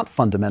are not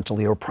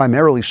fundamentally or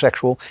primarily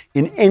sexual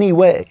in any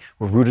way.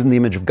 We're rooted in the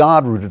image of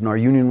God, rooted in our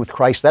union with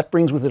Christ. That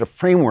brings with it a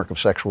framework of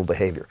sexual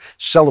behavior.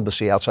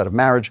 Celibacy outside of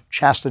marriage,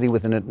 chastity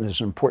within it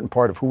is an important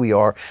part of who we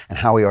are and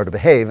how we are to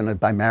behave." And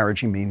by marriage,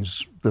 he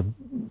means the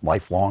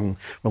lifelong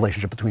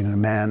relationship between a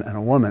man and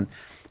a woman.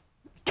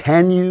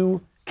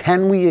 Can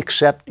can we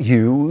accept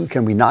you?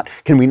 Can we not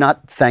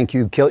thank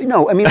you, kill you?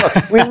 No, I mean,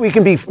 look, we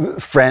can be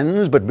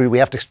friends, but we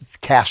have to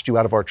cast you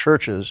out of our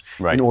churches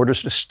in order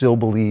to still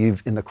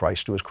believe in the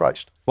Christ who is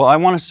Christ. Well, I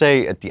want to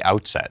say at the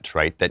outset,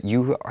 right, that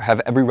you have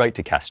every right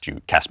to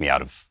cast me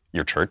out of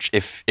your church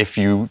if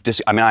you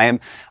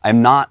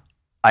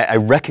I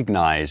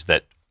recognize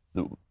that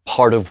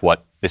part of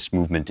what this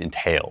movement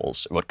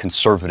entails, what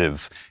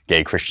conservative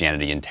gay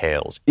Christianity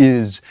entails,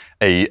 is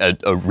a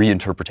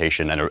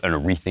reinterpretation and a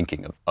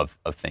rethinking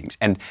of things.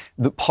 And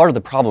part of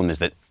the problem is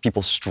that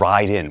people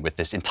stride in with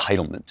this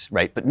entitlement,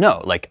 right? But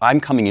no, like, I'm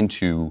coming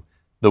into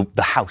the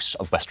house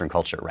of Western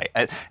culture, right?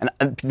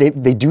 And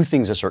they do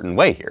things a certain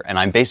way here, and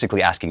I'm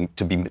basically asking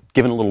to be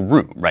given a little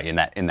room, right,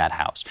 in that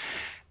house.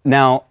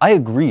 Now, I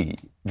agree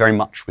very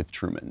much with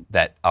Truman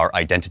that our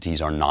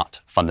identities are not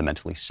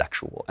fundamentally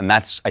sexual. And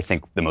that's, I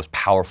think, the most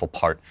powerful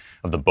part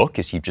of the book,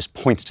 is he just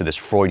points to this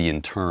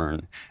Freudian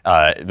turn,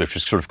 which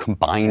was sort of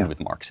combined with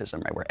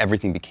Marxism, right, where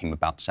everything became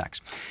about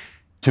sex.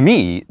 To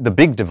me, the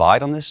big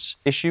divide on this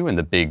issue and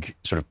the big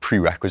sort of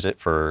prerequisite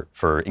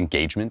for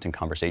engagement and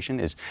conversation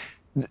is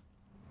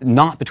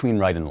not between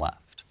right and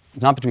left,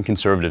 not between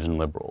conservatives and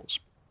liberals,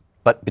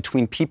 but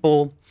between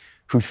people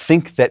who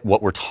think that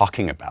what we're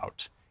talking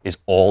about is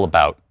all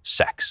about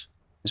sex,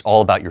 is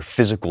all about your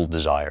physical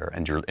desire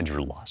and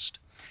your lust.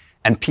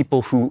 And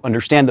people who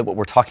understand that what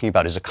we're talking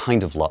about is a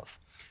kind of love,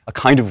 a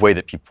kind of way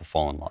that people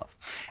fall in love.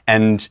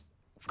 And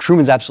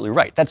Truman's absolutely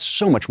right. That's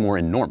so much more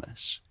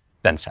enormous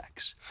than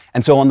sex.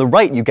 And so on the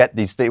right, you get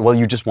these things, well,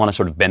 you just want to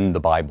sort of bend the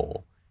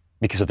Bible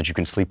so that you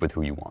can sleep with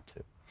who you want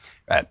to.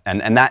 Right?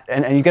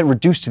 And you get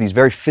reduced to these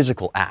very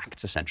physical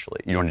acts,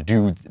 essentially. You want to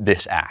do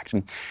this act.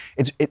 And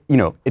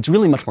it's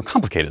really much more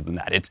complicated than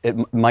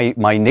that.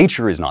 My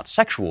nature is not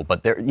sexual,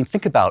 but you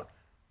think about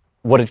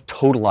what a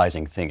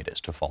totalizing thing it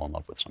is to fall in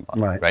love with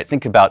somebody. Right?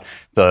 Think about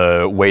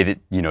the way that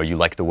you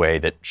like the way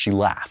that she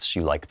laughs.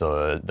 You like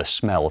the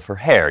smell of her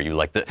hair. You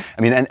like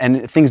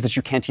and things that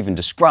you can't even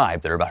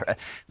describe that are about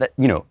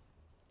her.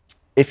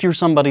 If you're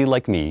somebody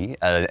like me,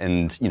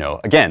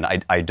 again,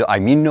 I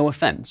mean no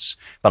offense,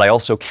 but I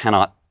also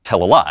cannot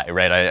tell a lie,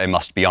 right? I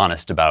must be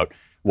honest about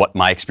what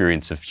my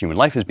experience of human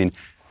life has been.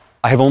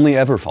 I have only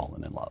ever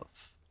fallen in love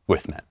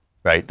with men,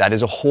 right? That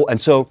is a whole,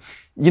 and so,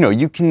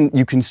 you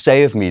can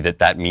say of me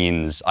that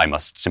means I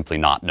must simply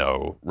not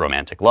know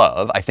romantic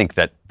love. I think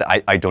that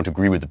I don't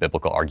agree with the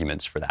biblical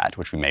arguments for that,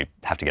 which we may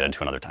have to get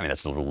into another time.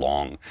 That's a little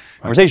long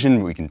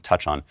conversation we can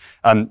touch on.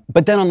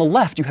 But then on the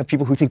left, you have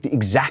people who think the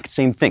exact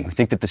same thing, who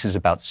think that this is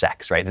about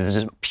sex, right? This is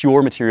just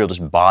pure material,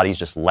 just bodies,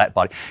 just let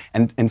body.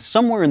 And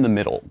somewhere in the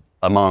middle,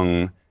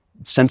 among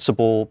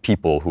sensible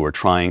people who are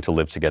trying to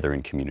live together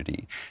in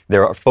community,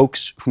 there are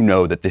folks who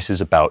know that this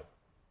is about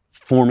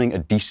forming a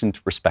decent,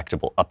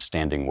 respectable,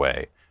 upstanding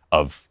way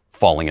of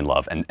falling in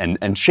love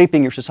and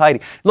shaping your society.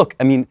 Look,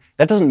 I mean,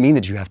 that doesn't mean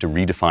that you have to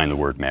redefine the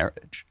word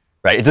marriage,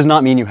 right? It does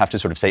not mean you have to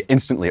sort of say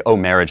instantly, oh,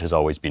 marriage has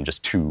always been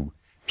just two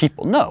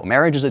people. No,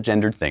 marriage is a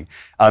gendered thing.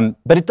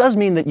 But it does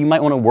mean that you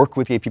might want to work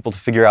with gay people to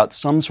figure out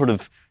some sort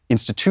of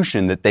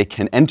institution that they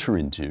can enter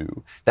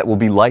into that will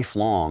be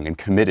lifelong and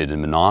committed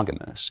and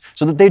monogamous,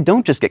 so that they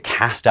don't just get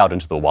cast out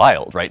into the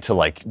wild, right?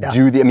 To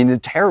do the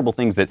terrible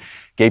things that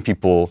gay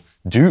people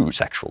do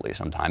sexually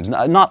sometimes,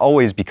 not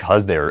always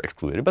because they're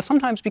excluded, but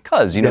sometimes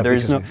because, there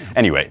is no...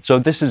 Anyway, so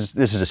this is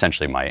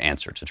essentially my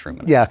answer to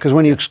Truman. Yeah, because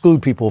when you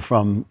exclude people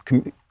from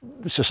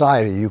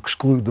society, you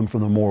exclude them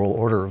from the moral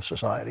order of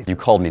society. You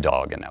called me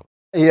dog, and now...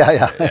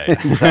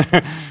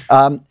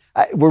 Yeah.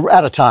 We're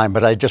out of time,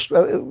 but I just...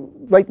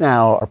 right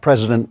now, our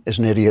president is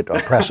an idiot,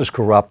 our press is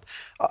corrupt,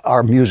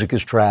 our music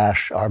is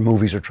trash, our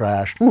movies are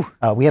trash.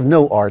 We have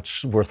no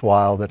arts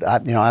worthwhile that...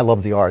 I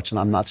love the arts, and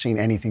I'm not seeing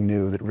anything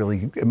new that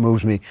really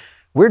moves me.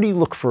 Where do you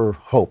look for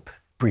hope,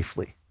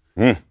 briefly?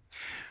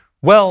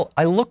 Well,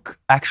 I look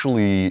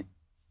actually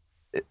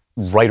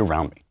right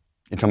around me,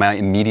 into my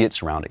immediate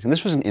surroundings. And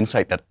this was an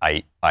insight that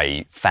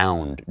I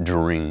found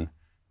during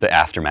the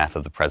aftermath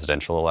of the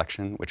presidential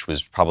election, which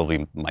was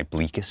probably my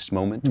bleakest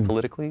moment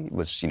politically. It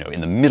was,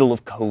 in the middle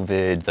of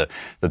COVID,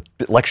 the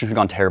election had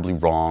gone terribly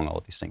wrong, all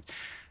of these things.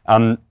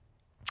 And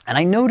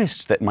I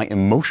noticed that my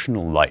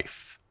emotional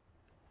life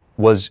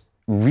was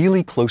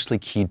really closely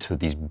keyed to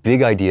these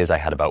big ideas I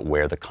had about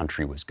where the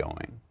country was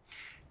going,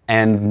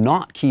 and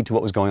not keyed to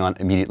what was going on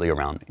immediately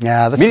around me.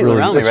 Yeah, that's immediately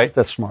really around me, right?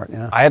 That's smart.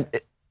 Yeah, I have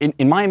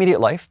in my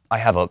immediate life, I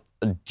have a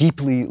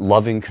deeply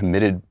loving,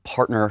 committed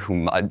partner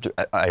whom I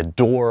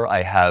adore.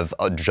 I have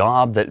a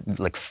job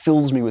that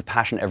fills me with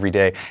passion every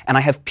day, and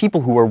I have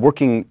people who are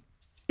working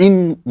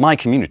in my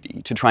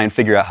community to try and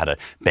figure out how to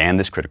ban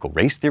this critical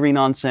race theory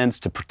nonsense,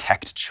 to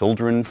protect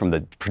children from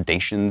the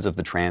predations of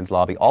the trans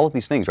lobby, all of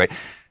these things, right?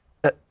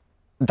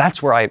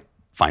 That's where I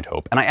find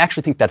hope. And I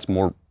actually think that's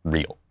more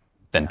real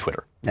than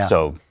Twitter. Yeah.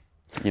 So,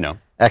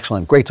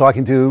 Excellent. Great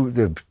talking to you.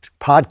 The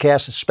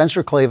podcast is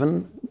Spencer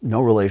Klavan,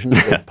 no relation.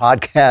 The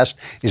podcast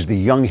is The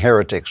Young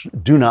Heretics.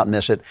 Do not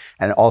miss it.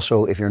 And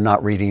also, if you're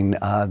not reading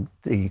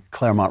the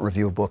Claremont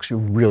Review of Books, you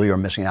really are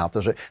missing out.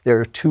 There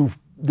are two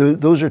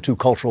those are two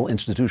cultural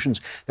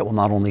institutions that will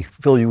not only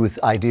fill you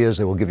with ideas,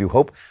 they will give you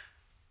hope.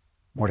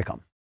 More to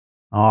come.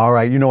 All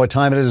right, you know what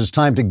time it is. It's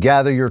time to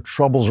gather your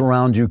troubles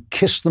around you,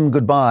 kiss them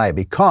goodbye,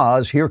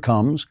 because here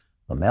comes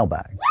the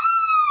mailbag.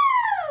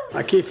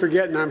 I keep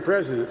forgetting I'm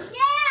president.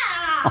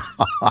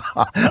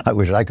 I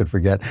wish I could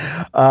forget.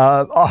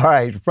 All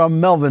right. From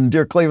Melvin,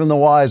 dear Cleveland the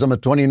Wise, I'm a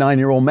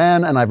 29-year-old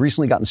man, and I've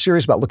recently gotten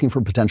serious about looking for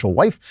a potential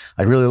wife.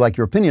 I'd really like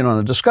your opinion on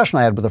a discussion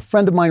I had with a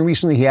friend of mine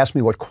recently. He asked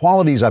me what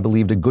qualities I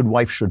believed a good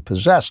wife should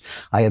possess.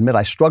 I admit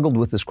I struggled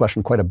with this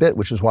question quite a bit,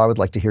 which is why I would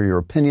like to hear your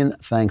opinion.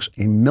 Thanks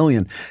a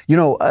million. You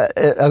know,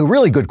 a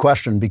really good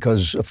question,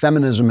 because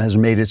feminism has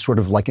made it sort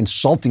of like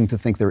insulting to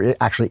think there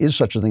actually is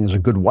such a thing as a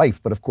good wife.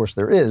 But of course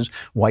there is.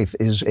 Wife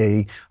is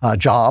a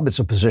job. It's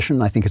a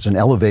position. I think it's an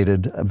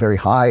elevated, very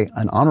high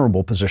and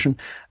honorable position.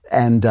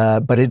 And,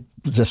 but it,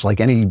 just like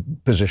any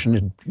position,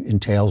 it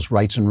entails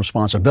rights and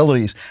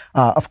responsibilities.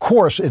 Of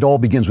course, it all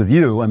begins with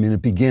you. I mean,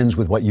 it begins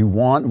with what you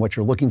want and what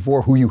you're looking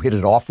for, who you hit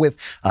it off with,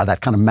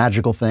 that kind of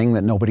magical thing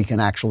that nobody can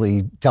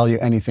actually tell you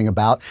anything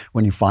about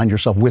when you find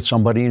yourself with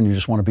somebody and you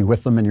just want to be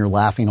with them and you're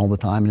laughing all the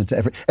time. And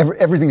it's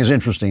everything is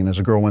interesting. As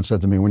a girl once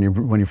said to me, when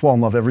you fall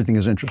in love, everything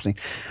is interesting,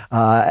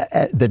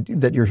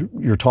 that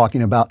you're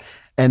talking about.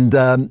 And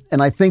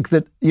I think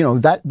that, you know,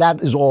 that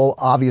is all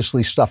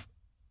obviously stuff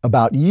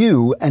about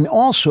you. And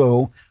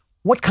also,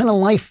 what kind of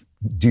life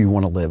do you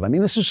want to live? I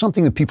mean, this is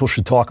something that people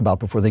should talk about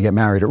before they get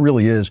married. It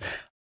really is.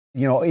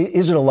 You know,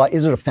 is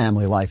it a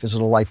family life? Is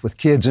it a life with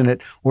kids in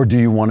it? Or do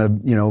you want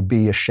to, you know,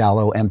 be a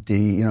shallow, empty,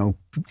 you know,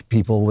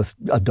 people with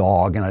a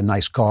dog and a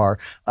nice car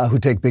who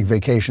take big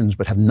vacations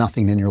but have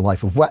nothing in your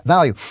life of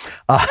value?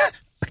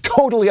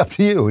 Totally up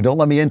to you. Don't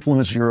let me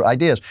influence your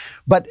ideas.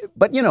 But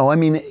you know, I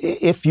mean,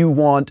 if you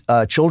want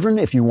children,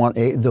 if you want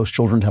those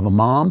children to have a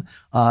mom,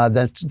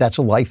 that's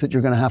a life that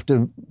you're going to have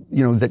to,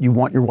 you know, that you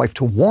want your wife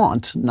to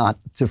want, not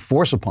to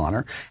force upon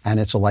her. And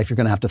it's a life you're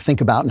going to have to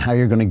think about and how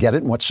you're going to get it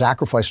and what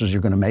sacrifices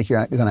you're going to make.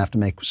 You're going to have to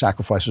make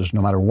sacrifices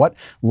no matter what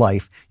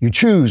life you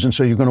choose. And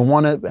so you're going to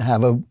want to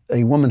have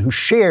a woman who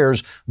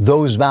shares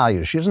those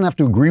values. She doesn't have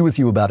to agree with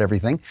you about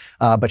everything,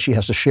 but she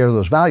has to share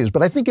those values.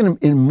 But I think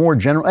in more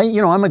general,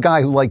 you know, I'm a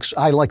guy who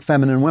I like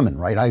feminine women,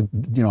 right? I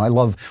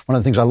love, one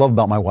of the things I love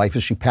about my wife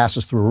is she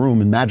passes through a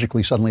room and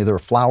magically suddenly there are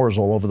flowers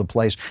all over the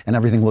place and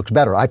everything looks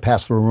better. I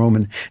pass through a room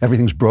and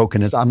everything's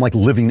broken. I'm like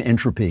living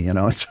entropy, you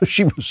know? And so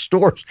she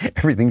restores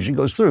everything she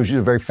goes through. She's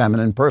a very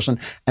feminine person.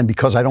 And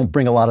because I don't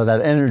bring a lot of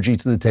that energy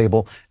to the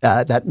table,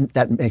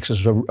 that makes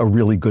us a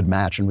really good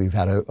match. And we've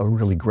had a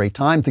really great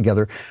time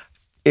together.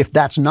 If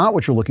that's not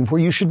what you're looking for,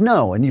 you should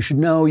know. And you should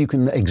know you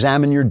can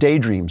examine your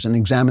daydreams and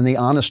examine the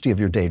honesty of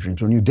your daydreams.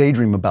 When you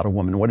daydream about a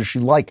woman, what is she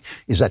like?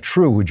 Is that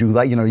true? Would you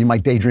like, you know, you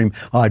might daydream,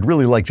 oh, I'd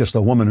really like just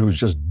a woman who's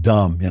just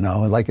dumb, you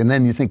know, like, and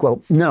then you think,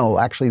 well, no,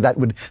 actually that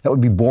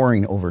would be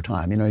boring over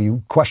time. You know,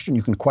 you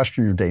can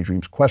question your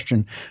daydreams,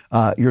 question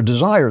your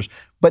desires.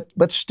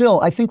 But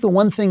still, I think the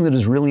one thing that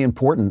is really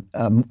important,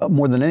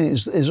 more than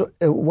anything, is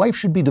a wife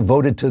should be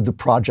devoted to the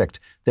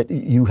project that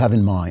you have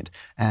in mind.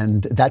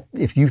 And that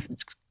if you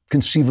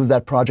conceive of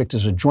that project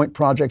as a joint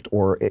project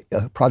or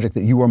a project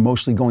that you are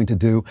mostly going to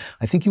do,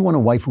 I think you want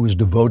a wife who is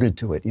devoted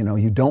to it. You know,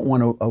 you don't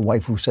want a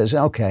wife who says,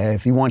 okay,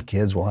 if you want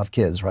kids, we'll have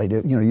kids, right?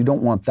 You know, you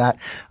don't want that.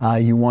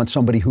 You want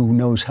somebody who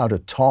knows how to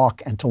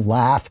talk and to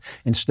laugh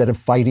instead of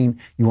fighting.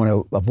 You want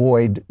to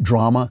avoid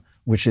drama,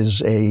 which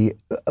is a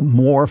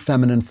more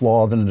feminine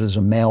flaw than it is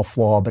a male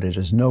flaw, but it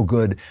is no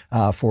good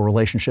for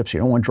relationships. You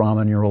don't want drama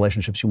in your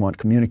relationships. You want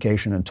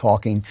communication and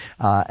talking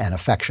and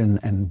affection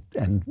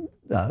and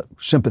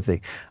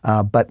sympathy.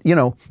 But, you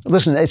know,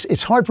 listen,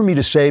 it's hard for me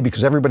to say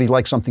because everybody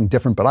likes something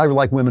different, but I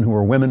like women who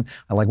are women.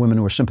 I like women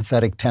who are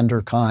sympathetic,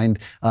 tender, kind,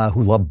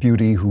 who love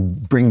beauty, who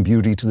bring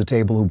beauty to the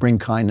table, who bring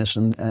kindness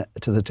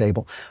to the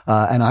table.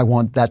 And I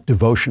want that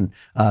devotion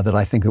that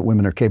I think that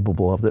women are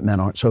capable of that men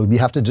aren't. So you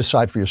have to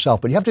decide for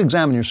yourself, but you have to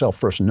examine yourself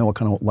first and know what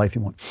kind of life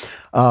you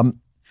want.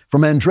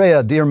 From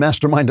Andrea, dear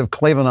mastermind of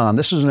Clavanon,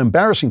 this is an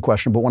embarrassing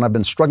question, but one I've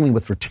been struggling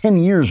with for 10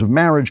 years of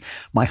marriage.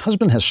 My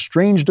husband has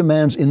strange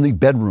demands in the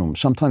bedroom.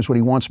 Sometimes what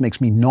he wants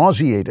makes me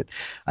nauseated.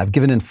 I've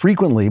given in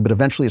frequently, but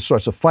eventually it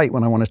starts a fight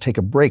when I want to take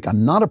a break.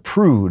 I'm not a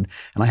prude,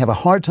 and I have a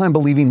hard time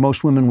believing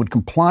most women would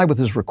comply with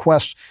his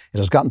requests. It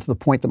has gotten to the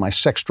point that my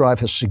sex drive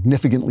has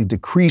significantly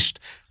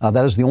decreased.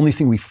 That is the only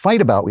thing we fight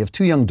about. We have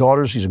 2 young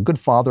daughters. He's a good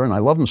father, and I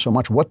love him so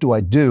much. What do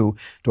I do?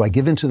 Do I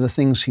give in to the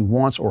things he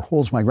wants or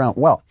holds my ground?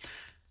 Well,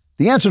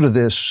 the answer to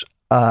this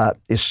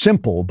is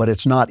simple, but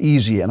it's not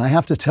easy. And I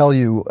have to tell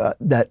you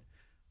that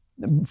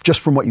just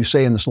from what you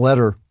say in this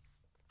letter,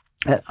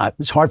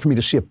 it's hard for me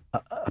to see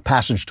a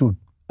passage to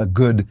a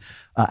good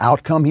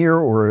outcome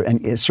here,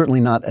 and it's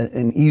certainly not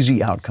an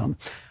easy outcome.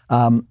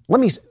 Let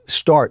me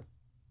start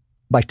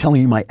by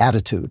telling you my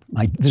attitude.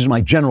 This is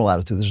my general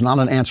attitude. This is not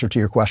an answer to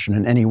your question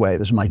in any way.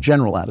 This is my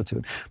general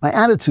attitude. My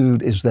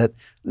attitude is that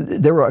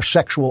there are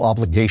sexual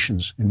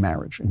obligations in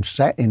marriage.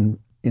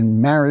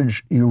 In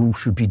marriage, you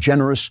should be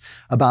generous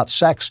about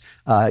sex.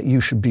 You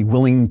should be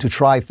willing to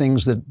try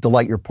things that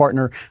delight your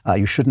partner.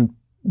 You shouldn't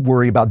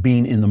worry about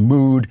being in the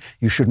mood.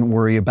 You shouldn't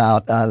worry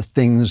about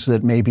things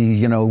that maybe,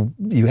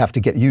 you have to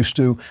get used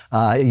to.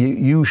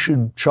 You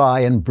should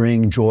try and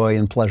bring joy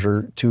and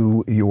pleasure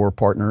to your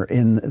partner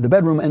in the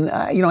bedroom. And,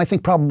 I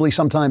think probably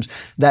sometimes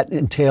that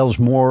entails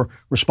more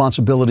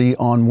responsibility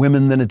on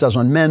women than it does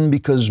on men,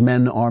 because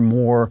men are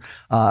more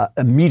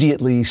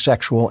immediately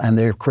sexual and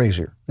they're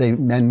crazier.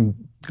 Men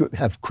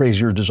have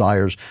crazier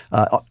desires.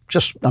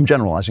 I'm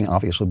generalizing,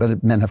 obviously,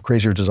 but men have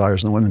crazier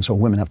desires than women, so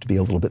women have to be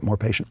a little bit more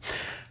patient.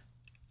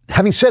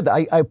 Having said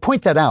that, I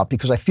point that out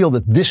because I feel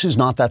that this is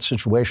not that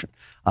situation.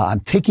 I'm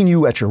taking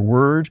you at your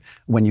word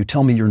when you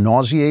tell me you're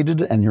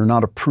nauseated and you're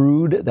not a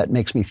prude. That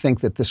makes me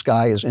think that this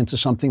guy is into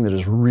something that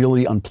is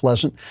really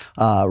unpleasant,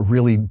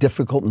 really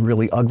difficult, and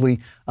really ugly.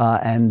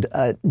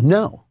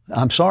 No,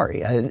 I'm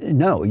sorry.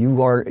 No,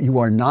 you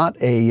are not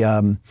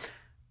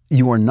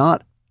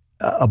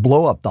a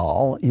blow-up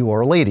doll. You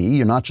are a lady.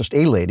 You're not just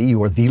a lady.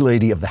 You are the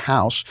lady of the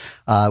house,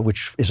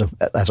 which is,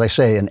 as I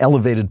say, an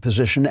elevated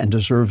position and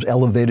deserves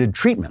elevated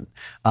treatment.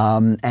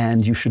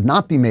 And you should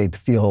not be made to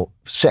feel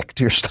sick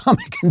to your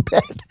stomach in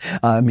bed.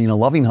 A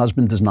loving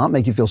husband does not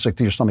make you feel sick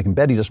to your stomach in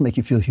bed. He doesn't make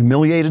you feel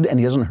humiliated, and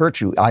he doesn't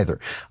hurt you either.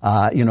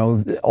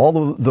 All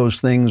of those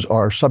things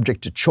are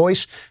subject to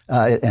choice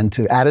and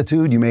to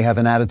attitude. You may have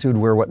an attitude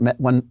where what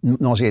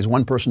nauseates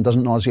one person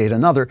doesn't nauseate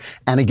another.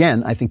 And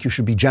again, I think you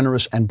should be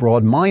generous and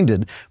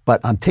broad-minded,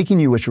 but I'm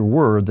taking you at your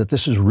word that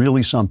this is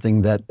really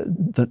something that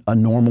a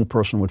normal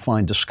person would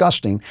find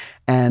disgusting.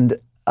 And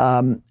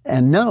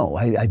no,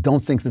 I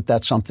don't think that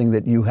that's something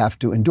that you have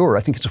to endure.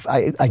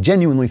 I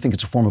genuinely think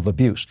it's a form of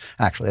abuse,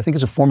 actually. I think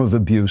it's a form of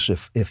abuse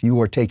if you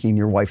are taking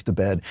your wife to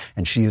bed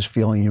and she is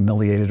feeling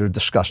humiliated or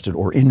disgusted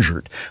or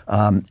injured.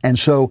 And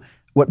so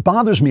what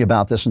bothers me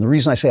about this, and the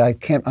reason I say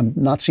I'm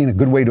not seeing a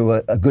good way to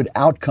a good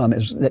outcome,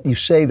 is that you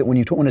say that when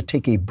you don't want to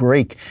take a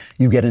break,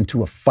 you get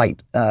into a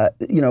fight.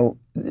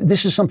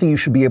 This is something you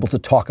should be able to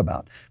talk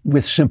about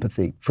with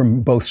sympathy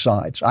from both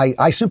sides.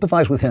 I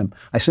sympathize with him.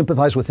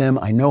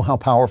 I know how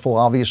powerful,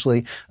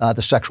 obviously,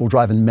 the sexual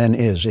drive in men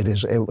is. It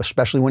is,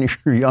 especially when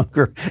you're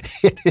younger,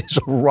 it is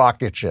a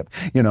rocket ship.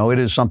 It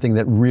is something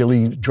that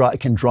really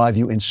can drive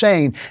you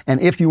insane.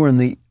 And if you are in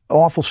the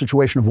awful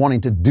situation of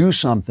wanting to do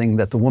something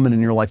that the woman in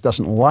your life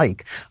doesn't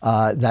like,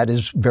 that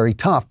is very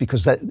tough,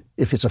 because that,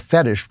 if it's a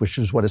fetish, which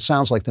is what it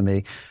sounds like to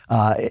me,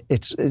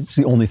 it's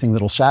the only thing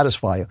that'll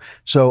satisfy you.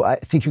 So I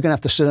think you're going to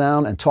have to sit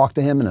down and talk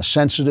to him in a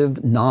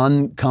sensitive,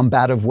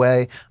 non-combative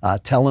way.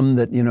 Tell him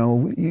that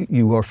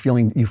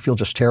you feel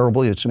just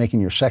terrible. It's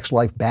making your sex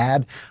life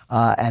bad,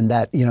 and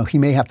that he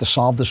may have to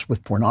solve this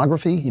with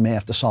pornography. He may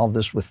have to solve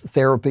this with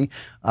therapy,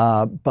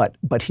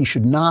 but he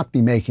should not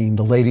be making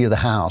the lady of the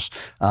house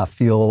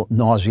feel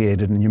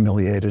nauseated and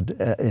humiliated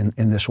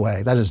in this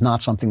way. That is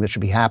not something that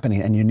should be happening,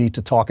 and you need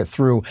to talk it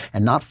through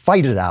and not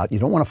fight it out. You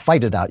don't want to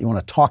fight it out. You want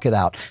to talk it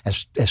out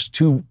as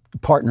two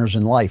partners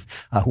in life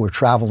who are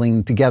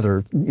traveling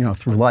together,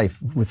 through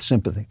life with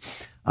sympathy.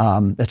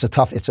 It's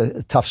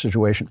a tough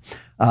situation.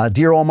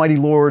 Dear Almighty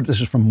Lord,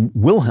 this is from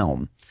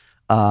Wilhelm.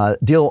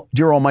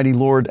 Dear Almighty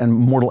Lord and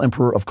mortal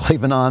Emperor of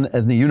Clavanon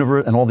and the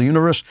universe and all the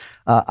universe,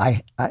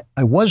 I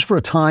was for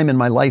a time in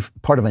my life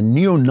part of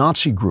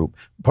neo-Nazi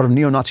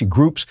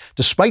groups,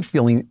 despite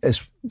feeling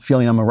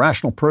I'm a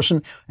rational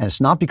person, and it's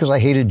not because I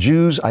hated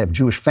Jews. I have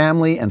Jewish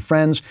family and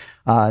friends,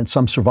 and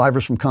some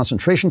survivors from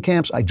concentration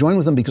camps. I joined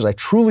with them because I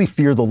truly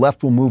fear the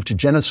left will move to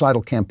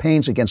genocidal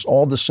campaigns against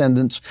all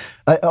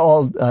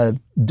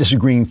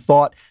disagreeing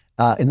thought.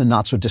 In the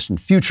not-so-distant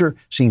future,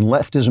 seeing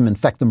leftism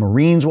infect the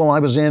Marines while I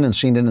was in and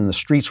seeing it in the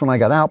streets when I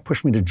got out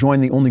pushed me to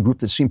join the only group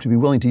that seemed to be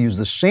willing to use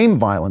the same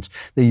violence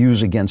they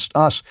use against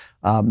us.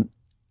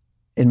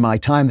 In my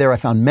time there, I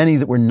found many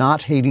that were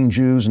not hating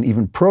Jews and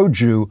even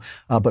pro-Jew,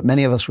 but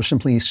many of us were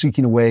simply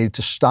seeking a way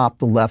to stop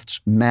the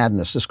left's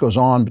madness. This goes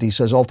on, but he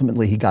says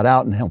ultimately he got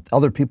out and helped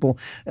other people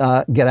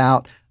get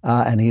out.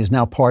 And he is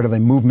now part of a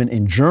movement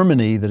in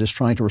Germany that is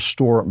trying to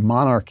restore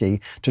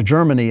monarchy to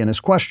Germany. And his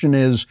question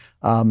is,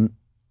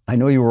 I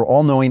know you are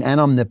all-knowing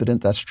and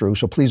omnipotent. That's true.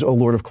 So please, O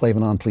Lord of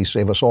Clavanon, please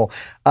save us all.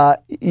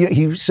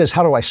 He says,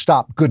 how do I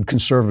stop good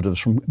conservatives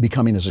from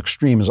becoming as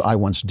extreme as I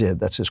once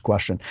did? That's his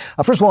question.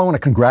 First of all, I want to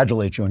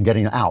congratulate you on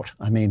getting out.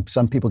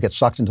 Some people get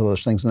sucked into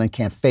those things and then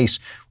can't face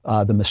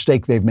the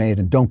mistake they've made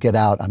and don't get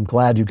out. I'm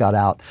glad you got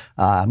out.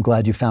 I'm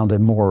glad you found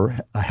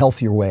a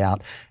healthier way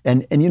out.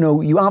 And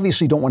you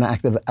obviously don't want to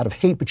act out of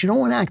hate, but you don't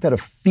want to act out of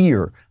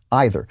fear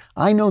either.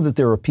 I know that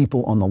there are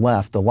people on the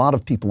left, a lot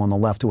of people on the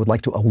left, who would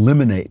like to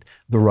eliminate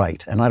the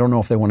right. And I don't know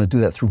if they want to do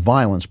that through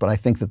violence, but I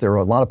think that there are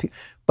a lot of people.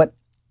 But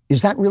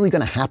is that really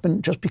going to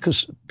happen? Just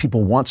because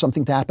people want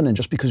something to happen and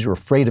just because you're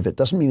afraid of it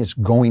doesn't mean it's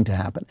going to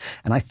happen.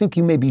 And I think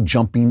you may be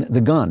jumping the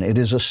gun. It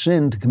is a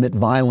sin to commit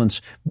violence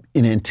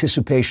in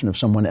anticipation of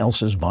someone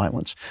else's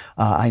violence.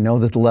 I know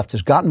that the left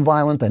has gotten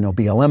violent. I know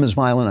BLM is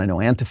violent. I know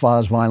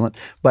Antifa is violent.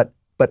 But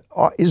But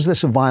is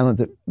this a violence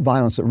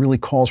that really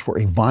calls for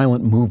a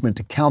violent movement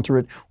to counter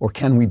it, or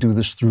can we do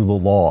this through the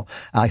law?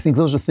 I think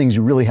those are things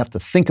you really have to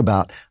think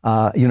about.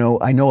 I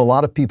know a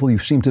lot of people, you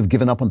seem to have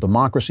given up on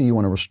democracy. You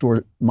want to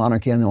restore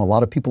monarchy. I know a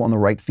lot of people on the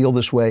right feel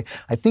this way.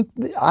 I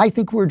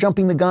think we're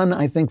jumping the gun.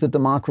 I think that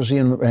democracy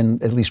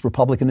and at least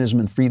republicanism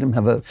and freedom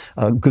have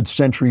a good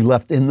century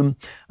left in them.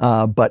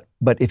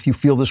 But if you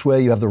feel this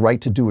way, you have the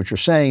right to do what you're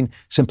saying.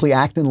 Simply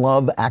act in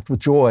love, act with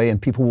joy,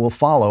 and people will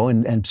follow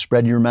and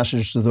spread your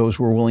message to those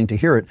who are willing to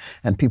hear it.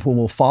 And people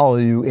will follow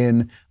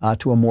you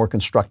to a more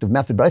constructive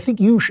method. But I think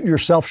you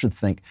yourself should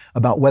think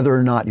about whether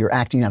or not you're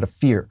acting out of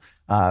fear.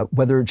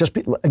 Just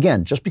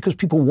because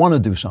people want to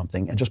do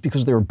something, and just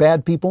because there are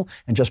bad people,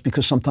 and just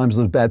because sometimes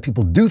those bad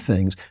people do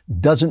things,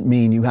 doesn't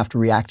mean you have to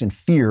react in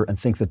fear and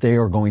think that they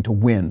are going to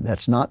win.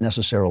 That's not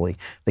necessarily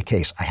the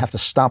case. I have to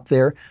stop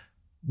there.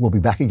 We'll be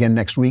back again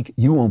next week.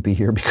 You won't be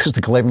here because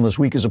the Clevelandless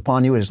week is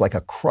upon you. It is like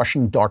a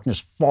crushing darkness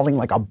falling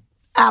like a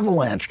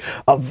avalanche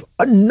of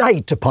a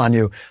night upon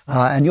you,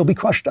 and you'll be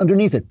crushed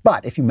underneath it.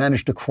 But if you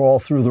manage to crawl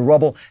through the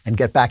rubble and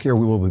get back here,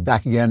 we will be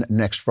back again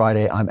next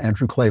Friday. I'm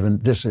Andrew Klavan.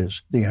 This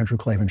is The Andrew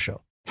Klavan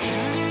Show.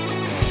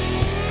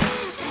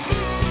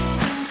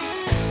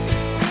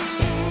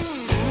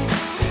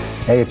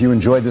 Hey, if you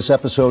enjoyed this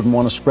episode and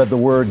want to spread the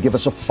word, give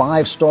us a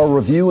 5-star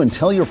review and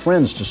tell your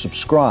friends to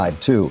subscribe,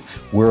 too.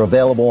 We're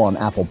available on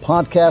Apple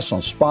Podcasts,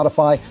 on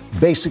Spotify,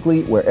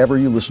 basically wherever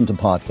you listen to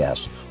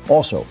podcasts.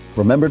 Also,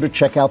 remember to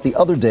check out the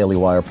other Daily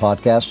Wire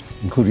podcasts,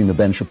 including The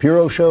Ben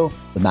Shapiro Show,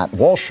 The Matt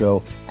Walsh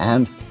Show,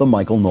 and The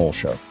Michael Knowles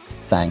Show.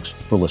 Thanks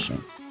for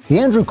listening. The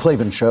Andrew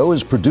Klavan Show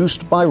is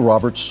produced by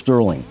Robert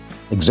Sterling.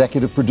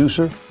 Executive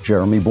producer,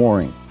 Jeremy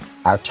Boring.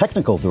 Our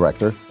technical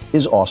director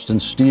is Austin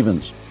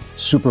Stevens.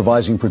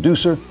 Supervising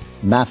producer,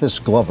 Mathis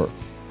Glover.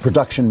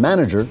 Production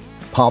manager,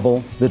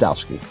 Pavel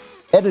Vidowski.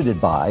 Edited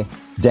by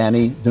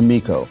Danny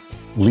D'Amico.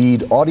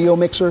 Lead audio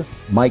mixer,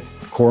 Mike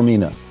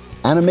Coromina.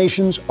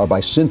 Animations are by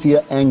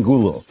Cynthia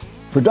Angulo.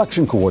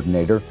 Production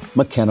coordinator,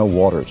 McKenna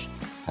Waters.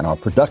 And our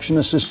production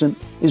assistant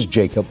is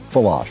Jacob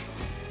Falash.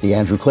 The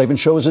Andrew Klavan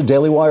Show is a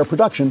Daily Wire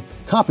production.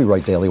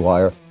 Copyright Daily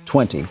Wire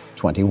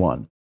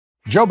 2021.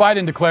 Joe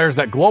Biden declares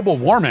that global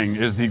warming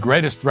is the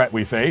greatest threat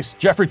we face.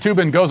 Jeffrey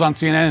Toobin goes on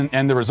CNN,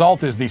 and the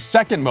result is the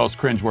second most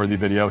cringeworthy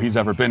video he's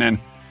ever been in.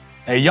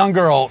 A young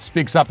girl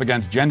speaks up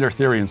against gender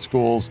theory in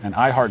schools, and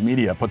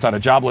iHeartMedia puts out a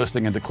job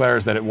listing and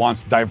declares that it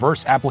wants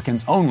diverse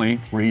applicants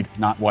only, read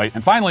not white.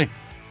 And finally,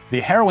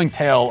 the harrowing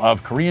tale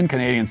of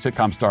Korean-Canadian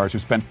sitcom stars who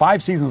spent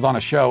 5 seasons on a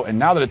show, and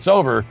now that it's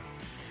over,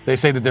 they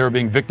say that they were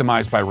being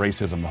victimized by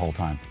racism the whole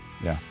time.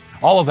 Yeah.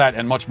 All of that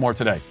and much more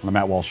today on The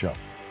Matt Walsh Show.